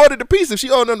 Because if she ordered the pizza, if she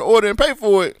owned the order and paid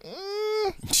for it."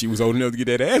 She was old enough to get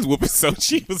that ass whooping, so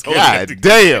she was. God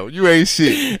damn, you ain't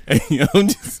shit. I'm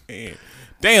just saying.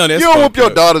 Damn, that's you don't whoop your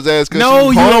daughter's ass. No,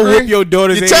 you don't whoop your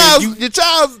daughter's ass. Your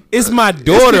child's. It's my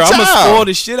daughter. I'm gonna spoil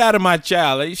the shit out of my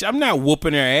child. I'm not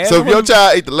whooping her ass. So if your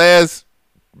child ate the last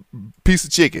piece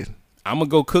of chicken, I'm gonna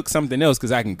go cook something else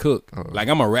because I can cook. Like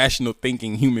I'm a rational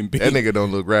thinking human being. That nigga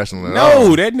don't look rational at all.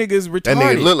 No, that nigga's retarded. That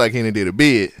nigga look like he did a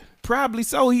bid. Probably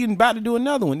so. He about to do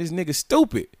another one. This nigga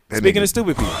stupid. Speaking of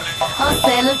stupid people. I'm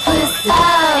selling pussy.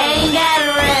 Ain't got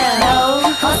a real.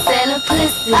 I'm selling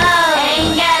pussy.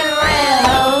 Ain't got a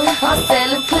real. I'm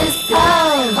selling pussy.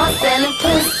 I'm selling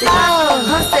pussy.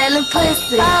 I'm selling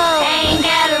pussy. Ain't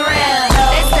got a real.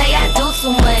 They say I do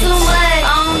too much.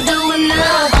 I don't do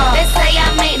enough. They say I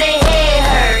make their head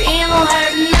hurt. It don't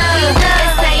hurt enough. They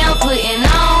say I'm putting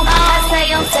on. I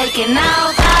say I'm taking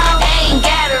off. Ain't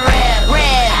got a real.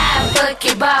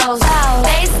 Your boss.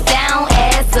 Face down,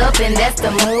 ass up, and that's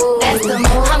the move. I'm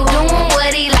doing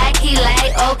what he like,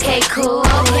 okay, cool.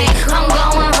 I'm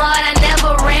going hard, I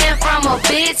never ran from a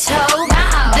bitch hoe.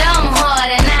 Dumb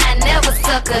hard, and I never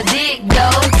suck a dick,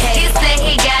 though. He said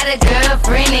he got a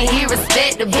girlfriend, and he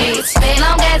respect the bitch.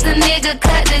 Long as a nigga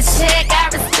cut the check, I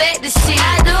respect the shit.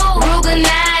 I do. Ruger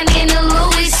 9 in the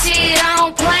Louis shit, I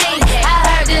don't play. I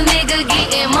heard the nigga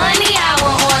getting money, I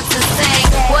won't want to say.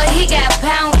 Well, he got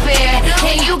pound fare,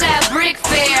 and you got brick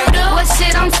fare. Well,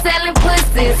 shit, I'm selling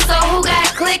pussy, so who got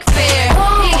click fare?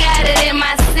 He got it in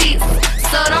my seats,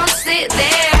 so don't sit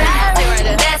there.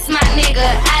 That's my nigga,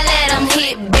 I let him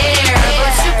hit bear.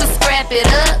 But you can scrap it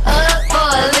up for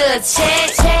a little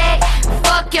check.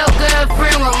 Fuck your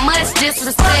girlfriend with much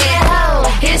disrespect.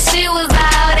 If she was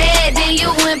all that, then you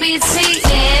wouldn't be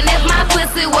cheating. If my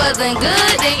pussy wasn't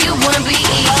good, then you wouldn't be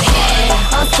eating.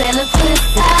 I'm selling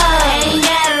pussy, ain't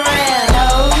got a real.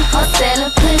 I'm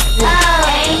selling pussy,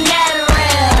 ain't got a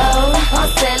real. I'm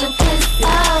selling pussy,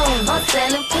 I'm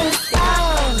selling pussy,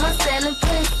 I'm selling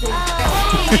pussy.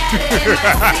 Ain't got it in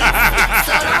my seat,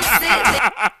 so don't sit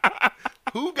there.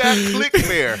 Who got click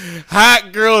fair?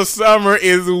 Hot Girl Summer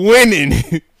is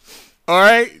winning. All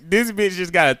right, this bitch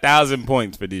just got 1,000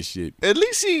 points for this shit. At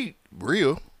least she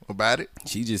real about it.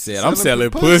 She just said, "I'm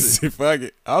selling pussy." Fuck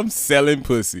it, I'm selling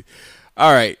pussy.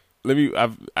 All right,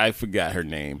 I forgot her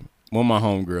name. One of my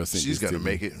homegirls sent She's gonna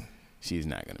make it. She's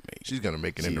not gonna make it. She's gonna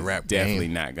make it in the rap definitely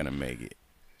game. Not gonna make it.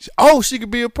 Oh, she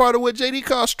could be a part of what JD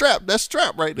calls strap. That's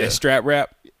strap right there. That's strap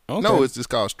rap? Okay. No, it's just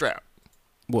called strap.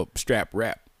 What, strap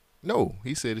rap? No,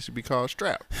 he said it should be called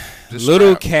strap. Just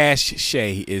Little strap. Cash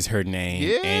Shay is her name.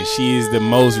 Yeah. And she is the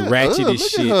most ratchetest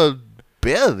shit. Look at her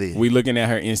belly. We looking at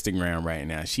her Instagram right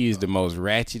now. She is the most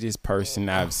ratchetest person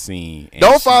I've seen. And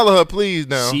don't follow her, please,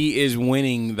 now. She is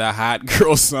winning the Hot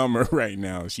Girl Summer right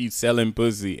now. She's selling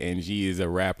pussy, and she is a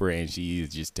rapper, and she is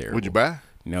just terrible. Would you buy?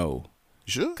 No.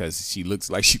 You sure? Because she looks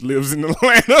like she lives in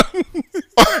Atlanta.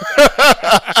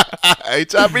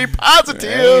 HIV positive.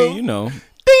 Hey, you know.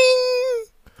 Ding.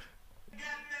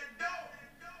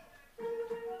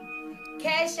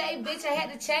 Cash A, bitch, I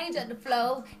had to change up the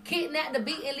flow. Kidnap the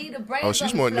beat and leave the brains. Oh,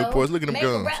 she's more Newports. Look at them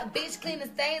guns. Make a rap bitch clean the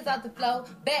stains off the flow.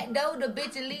 Back door the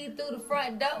bitch and lead through the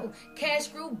front door. Cash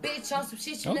screw bitch on some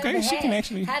shit you never she had. can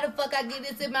actually. How the fuck I get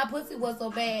this if my pussy was so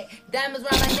bad? Diamonds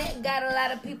round my neck got a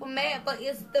lot of people mad, but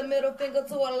it's the middle finger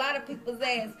to a lot of people's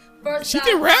ass. First she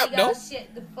can rap though.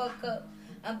 Shut the fuck up.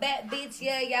 I'm back, bitch.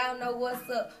 Yeah, y'all know what's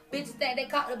up. Bitches think they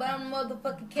caught the bottom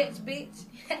motherfucking catch, bitch.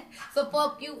 So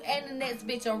fuck you and the next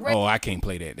bitch. I'm ready. Oh, I can't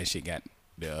play that. That shit got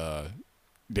the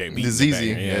ZZ.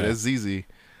 Yeah, that's ZZ.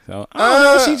 So I don't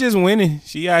know. She just winning.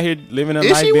 She out here living her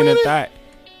life being a thought.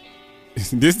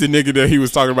 This the nigga that he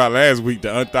was talking about last week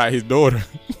to unthought his daughter.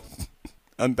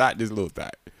 Unthought this little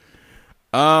thought.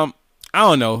 I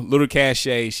don't know. Little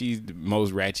Cache, she's the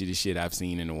most ratchetest shit I've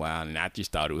seen in a while, and I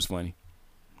just thought it was funny.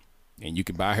 And you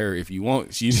can buy her if you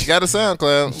want. She got a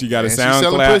SoundCloud. She got a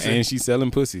SoundCloud, and she's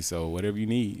selling pussy. So whatever you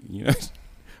need, you know.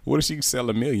 What if she sell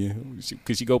 $1 million?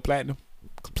 Could she go platinum?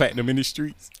 Platinum in the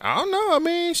streets? I don't know. I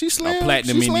mean, she slam.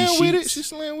 Platinum she in slam these with sheets. it. She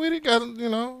slam with it. Got the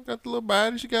little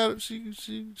body. She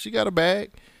got a bag.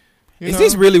 Is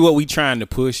this really what we trying to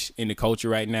push in the culture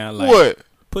right now? Like, what?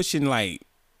 Pushing like.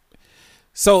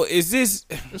 So is this?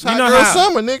 It's Hot Girl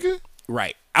Summer, nigga.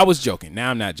 Right. I was joking. Now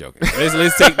I'm not joking.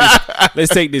 Let's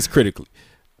take this critically.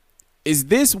 Is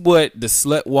this what the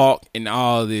slut walk and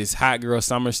all this Hot Girl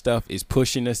Summer stuff is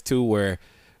pushing us to, where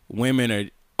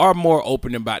women are more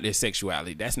open about their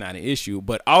sexuality? That's not an issue,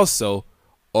 but also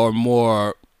are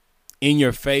more in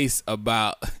your face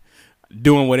about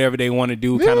doing whatever they want to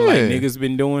do, kind of like niggas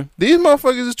been doing. These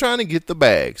motherfuckers is trying to get the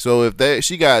bag. So if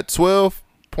she got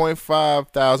 12.5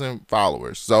 thousand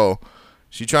followers, so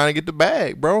she trying to get the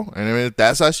bag, bro. And if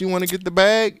that's how she want to get the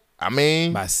bag, I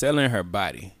mean, by selling her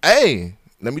body. Hey,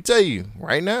 let me tell you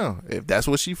right now, if that's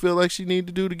what she feel like she need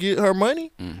to do to get her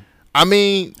money, I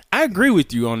mean, I agree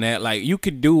with you on that. Like, you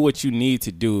could do what you need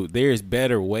to do. There's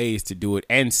better ways to do it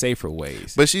and safer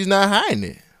ways. But she's not hiding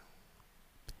it.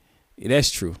 Yeah, that's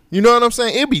true. You know what I'm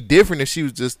saying? It'd be different if she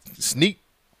was just sneak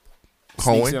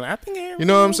hoeing. You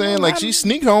know what I'm saying? Like, she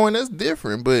sneak hoeing, that's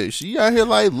different. But she out here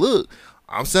like, look,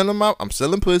 I'm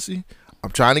selling pussy.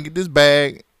 I'm trying to get this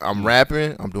bag. I'm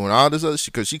rapping. I'm doing all this other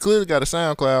shit because she clearly got a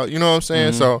SoundCloud. You know what I'm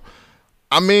saying? So,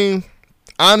 I mean,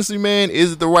 honestly, man,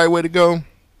 is it the right way to go?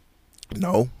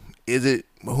 No. Is it?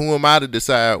 Who am I to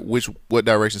decide what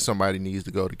direction somebody needs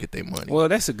to go to get their money? Well,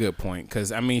 that's a good point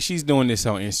because, I mean, she's doing this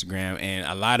on Instagram, and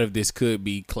a lot of this could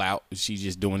be clout. She's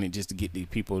just doing it just to get the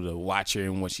people to watch her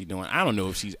and what she's doing. I don't know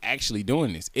if she's actually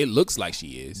doing this. It looks like she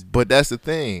is. But that's the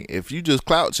thing. If you just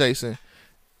clout chasing,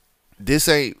 this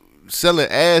ain't... Selling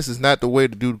ass is not the way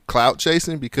to do clout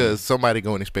chasing because somebody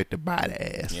gonna expect to buy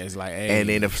the ass. Yeah, it's like, hey. And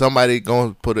then if somebody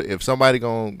gonna put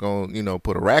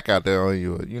a rack out there on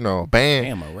you, a band,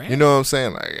 damn, a rack. You know what I'm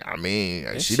saying? Like, I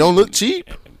mean, she don't look cheap.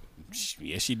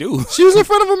 Yes, she do. She was in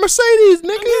front of a Mercedes,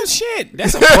 nigga. Yeah, shit,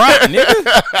 that's a front,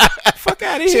 nigga. Fuck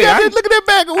out of here. Look at that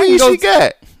bag of weed she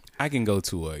got. I can go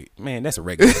to that's a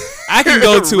regular. I can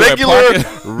go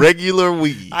to regular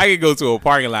weed. I can go to a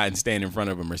parking lot and stand in front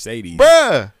of a Mercedes,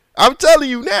 bruh. I'm telling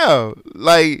you now,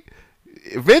 like,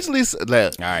 eventually,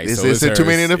 like, all right, so it's too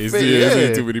many in the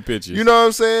pictures. Too many pictures. You know what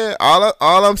I'm saying?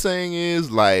 All I'm saying is,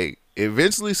 like,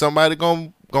 eventually somebody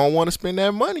gonna want to spend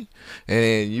that money,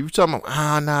 and you talking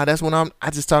about, nah, that's when I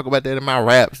just talk about that in my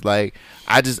raps. Like,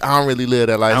 I don't really live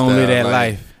that lifestyle. I don't live that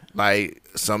life. Like,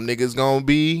 some niggas gonna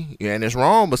be, and it's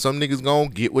wrong, but some niggas gonna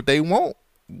get what they want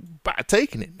by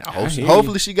taking it. Now,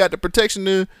 hopefully she got the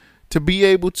protection to be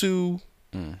able to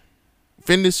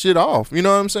fend this shit off. You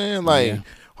know what I'm saying? Like,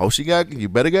 hope you got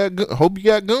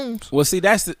goons. Well, see,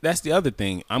 that's the other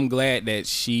thing. I'm glad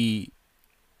that you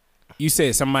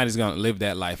said somebody's gonna live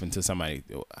that life until somebody.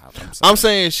 I'm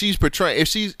saying she's portraying, if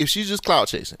she's just clout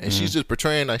chasing and she's just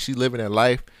portraying like she's living that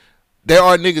life. There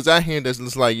are niggas out here that's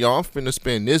just like, yo, I'm finna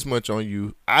spend this much on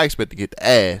you. I expect to get the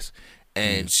ass.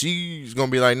 And she's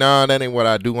gonna be like, nah, that ain't what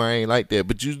I do. I ain't like that.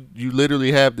 But you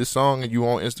literally have this song and you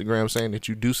on Instagram saying that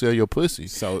you do sell your pussy.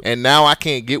 So, and now I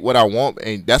can't get what I want,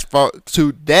 and that's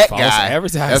to that false guy.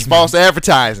 Advertising. That's false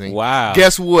advertising. Wow.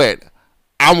 Guess what?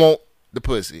 I want the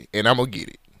pussy, and I'm gonna get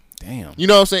it. Damn. You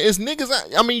know what I'm saying? It's niggas.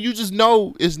 I mean, you just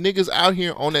know it's niggas out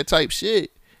here on that type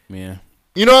shit. Yeah.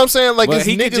 You know what I'm saying? Like, but it's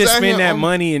he niggas could just out spend here that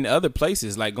money in other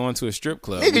places, like going to a strip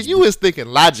club. Nigga, you was thinking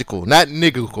logical, not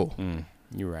niggical.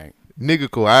 You're right.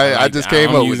 Niggical. I just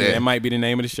came up with that. That might be the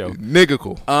name of the show.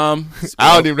 Niggical. I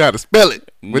don't even know how to spell it,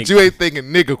 but you ain't thinking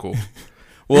niggical.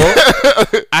 Well,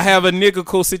 I have a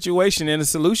niggical situation and a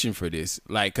solution for this.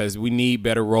 Like, because we need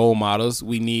better role models.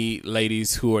 We need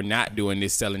ladies who are not doing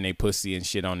this, selling their pussy and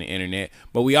shit on the internet.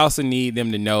 But we also need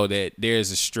them to know that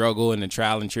there's a struggle and a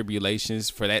trial and tribulations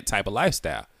for that type of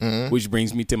lifestyle. Which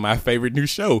brings me to my favorite new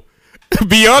show,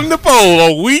 Beyond the Pole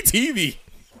on WeTV.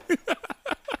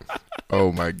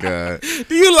 Oh my God.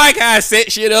 Do you like how I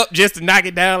set shit up just to knock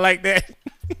it down like that?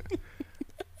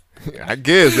 I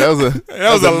guess that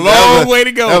was a long way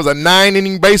to go. That was a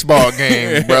 9-inning baseball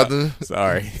game, brother.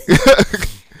 Sorry.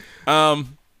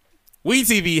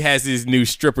 WeTV has this new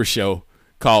stripper show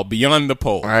called Beyond the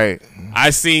Pole. Right.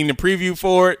 I seen the preview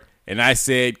for it, and I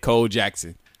said, Cole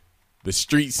Jackson, the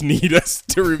streets need us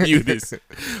to review this.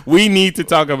 We need to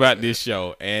talk about this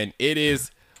show, and it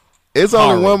is. It's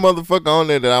only one motherfucker on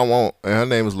there that I want, and her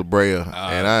name is La Brea,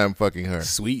 and I am fucking her.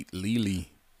 Sweet Lily.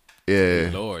 Yeah.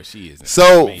 Lord, she is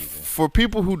so amazing. For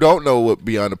people who don't know what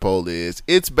Beyond the Pole is,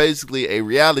 it's basically a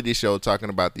reality show talking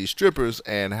about these strippers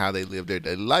and how they live their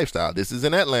daily lifestyle. This is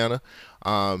in Atlanta.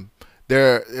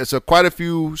 There's quite a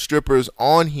few strippers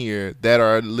on here that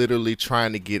are literally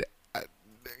trying to get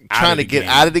out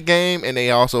of the game, and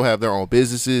they also have their own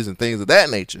businesses and things of that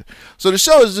nature. So the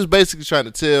show is just basically trying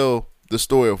to tell the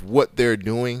story of what they're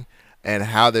doing and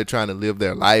how they're trying to live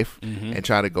their life and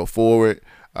trying to go forward.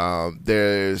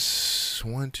 There's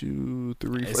 1, 2,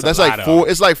 3, 4. That's like four.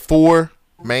 It's like four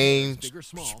main. Shit,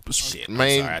 I'm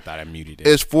sorry, I thought I muted it.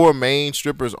 It's 4 main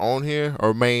strippers on here,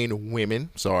 or main women.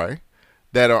 Sorry,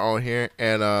 that are on here,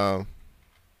 and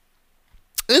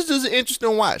it's just an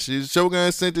interesting watch.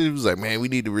 Shogun sent it. He was like, "Man, we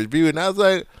need to review it," and I was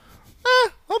like,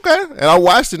 "Okay." And I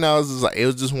watched it, and I was just like, "It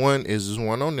was just one. It's just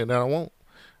one on there that I want."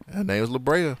 Her name was La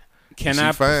Brea. Can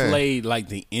I play like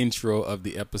the intro of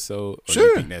the episode? Or Sure. Do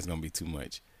you think that's gonna be too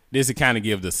much? This to kind of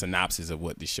give the synopsis of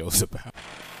what the show's about.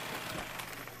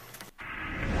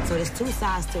 So there's two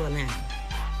sides to Atlanta.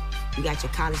 You got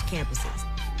your college campuses,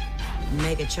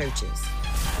 mega churches.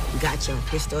 You got your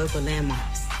historical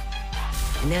landmarks.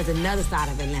 And there's another side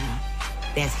of Atlanta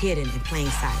that's hidden in plain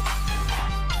sight.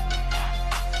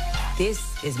 This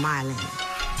is my Atlanta.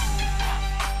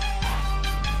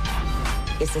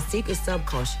 It's a secret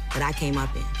subculture that I came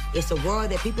up in. It's a world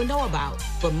that people know about,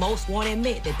 but most won't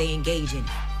admit that they engage in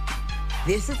it.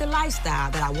 This is the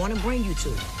lifestyle that I want to bring you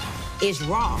to. It's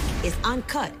raw, it's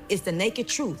uncut, it's the naked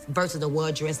truth versus the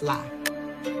well-dressed lie.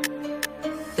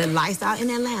 The lifestyle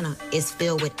in Atlanta is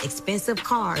filled with expensive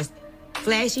cars,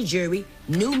 flashy jewelry,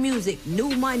 new music, new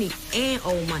money, and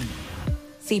old money.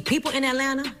 See, people in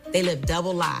Atlanta, they live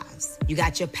double lives. You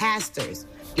got your pastors,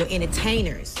 your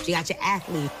entertainers, you got your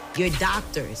athletes, your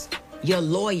doctors, your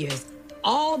lawyers,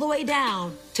 all the way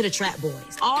down to the trap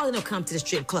boys. All of them come to the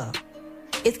strip club.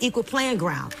 It's equal playing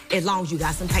ground as long as you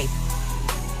got some paper.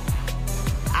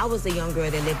 I was a young girl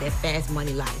that lived that fast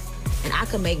money life, and I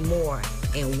could make more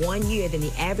in 1 year than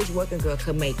the average working girl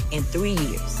could make in 3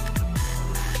 years.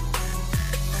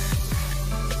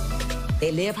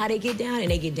 They live how they get down, and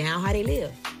they get down how they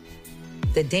live.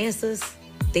 The dancers,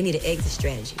 they need an exit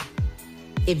strategy.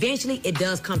 Eventually, it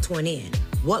does come to an end.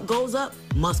 What goes up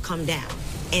must come down.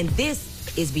 And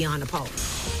this is Beyond the Pole.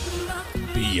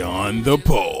 Beyond the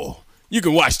Pole. You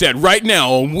can watch that right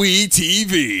now on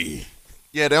WeTV.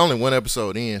 Yeah, they're only one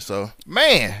episode in, so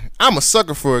man, I'm a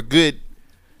sucker for a good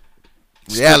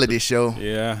reality show.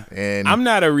 Yeah, and I'm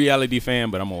not a reality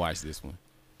fan, but I'm gonna watch this one.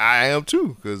 I am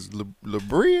too, cause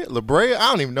Labrea, I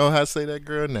don't even know how to say that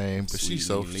girl name, but she's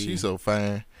so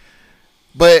fine.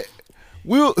 But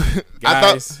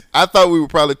I thought we would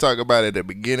probably talk about it at the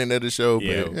beginning of the show.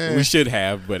 Yeah, but, we should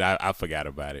have, but I forgot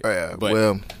about it. Yeah, but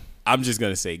well, I'm just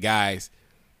gonna say, guys,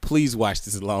 please watch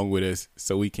this along with us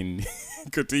so we can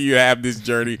continue to have this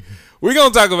journey. We're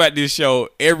gonna talk about this show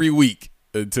every week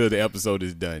until the episode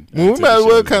is done. Well, we might as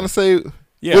well kind of say, what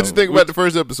you think about the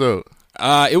first episode?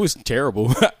 It was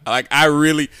terrible. Like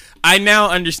I now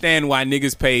understand why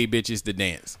niggas pay bitches to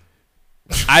dance.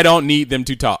 I don't need them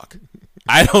to talk.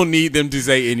 I don't need them to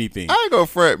say anything. I ain't gonna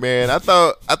front, man. I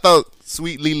thought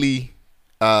Sweet Lily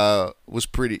was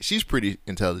pretty. She's pretty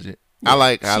intelligent. Yeah, I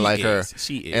like her.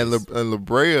 She is. And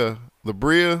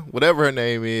Labrea, whatever her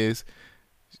name is.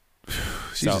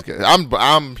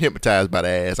 I'm hypnotized by the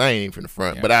ass. I ain't even from the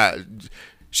front, but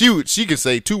she can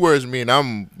say 2 words to me, and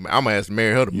I'm gonna have to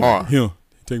marry her tomorrow. Yeah,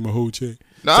 take my whole check.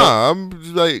 Nah, I'm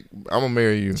just like, I'm gonna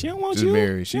marry you. She don't want just you.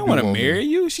 Marry. She don't want to marry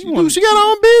you. She got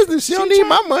her own business. She don't need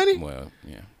my money. Well,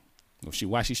 yeah. Well,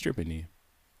 why she stripping then?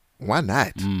 Why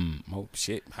not? Oh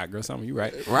shit, hot girl summer. You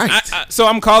right. Right. So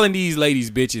I'm calling these ladies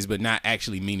bitches, but not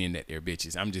actually meaning that they're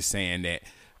bitches. I'm just saying that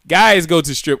guys go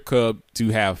to strip club to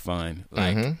have fun.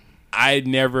 Like I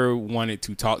never wanted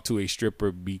to talk to a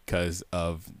stripper because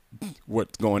of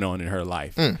what's going on in her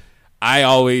life. I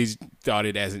always thought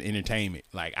it as an entertainment.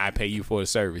 Like, I pay you for a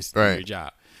service, do your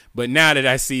job. But now that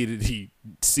I see the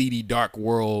seedy, dark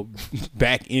world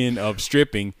back end of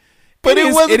stripping, but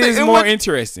it is more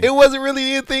interesting. It wasn't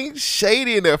really anything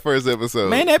shady in that first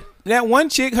episode. Man, that one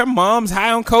chick, her mom's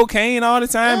high on cocaine all the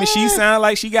time, and she sounded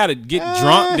like she got to get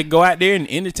drunk to go out there and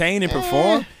entertain and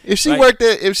perform. If she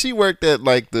worked at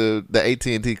like the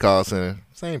AT&T call center,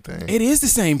 same thing. It is the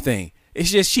same thing. It's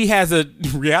just she has a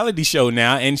reality show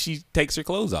now, and she takes her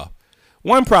clothes off.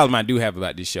 One problem I do have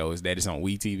about this show is that it's on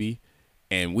WeTV,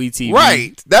 and WeTV.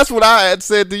 Right. That's what I had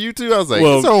said to you too. I was like,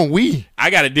 it's on We. I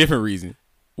got a different reason.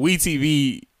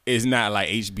 WeTV is not like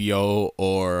HBO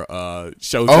or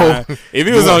Showtime. Oh. If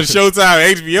it was on Showtime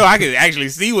or HBO, I could actually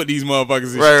see what these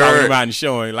motherfuckers are talking about and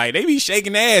showing. Like, they be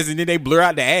shaking their ass, and then they blur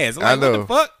out the ass. I'm like, I know. what the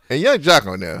fuck? And Young Jock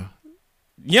on there.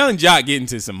 Young Jock getting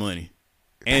to some money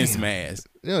and some ass.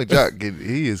 Young Jock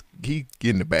he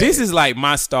getting the bag. This is like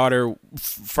my starter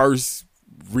first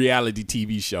reality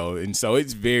TV show, and so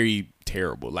it's very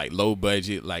terrible. Like, low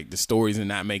budget. Like, the stories are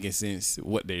not making sense.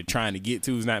 What they're trying to get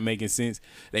to is not making sense.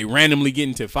 They randomly get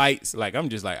into fights. Like, I'm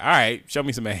just like, all right, show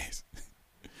me some ass.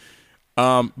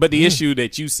 But the issue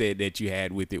that you said that you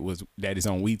had with it was that it's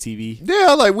on WeTV.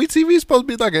 Yeah, like WeTV is supposed to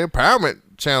be like an empowerment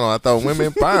channel. I thought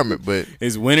women empowerment, but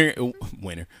it's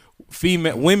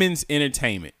women's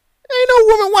entertainment. Ain't no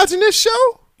woman watching this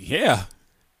show. Yeah.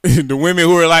 The women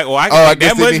who are like, I can make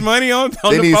that much money on the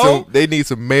phone. They need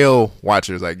some male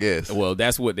watchers, I guess. Well,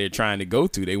 that's what they're trying to go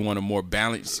to. They want a more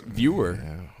balanced viewer.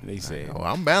 Yeah, they say. Oh,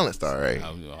 I'm balanced, all right.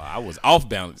 I was off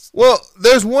balance. Well,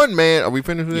 there's one man. Are we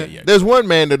finished with that? Yeah. There's one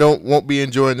man that won't be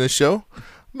enjoying this show.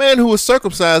 Man who was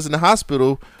circumcised in the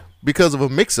hospital because of a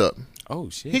mix-up. Oh,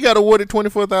 shit. He got awarded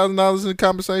 $24,000 in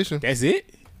compensation. That's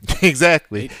it?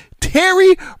 Exactly.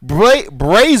 Terry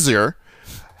Brazier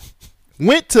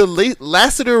went to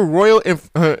Lassiter Royal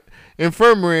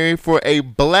Infirmary for a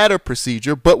bladder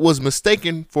procedure, but was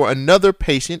mistaken for another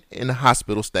patient in the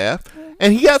hospital staff,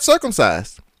 and he got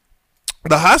circumcised.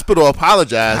 The hospital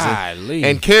apologized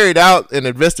and carried out an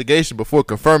investigation before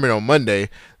confirming on Monday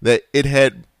that it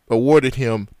had awarded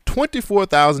him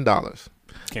 $24,000.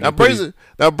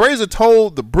 Now Brazier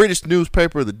told the British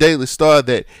newspaper The Daily Star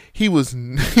that he was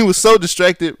so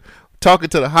distracted talking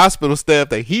to the hospital staff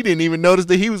that he didn't even notice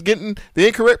that he was getting the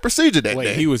incorrect procedure that day.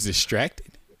 Wait, he was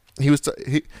distracted?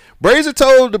 Brazier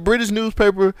told the British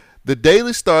newspaper The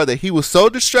Daily Star that he was so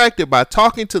distracted by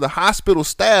talking to the hospital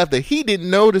staff that he didn't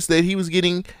notice that he was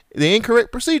getting the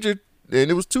incorrect procedure,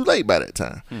 and it was too late by that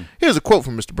time. Here's a quote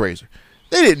from Mr. Brazier.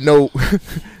 They didn't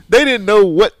know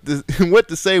what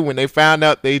to say when they found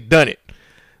out they'd done it.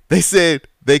 They said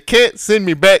they can't send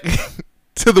me back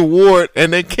to the ward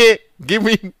and they can't give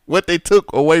me what they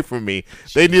took away from me.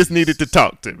 They just needed to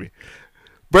talk to me.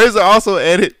 Brazier also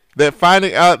added that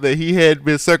finding out that he had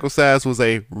been circumcised was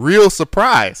a real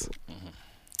surprise.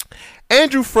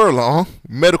 Andrew Furlong,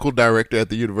 medical director at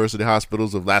the University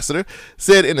Hospitals of Lassiter,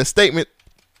 said in a statement,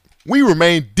 "We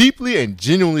remain deeply and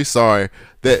genuinely sorry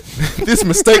that this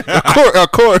mistake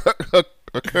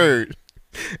occurred.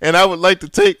 And I would like to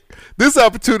take this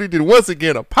opportunity to once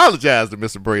again apologize to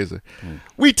Mr. Brazier.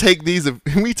 We take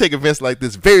events like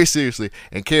this very seriously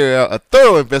and carry out a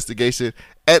thorough investigation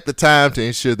at the time to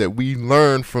ensure that we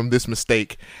learn from this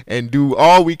mistake and do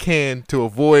all we can to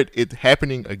avoid it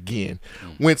happening again.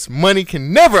 Whence money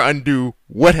can never undo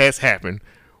what has happened.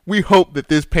 We hope that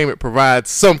this payment provides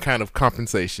some kind of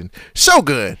compensation.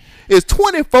 Shogun, is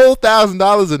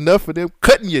 $24,000 enough for them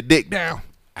cutting your dick down?"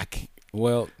 I can't.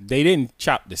 Well, they didn't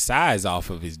chop the size off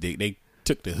of his dick. They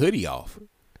took the hoodie off.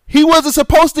 He wasn't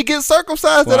supposed to get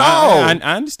circumcised at all. I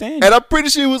understand. And I'm pretty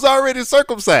sure he was already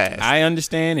circumcised. I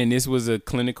understand. And this was a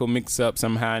clinical mix-up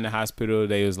somehow in the hospital.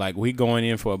 They was like, we going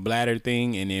in for a bladder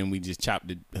thing, and then we just chopped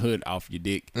the hood off your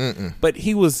dick. But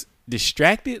he was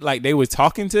distracted, like they were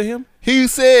talking to him. He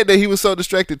said that he was so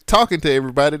distracted talking to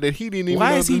everybody that he didn't even know.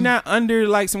 Why is he not under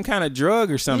like some kind of drug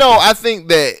or something? No, I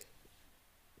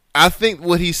think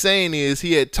what he's saying is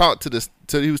he had talked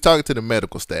he was talking to the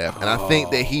medical staff, and I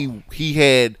think that he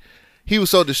was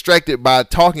so distracted by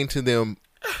talking to them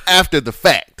after the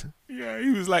fact. Yeah,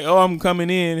 he was like, "Oh, I'm coming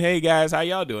in. Hey guys, how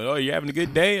y'all doing? Oh, you having a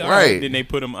good day?" All right. Then they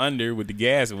put him under with the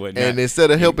gas and whatnot. And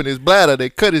instead of helping his bladder, they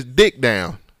cut his dick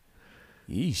down.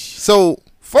 Yeesh. So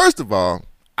first of all,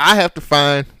 I have to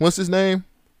find what's his name,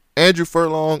 Andrew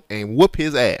Furlong, and whoop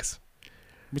his ass.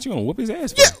 But you gonna whoop his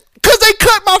ass? Yeah, cause they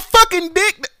cut my fucking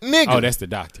dick, nigga. Oh, that's the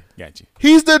doctor. Got you.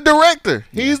 He's the director.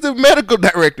 Yeah. He's the medical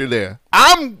director there.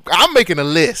 I'm making a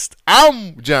list.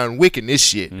 I'm John Wicking this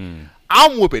shit.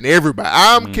 I'm whooping everybody.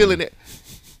 I'm killing it.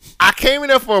 I came in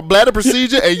there for a bladder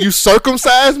procedure and you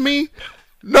circumcised me?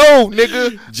 No,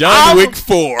 nigga. John Wick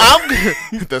 4.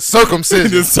 The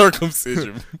circumcision. The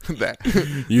circumcision.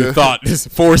 You thought this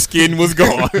foreskin was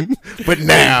gone. But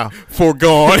now.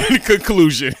 Foregone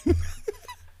conclusion.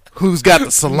 Who's got the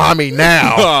salami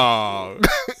now?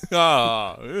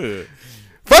 Fuck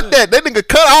that. That nigga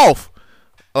cut off.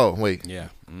 Oh, wait. Yeah.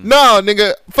 No,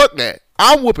 nigga. Fuck that.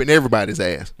 I'm whooping everybody's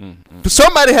ass.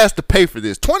 Somebody has to pay for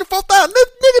this. $24,000.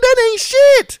 Nigga, that ain't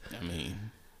shit. I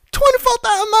mean, $24,000.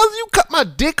 You cut my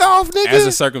dick off, nigga. As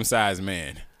a circumcised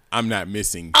man, I'm not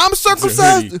missing. I'm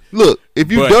circumcised. Look,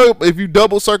 if you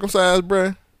double circumcised,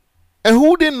 bruh, and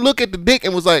who didn't look at the dick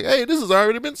and was like, "Hey, this has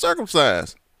already been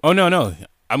circumcised"? Oh no.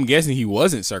 I'm guessing he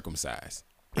wasn't circumcised.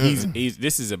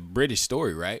 This is a British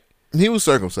story, right? He was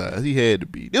circumcised. He had to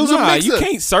be. It was a mix-up. You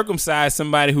can't circumcise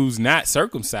somebody who's not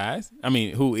circumcised. I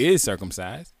mean, who is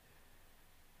circumcised.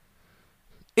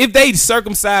 If they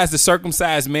circumcise the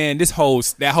circumcised man, that whole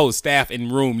staff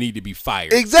and room need to be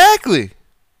fired. Exactly.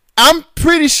 I'm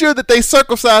pretty sure that they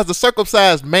circumcised the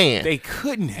circumcised man. They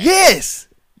couldn't have. Yes.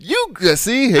 You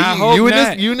see, you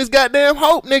and this goddamn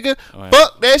hope, nigga. Oh, yeah.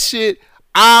 Fuck that shit.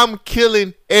 I'm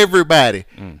killing everybody.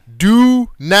 Do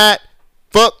not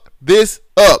fuck this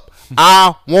up.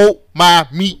 I want my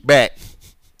meat back.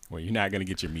 Well, you're not gonna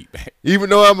get your meat back. Even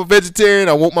though I'm a vegetarian,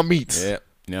 I want my meats. Yep.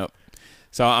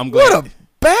 So I'm glad. What a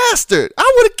bastard!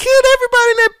 I would have killed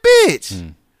everybody in that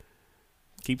bitch.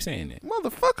 Keep saying that,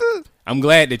 motherfucker. I'm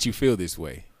glad that you feel this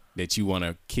way. That you want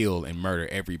to kill and murder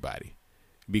everybody.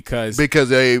 Because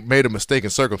they made a mistake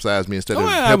and circumcised me instead of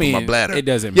helping my bladder. It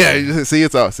doesn't matter. Yeah, see,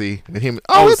 it's all him.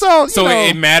 It's all. So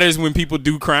it matters when people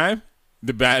do crime.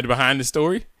 The behind the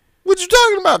story. What you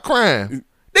talking about, crime?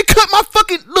 They cut my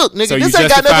fucking look, nigga. So this you ain't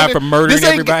got justified nothing for murdering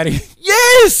everybody?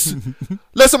 Yes.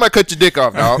 Let somebody cut your dick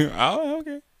off, dog. Oh,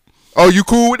 okay. Oh, you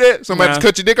cool with that? Somebody just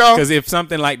cut your dick off? Because if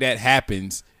something like that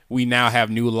happens, we now have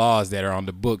new laws that are on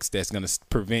the books that's going to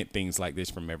prevent things like this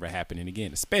from ever happening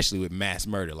again, especially with mass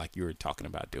murder like you were talking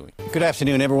about doing. Good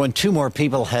afternoon, everyone. 2 more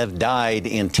people have died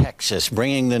in Texas,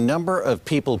 bringing the number of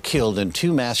people killed in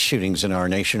 2 mass shootings in our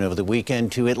nation over the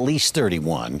weekend to at least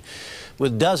 31,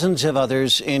 with dozens of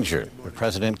others injured. The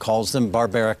president calls them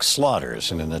barbaric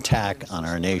slaughters in an attack on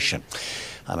our nation.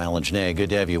 I'm Alan Janae. Good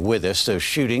to have you with us. Those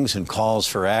shootings and calls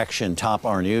for action top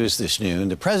our news this noon.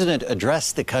 The president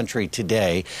addressed the country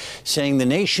today, saying the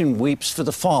nation weeps for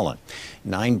the fallen.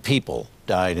 9 people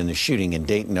died in the shooting in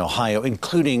Dayton, Ohio,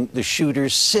 including the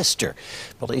shooter's sister.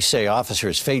 Police say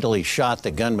officers fatally shot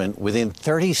the gunman within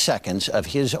 30 seconds of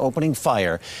his opening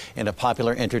fire in a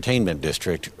popular entertainment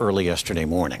district early yesterday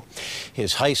morning.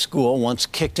 His high school once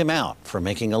kicked him out for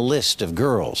making a list of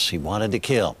girls he wanted to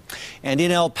kill. And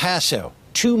in El Paso,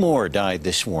 2 more died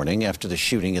this morning after the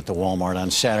shooting at the Walmart on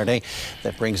Saturday.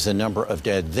 That brings the number of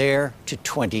dead there to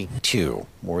 22.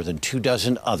 More than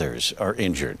 24 others are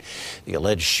injured. The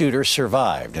alleged shooter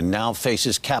survived and now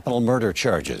faces capital murder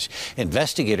charges.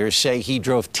 Investigators say he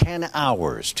drove 10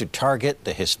 hours to target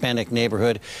the Hispanic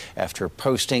neighborhood after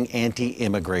posting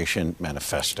anti-immigration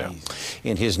manifesto.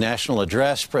 In his national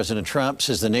address, President Trump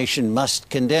says the nation must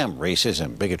condemn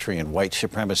racism, bigotry, and white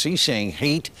supremacy, saying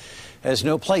hate has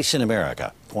no place in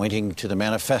America, pointing to the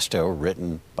manifesto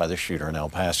written by the shooter in El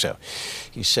Paso.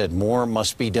 He said more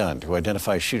must be done to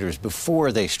identify shooters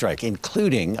before they strike,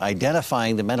 including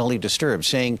identifying the mentally disturbed,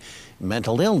 saying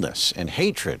mental illness and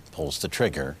hatred pulls the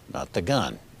trigger, not the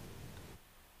gun.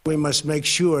 We must make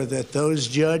sure that those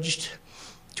judged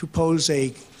to pose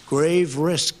a grave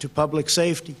risk to public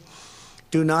safety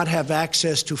do not have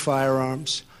access to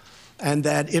firearms, and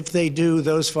that if they do,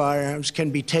 those firearms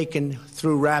can be taken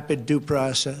through rapid due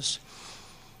process.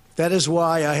 That is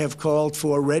why I have called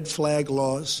for red flag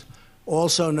laws,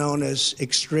 also known as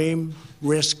extreme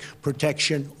risk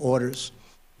protection orders.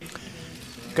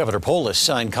 Governor Polis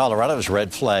signed Colorado's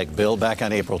red flag bill back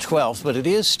on April 12th, but it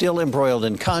is still embroiled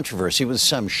in controversy, with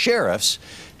some sheriffs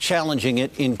challenging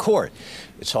it in court.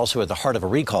 It's also at the heart of a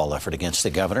recall effort against the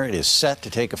governor. It is set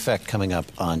to take effect coming up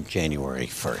on January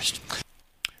 1st.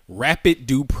 Rapid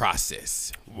due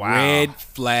process. Wow. Red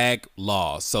flag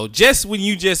laws. So just when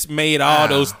you just made all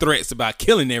those threats about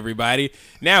killing everybody,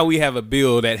 now we have a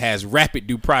bill that has rapid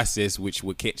due process, which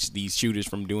would catch these shooters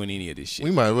from doing any of this shit.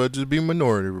 We might as well just be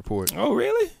Minority Report. Oh,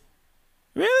 really?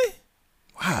 Really?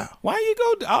 Wow. Why you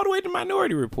go all the way to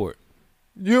Minority Report?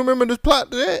 You remember this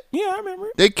plot to that? Yeah, I remember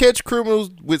it. They catch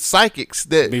criminals with psychics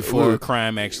that before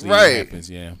crime actually happens.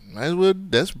 Yeah. Might as well.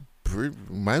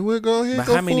 Might as well go ahead. But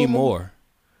how many more?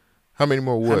 How many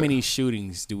more what? How many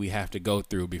shootings do we have to go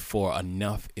through before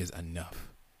enough is enough?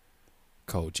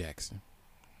 Cole Jackson.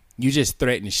 You just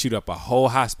threatened to shoot up a whole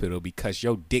hospital because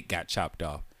your dick got chopped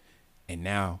off. And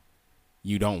now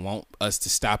you don't want us to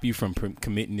stop you from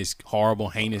committing this horrible,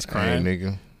 heinous crime? Hey,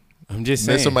 nigga. I'm just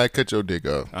saying. Let somebody cut your dick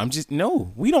off.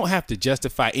 No, we don't have to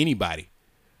justify anybody.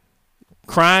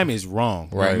 Crime is wrong,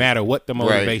 no matter what the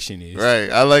motivation is. Right.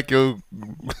 I like your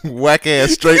whack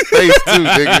ass straight face too,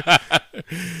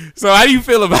 nigga. So how do you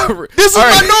feel about this? Is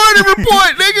Minority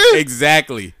Report, nigga.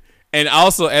 Exactly. And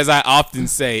also, as I often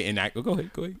say, and go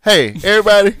ahead. Hey,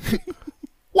 everybody,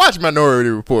 watch Minority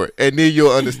Report, and then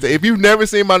you'll understand. If you've never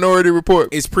seen Minority Report,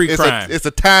 it's pre-crime. It's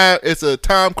a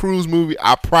Tom Cruise movie.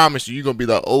 I promise you're gonna be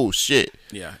like, oh shit.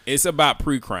 Yeah, it's about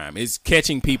pre-crime. It's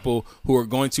catching people who are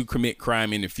going to commit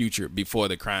crime in the future before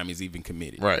the crime is even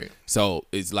committed. Right. So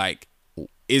it's like,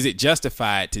 is it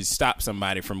justified to stop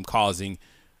somebody from causing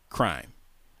crime?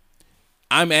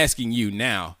 I'm asking you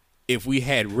now, if we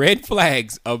had red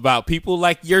flags about people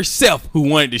like yourself who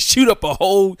wanted to shoot up a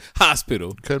whole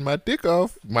hospital. Cut my dick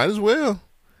off. Might as well.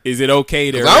 Is it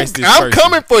okay to arrest this person? I'm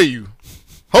coming for you.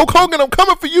 Hulk Hogan, I'm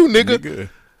coming for you, nigga.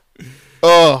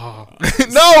 Oh,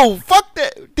 no, fuck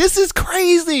that. This is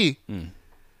crazy.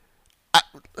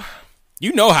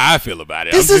 You know how I feel about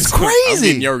it. This is crazy. I'm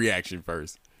getting your reaction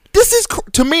first. This is,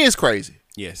 to me, it's crazy.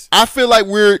 Yes. I feel like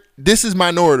this is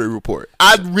Minority Report.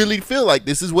 I really feel like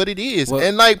this is what it is. Well,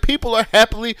 and like people are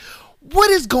happily, what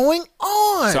is going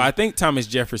on? So I think Thomas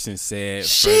Jefferson said,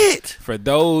 shit. For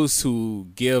those who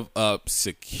give up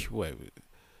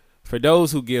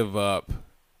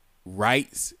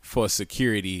rights for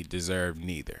security deserve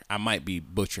neither. I might be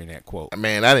butchering that quote.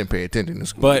 Man, I didn't pay attention to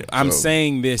school. But I'm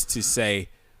saying this to say,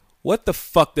 what the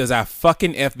fuck does our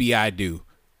fucking FBI do?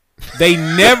 They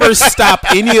never stop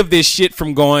any of this shit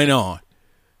from going on.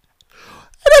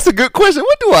 That's a good question.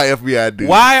 What do our FBI do?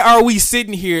 Why are we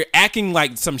sitting here acting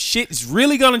like some shit is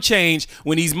really gonna change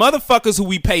when these motherfuckers who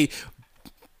we pay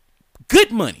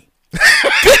good money?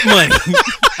 Good money.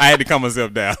 I had to calm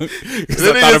myself down. I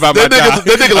thought about my job.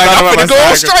 That nigga like, I'm finna go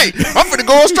on straight. I'm finna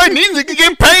go on straight. And these niggas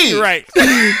getting paid. Right.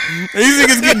 These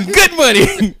niggas getting good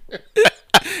money.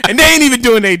 And they ain't even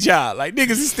doing their job. Like,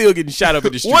 niggas is still getting shot up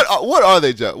in the street. What are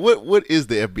their job? What is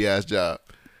the FBI's job?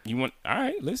 All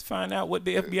right, let's find out what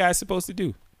the FBI is supposed to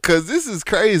do. Cause this is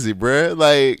crazy, bruh.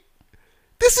 Like,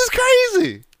 this is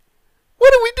crazy.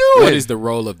 What are we doing? What is the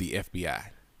role of the FBI?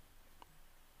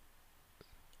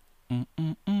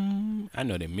 I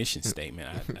know their mission statement.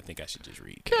 I think I should just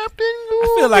read that. Captain Google.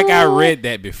 I feel like I read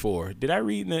that before. Did I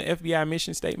read the FBI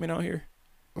mission statement on here?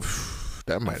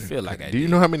 That might. I feel like I did. Do you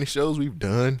know how many shows we've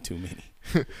done? Too many.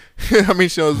 How many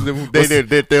shows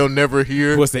that they'll never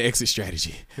hear? What's the exit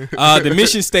strategy? The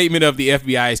mission statement of the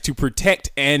FBI is to protect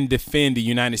and defend the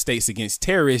United States against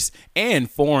terrorists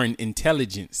and foreign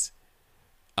intelligence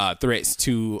threats,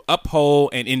 to uphold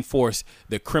and enforce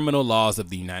the criminal laws of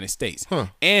the United States,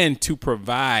 and to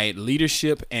provide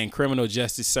leadership and criminal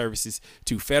justice services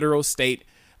to federal, state,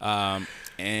 and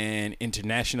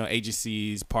international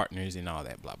agencies, partners, and all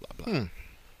that, blah, blah, blah.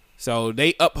 So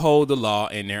they uphold the law,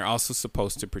 and they're also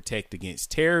supposed to protect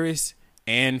against terrorists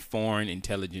and foreign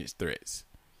intelligence threats.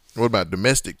 What about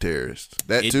domestic terrorists?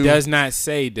 That it too? Does not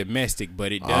say domestic,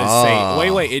 but it does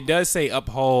say it does say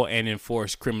uphold and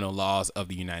enforce criminal laws of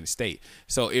the United States.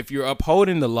 So if you're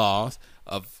upholding the laws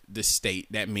of the state,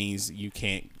 that means you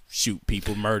can't shoot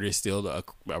people. Murder is still a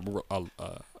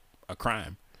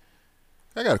crime.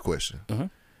 I got a question.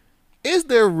 Is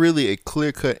there really a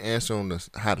clear-cut answer on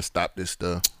how to stop this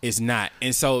stuff? It's not.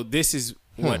 And so this is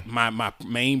what my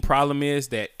main problem is,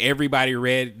 that everybody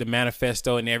read the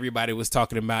manifesto and everybody was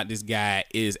talking about this guy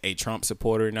is a Trump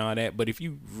supporter and all that. But if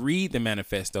you read the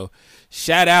manifesto,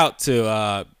 shout out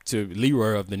to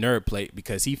Leroy of the Nerd Plate,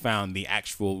 because he found the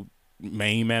actual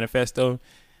main manifesto.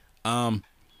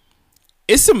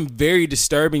 It's some very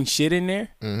disturbing shit in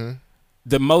there.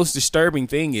 The most disturbing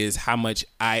thing is how much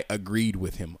I agreed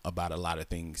with him about a lot of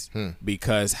things,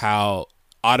 because how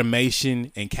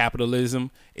automation and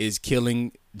capitalism is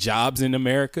killing jobs in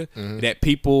America, that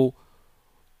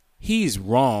he's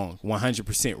wrong,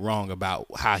 100% wrong about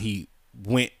how he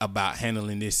went about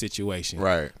handling this situation.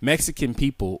 Right. Mexican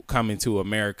people coming to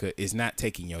America is not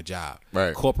taking your job.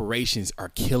 Right. Corporations are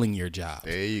killing your job.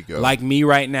 There you go. Like me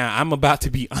right now, I'm about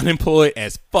to be unemployed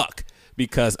as fuck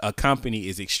because a company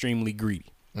is extremely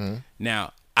greedy.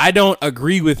 Now, I don't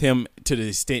agree with him to the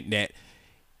extent that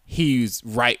he's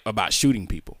right about shooting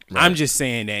people. Right. I'm just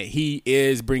saying that he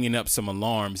is bringing up some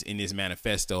alarms in this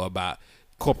manifesto about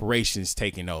corporations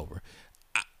taking over.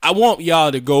 I want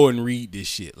y'all to go and read this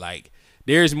shit. Like,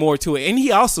 there's more to it. And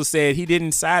he also said he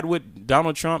didn't side with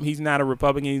Donald Trump. He's not a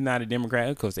Republican. He's not a Democrat.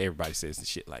 Of course, everybody says the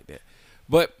shit like that.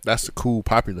 But that's a cool,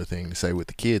 popular thing to say with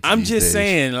the kids. I'm just days.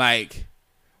 saying, like,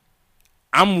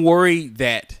 I'm worried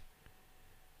that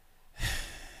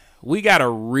we got a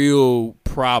real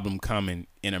problem coming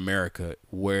in America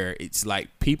where it's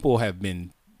like people have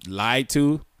been lied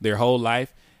to their whole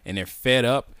life and they're fed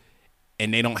up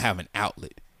and they don't have an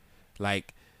outlet.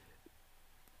 Like,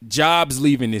 jobs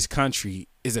leaving this country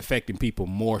is affecting people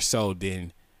more so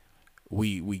than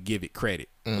we give it credit.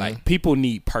 Like, people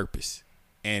need purpose,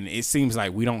 and it seems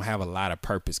like we don't have a lot of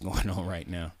purpose going on right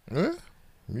now. Yeah,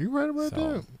 you right about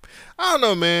that. I don't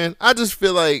know, man. I just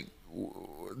feel like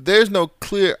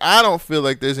I don't feel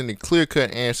like there's any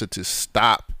clear-cut answer to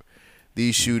stop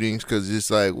these shootings, because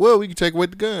it's like, well, we can take away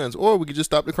the guns, or we can just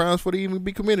stop the crimes before they even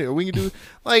be committed, or we can do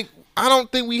like, I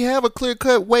don't think we have a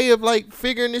clear-cut way of like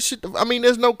figuring this shit. I mean,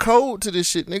 there's no code to this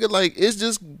shit, nigga. Like, it's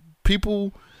just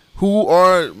people who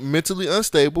are mentally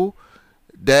unstable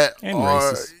that and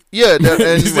are racist. Yeah, that,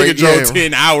 and this nigga drove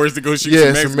 10 hours to go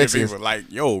shoot some Mexican people.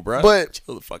 Like, yo, bro, but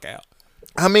chill the fuck out.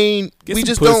 I mean, Get we some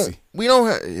just pussy. we don't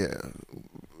have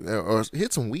or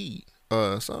hit some weed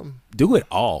or something. Do it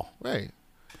all. Right.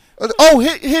 Oh,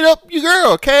 hit up your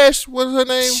girl, Cash. What is her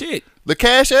name? Shit. The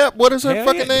Cash App. What is her Hell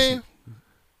fucking yeah. name?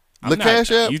 The Cash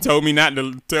App. You told me not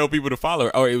to tell people to follow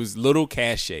her. Oh, it was Little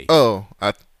Cache. Oh,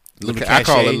 I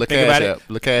call it La Cash App.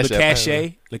 La Cash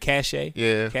App. La Cache.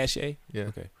 Yeah. Cache. Yeah.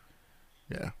 Okay.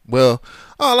 Yeah. Well,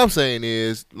 all I'm saying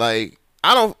is, like,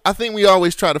 I think we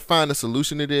always try to find a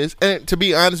solution to this. And to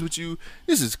be honest with you,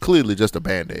 this is clearly just a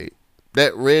Band-Aid.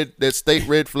 That state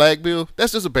red flag bill,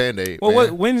 that's just a Band-Aid.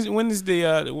 Well, when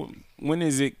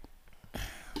is it?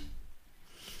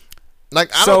 Like,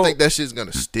 I don't think that shit's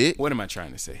gonna stick. What am I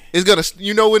trying to say? It's gonna,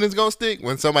 you know when it's gonna stick?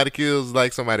 When somebody kills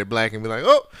like somebody black and be like,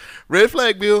 oh, red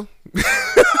flag bill.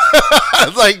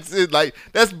 like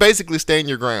that's basically staying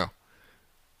your ground.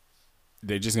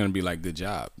 They're just gonna be like, "Good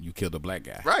job, you killed a black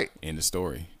guy." Right. In the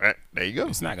story. Right. There you go.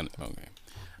 It's not gonna. Okay.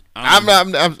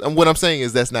 What I'm saying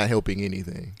is that's not helping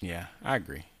anything. Yeah, I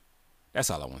agree. That's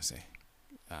all I want to say.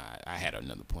 I had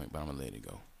another point, but I'm gonna let it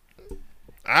go.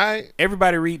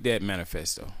 Everybody read that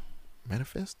manifesto.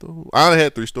 Manifesto. I only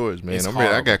had 3 stories, man. I'm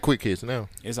ready. I got quick hits now.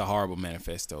 It's a horrible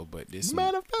manifesto, but there's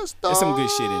manifesto. There's some good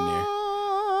shit in there.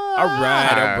 All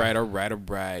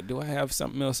right. Do I have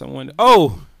something else I want to?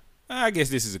 Oh, I guess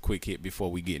this is a quick hit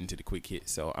before we get into the quick hit.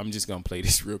 So I'm just gonna play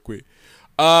this real quick.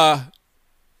 How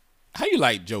you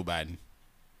like Joe Biden?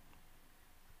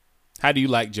 How do you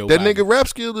like Joe Biden? That nigga rap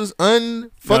skill is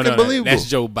unfucking believable. That's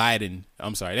Joe Biden.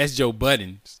 I'm sorry. That's Joe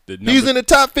Budden. He's in the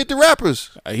top 50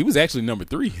 rappers. He was actually number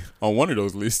 3 on one of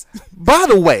those lists. By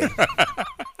the way.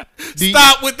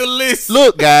 Stop with the list.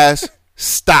 Look, guys.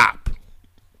 Stop.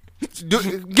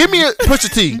 Give me a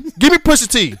Pusha T. Give me Pusha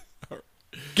T.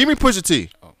 Give me Pusha T.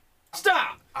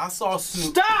 Stop. I saw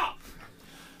Snoop.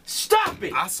 Stop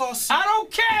it. I saw Snoop. I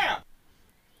don't care.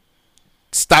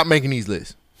 Stop making these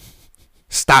lists.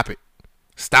 Stop it.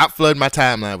 Stop flooding my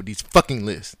timeline with these fucking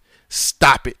lists.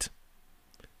 Stop it.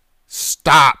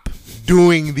 Stop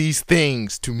doing these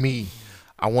things to me.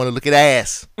 I want to look at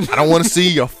ass. I don't want to see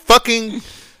your fucking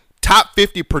top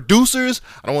 50 producers.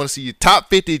 I don't want to see your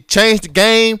top 50 change the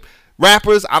game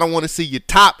rappers. I don't want to see your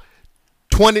top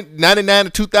 20, 99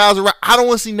 to 2000. I don't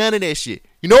want to see none of that shit.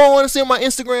 You know what I want to see on my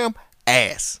Instagram?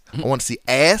 Ass. I want to see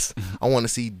ass. I want to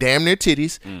see damn near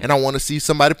titties. And I want to see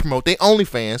somebody promote their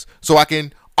OnlyFans so I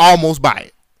can almost buy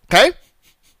it. Okay?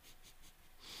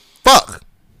 Fuck.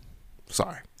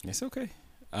 Sorry. It's okay.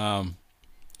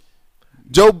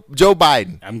 Joe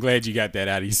Biden. I'm glad you got that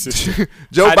out of your system.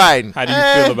 Biden. How do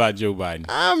you feel about Joe Biden?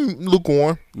 I'm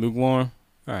lukewarm. Lukewarm?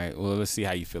 All right. Well, let's see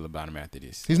how you feel about him after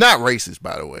this. He's not racist,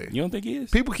 by the way. You don't think he is?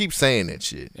 People keep saying that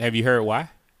shit. Have you heard why?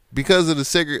 Because of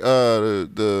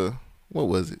the what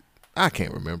was it? I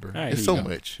can't remember. Right, it's so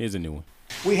much. Here's a new one.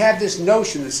 We have this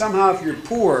notion that somehow if you're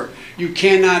poor, you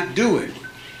cannot do it.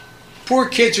 Poor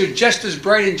kids are just as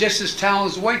bright and just as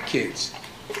talented as white kids.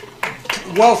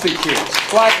 Wealthy kids,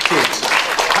 black kids,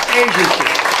 Asian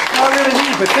kids. No,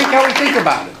 really, but think how we think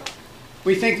about it.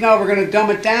 We think, no, we're going to dumb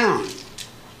it down.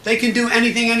 They can do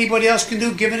anything anybody else can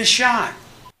do, give it a shot.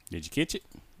 Did you catch it?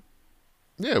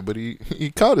 Yeah, but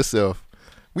he caught himself.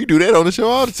 We do that on the show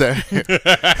all the time.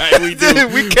 we do.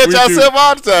 We catch ourselves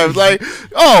all the time. It's like,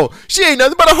 oh, she ain't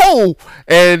nothing but a hoe.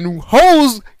 And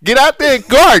hoes get out there and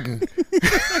garden.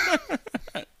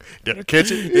 Did I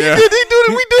catch it? Yeah. We do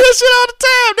that shit all the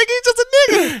time. Nigga, he's just a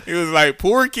nigga. He was like,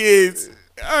 poor kids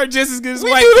are just as good as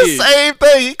white kids. We do kids. the same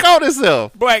thing. He caught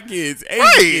himself. Black kids, Asian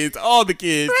kids, all the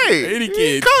kids, any kids.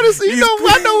 He caught himself.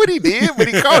 I know what he did, but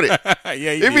he caught it.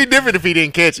 Yeah, it'd be different if he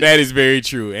didn't catch it. That is very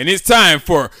true. And it's time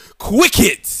for Quick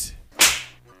Hits.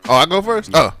 Oh, I go first?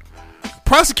 Oh.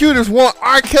 Prosecutors want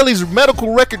R. Kelly's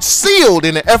medical record sealed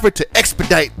in an effort to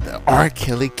expedite the R.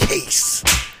 Kelly case.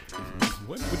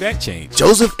 What would that change?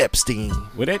 Joseph Epstein.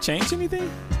 Would that change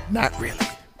anything? Not really.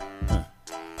 Huh.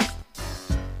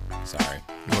 Sorry.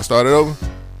 You want to start it over?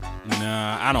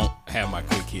 Nah, I don't have my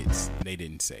quick hits. They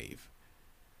didn't save.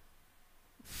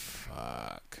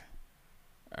 Fuck.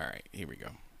 All right, here we go.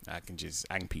 I can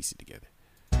piece it together.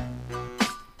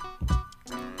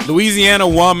 Louisiana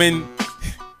woman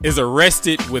is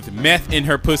arrested with meth in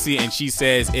her pussy and she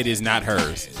says it is not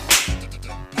hers.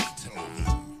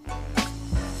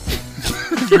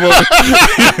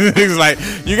 He's like,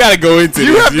 you gotta go into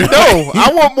you this. Have to know.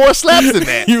 I want more slaps than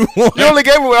that. You only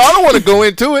gave me. I don't want to go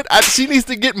into it. She needs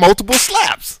to get multiple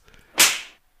slaps.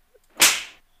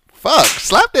 Fuck,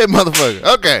 slap that motherfucker.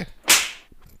 Okay,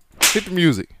 hit the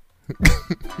music.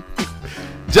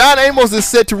 John Amos is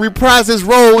set to reprise his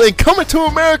role in Coming to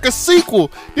America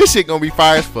sequel. This shit gonna be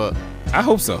fire as fuck. I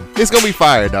hope so. It's gonna be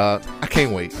fire, dog. I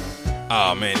can't wait.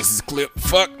 Oh man, this is a clip.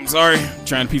 Fuck, I'm sorry. I'm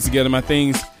trying to piece together my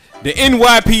things. The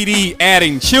NYPD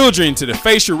adding children to the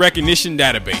facial recognition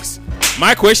database.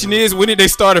 My question is, when did they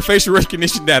start a facial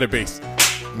recognition database?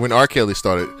 When R. Kelly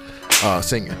started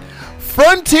singing.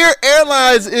 Frontier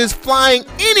Airlines is flying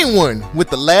anyone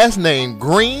with the last name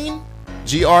Green,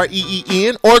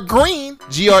 Green, or Green,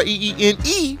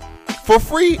 Greene, for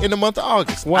free in the month of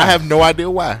August. Why? I have no idea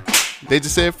why. They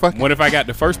just said fuck it. What if I got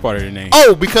the first part of their name?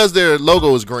 Oh, because their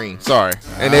logo is green. Sorry.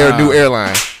 And they're a new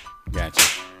airline. Gotcha.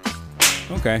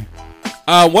 Okay.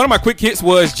 One of my quick hits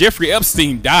was Jeffrey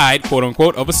Epstein died, quote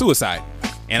unquote, of a suicide.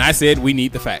 And I said, we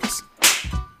need the facts.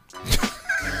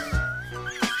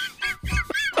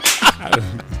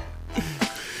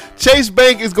 Chase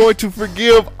Bank is going to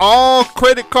forgive all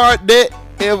credit card debt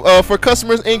for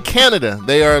customers in Canada.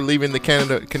 They are leaving the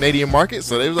Canadian market,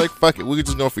 so they was like, fuck it, we're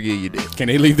just gonna forgive you then. Can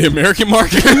they leave the American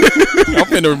market? I'm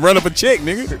finna run up a check,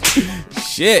 nigga.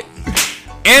 Shit.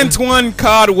 Antoine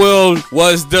Caldwell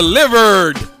was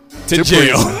delivered to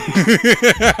jail.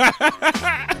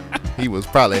 He was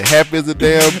probably happy as a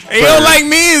damn bird. They don't like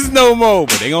meats no more,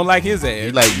 but they don't like his ass.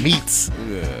 He like meats.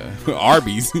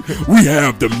 Arby's. We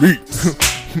have the meats.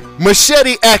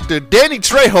 Machete actor Danny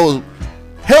Trejo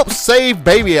helped save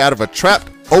baby out of a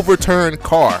trapped, overturned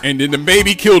car. And then the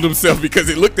baby killed himself because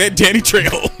it looked at Danny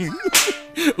Trejo.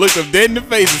 Looked him dead in the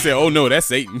face and said, "Oh no, that's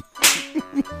Satan."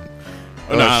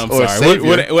 Oh, no, I'm sorry.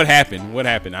 What happened? What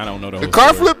happened? I don't know the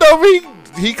car story. Flipped over.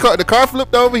 The car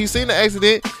flipped over. He seen the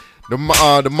accident.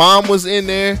 The mom was in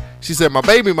there. She said, "My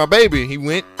baby, my baby." He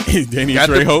went. Danny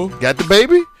Trejo got the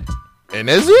baby, and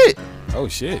that's it. Oh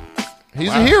shit, he's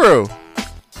a hero.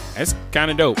 That's kind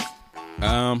of dope.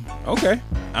 Okay,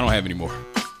 I don't have any more.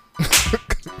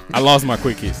 I lost my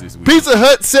quick hits this week. Pizza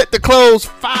Hut set to close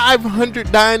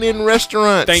 500 dine-in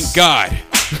restaurants. Thank God.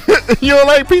 You don't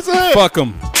like Pizza Hut? Fuck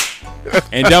them.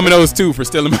 And Domino's too for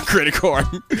stealing my credit card.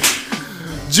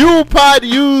 Jewel Pod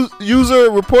user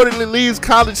reportedly leaves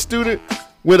college student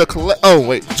with a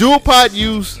Jewel Pod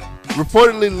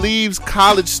reportedly leaves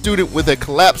college student with a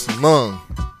collapsed lung.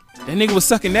 That nigga was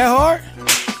sucking that hard?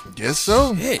 Guess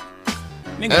so. Shit.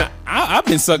 Nigga, I've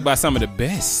been sucked by some of the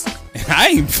best. And I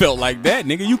ain't felt like that,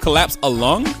 nigga. You collapse a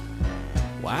lung?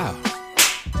 Wow.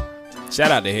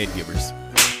 Shout out to head givers.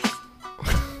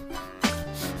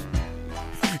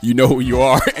 You know who you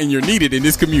are, and you're needed in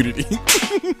this community.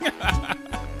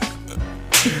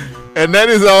 And that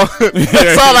is all.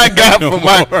 That's all I got for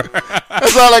my.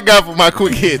 That's all I got for my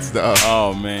quick hits, though.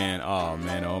 Oh man!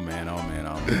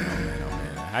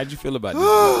 How'd you feel about this?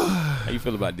 How you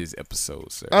feel about this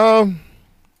episode, sir?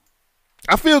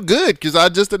 I feel good because I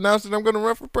just announced that I'm going to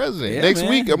run for president. Yeah, next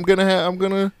week. You're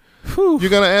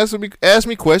gonna ask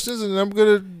me questions,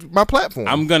 and my platform.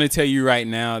 I'm gonna tell you right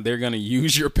now, they're gonna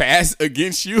use your past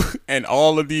against you, and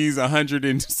all of these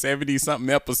 170 something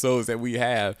episodes that we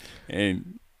have,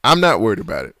 and I'm not worried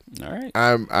about it. All right,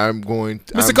 I'm going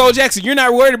to, Mr. Cole Jackson. You're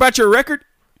not worried about your record.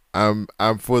 I'm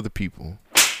for the people.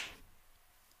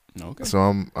 Okay. So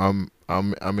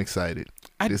I'm excited.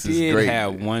 This is great.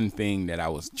 Have one thing that I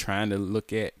was trying to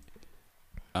look at.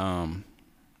 Nah,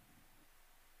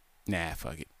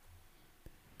 fuck it.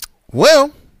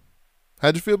 Well,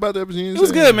 how'd you feel about the episode? It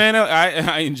was good, man.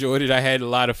 I enjoyed it. I had a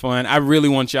lot of fun. I really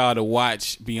want y'all to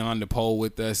watch Beyond the Pole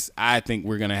with us. I think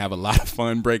we're gonna have a lot of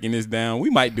fun breaking this down. We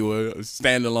might do a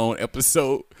standalone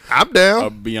episode. I'm down.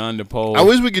 Of Beyond the Pole. I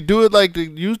wish we could do it like the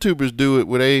YouTubers do it,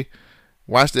 where they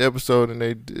watch the episode and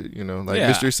they,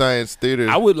 Mystery Science Theater.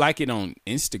 I would like it on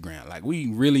Instagram. Like, we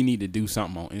really need to do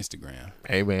something on Instagram.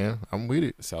 Hey, man, I'm with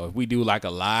it. So if we do like a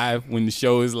live, when the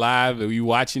show is live, are you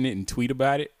watching it and tweet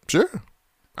about it? Sure.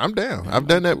 I'm down. I've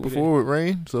done that before with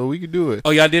Rain, so we could do it. Oh,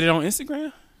 y'all did it on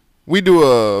Instagram? We do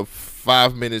a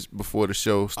 5 minutes before the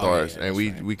show starts, and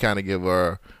we kind of give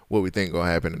our what we think gonna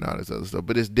happen and all this other stuff.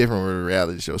 But it's different with a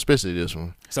reality show, especially this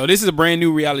one. So this is a brand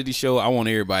new reality show. I want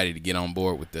everybody to get on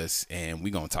board with us, and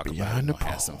we're gonna talk about it. We're gonna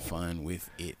have some fun with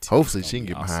it. Hopefully, she can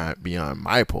get beyond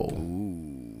my pole.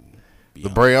 Ooh,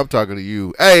 La Brea, I'm talking to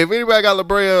you. Hey, if anybody got La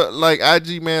Brea like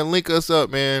IG, man, link us up,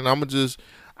 man. I'm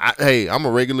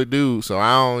a regular dude, so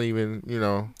I don't even,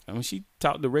 I mean, she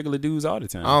talk to regular dudes all the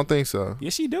time. I don't think so.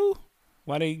 Yes, she do.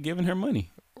 Why they giving her money?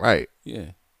 Right. Yeah.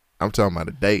 I'm talking about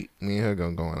a date. Me and her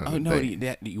gonna go on a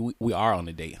date. We are on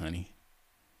a date, honey.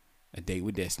 A date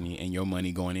with Destiny, and your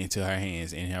money going into her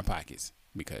hands and her pockets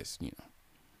because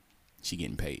she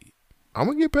getting paid. I'm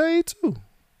gonna get paid too.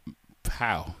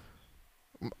 How?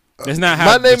 That's not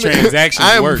how the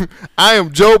transactions work. I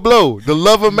am Joe Blow, the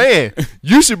lover man.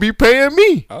 You should be paying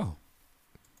me. Oh.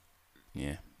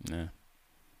 Yeah. Nah.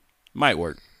 Might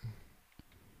work.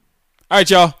 All right,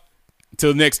 y'all.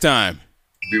 Until next time.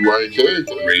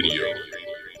 BYK Radio.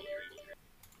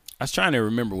 I was trying to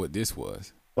remember what this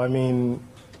was. I mean,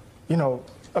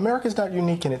 America's not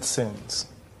unique in its sins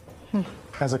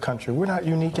as a country. We're not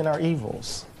unique in our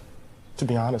evils, to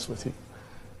be honest with you.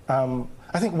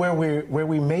 I think where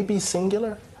we may be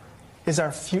singular is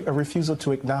our refusal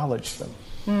to acknowledge them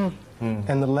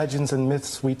and the legends and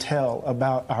myths we tell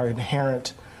about our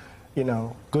inherent,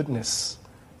 goodness.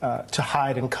 To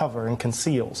hide and cover and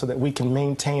conceal so that we can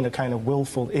maintain a kind of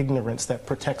willful ignorance that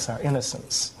protects our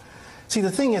innocence. See,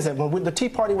 the thing is that when the Tea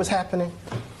Party was happening,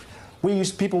 we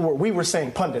were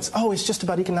saying, pundits, oh, it's just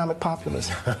about economic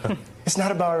populism. It's not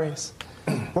about race.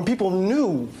 When people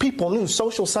knew,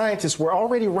 social scientists were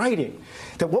already writing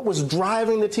that what was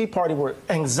driving the Tea Party were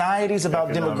anxieties about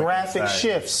demographic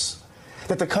shifts.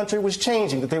 that the country was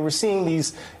changing, that they were seeing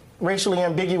these racially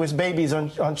ambiguous babies on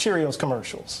Cheerios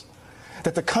commercials,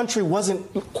 that the country wasn't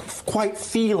quite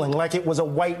feeling like it was a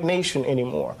white nation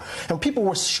anymore. And people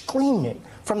were screaming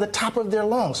from the top of their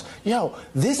lungs, yo,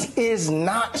 this is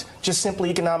not just simply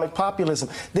economic populism.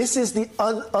 This is the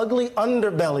ugly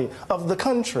underbelly of the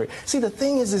country. See, the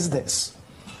thing is this,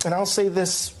 and I'll say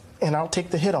this and I'll take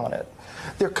the hit on it.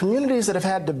 There are communities that have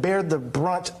had to bear the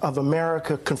brunt of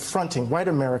America confronting, white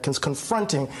Americans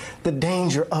confronting the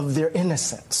danger of their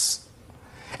innocence.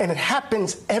 And it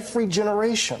happens every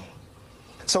generation.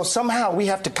 So somehow we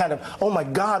have to kind of, oh my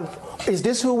God, is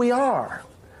this who we are?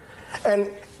 And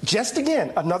just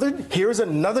again, here's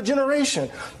another generation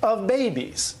of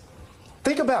babies.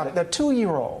 Think about it, that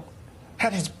 2-year-old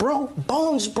had his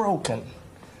bones broken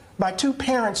by 2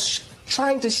 parents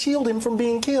trying to shield him from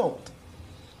being killed.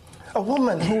 A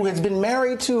woman who has been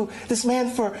married to this man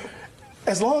for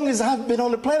as long as I've been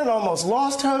on the planet almost,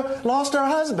 lost her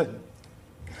husband.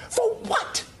 For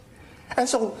what? And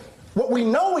so what we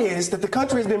know is that the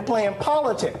country has been playing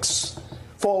politics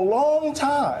for a long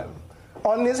time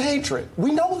on this hatred.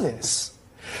 We know this.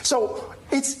 So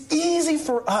it's easy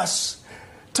for us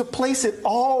to place it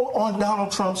all on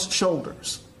Donald Trump's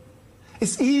shoulders.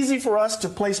 It's easy for us to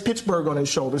place Pittsburgh on his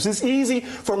shoulders. It's easy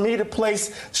for me to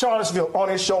place Charlottesville on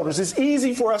his shoulders. It's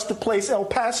easy for us to place El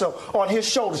Paso on his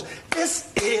shoulders.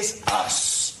 This is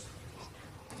us.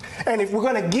 And if we're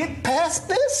going to get past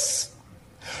this,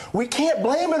 we can't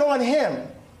blame it on him.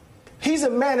 He's a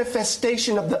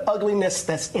manifestation of the ugliness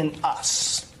that's in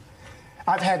us.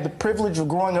 I've had the privilege of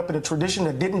growing up in a tradition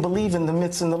that didn't believe in the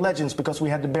myths and the legends because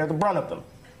we had to bear the brunt of them.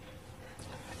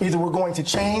 Either we're going to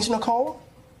change, Nicole,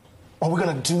 or we're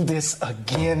going to do this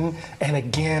again and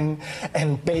again,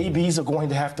 and babies are going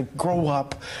to have to grow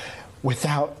up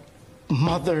without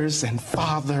mothers and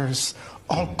fathers,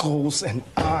 uncles and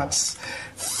aunts,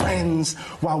 friends,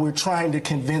 while we're trying to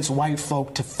convince white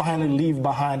folk to finally leave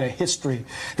behind a history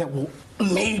that will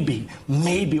maybe,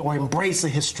 or embrace a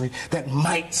history that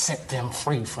might set them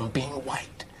free from being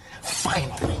white.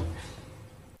 Finally.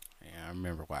 Yeah, I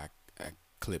remember why I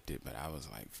clipped it, but I was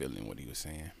like feeling what he was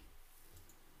saying.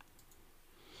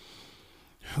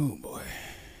 Oh boy.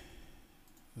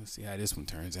 Let's see how this one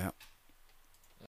turns out.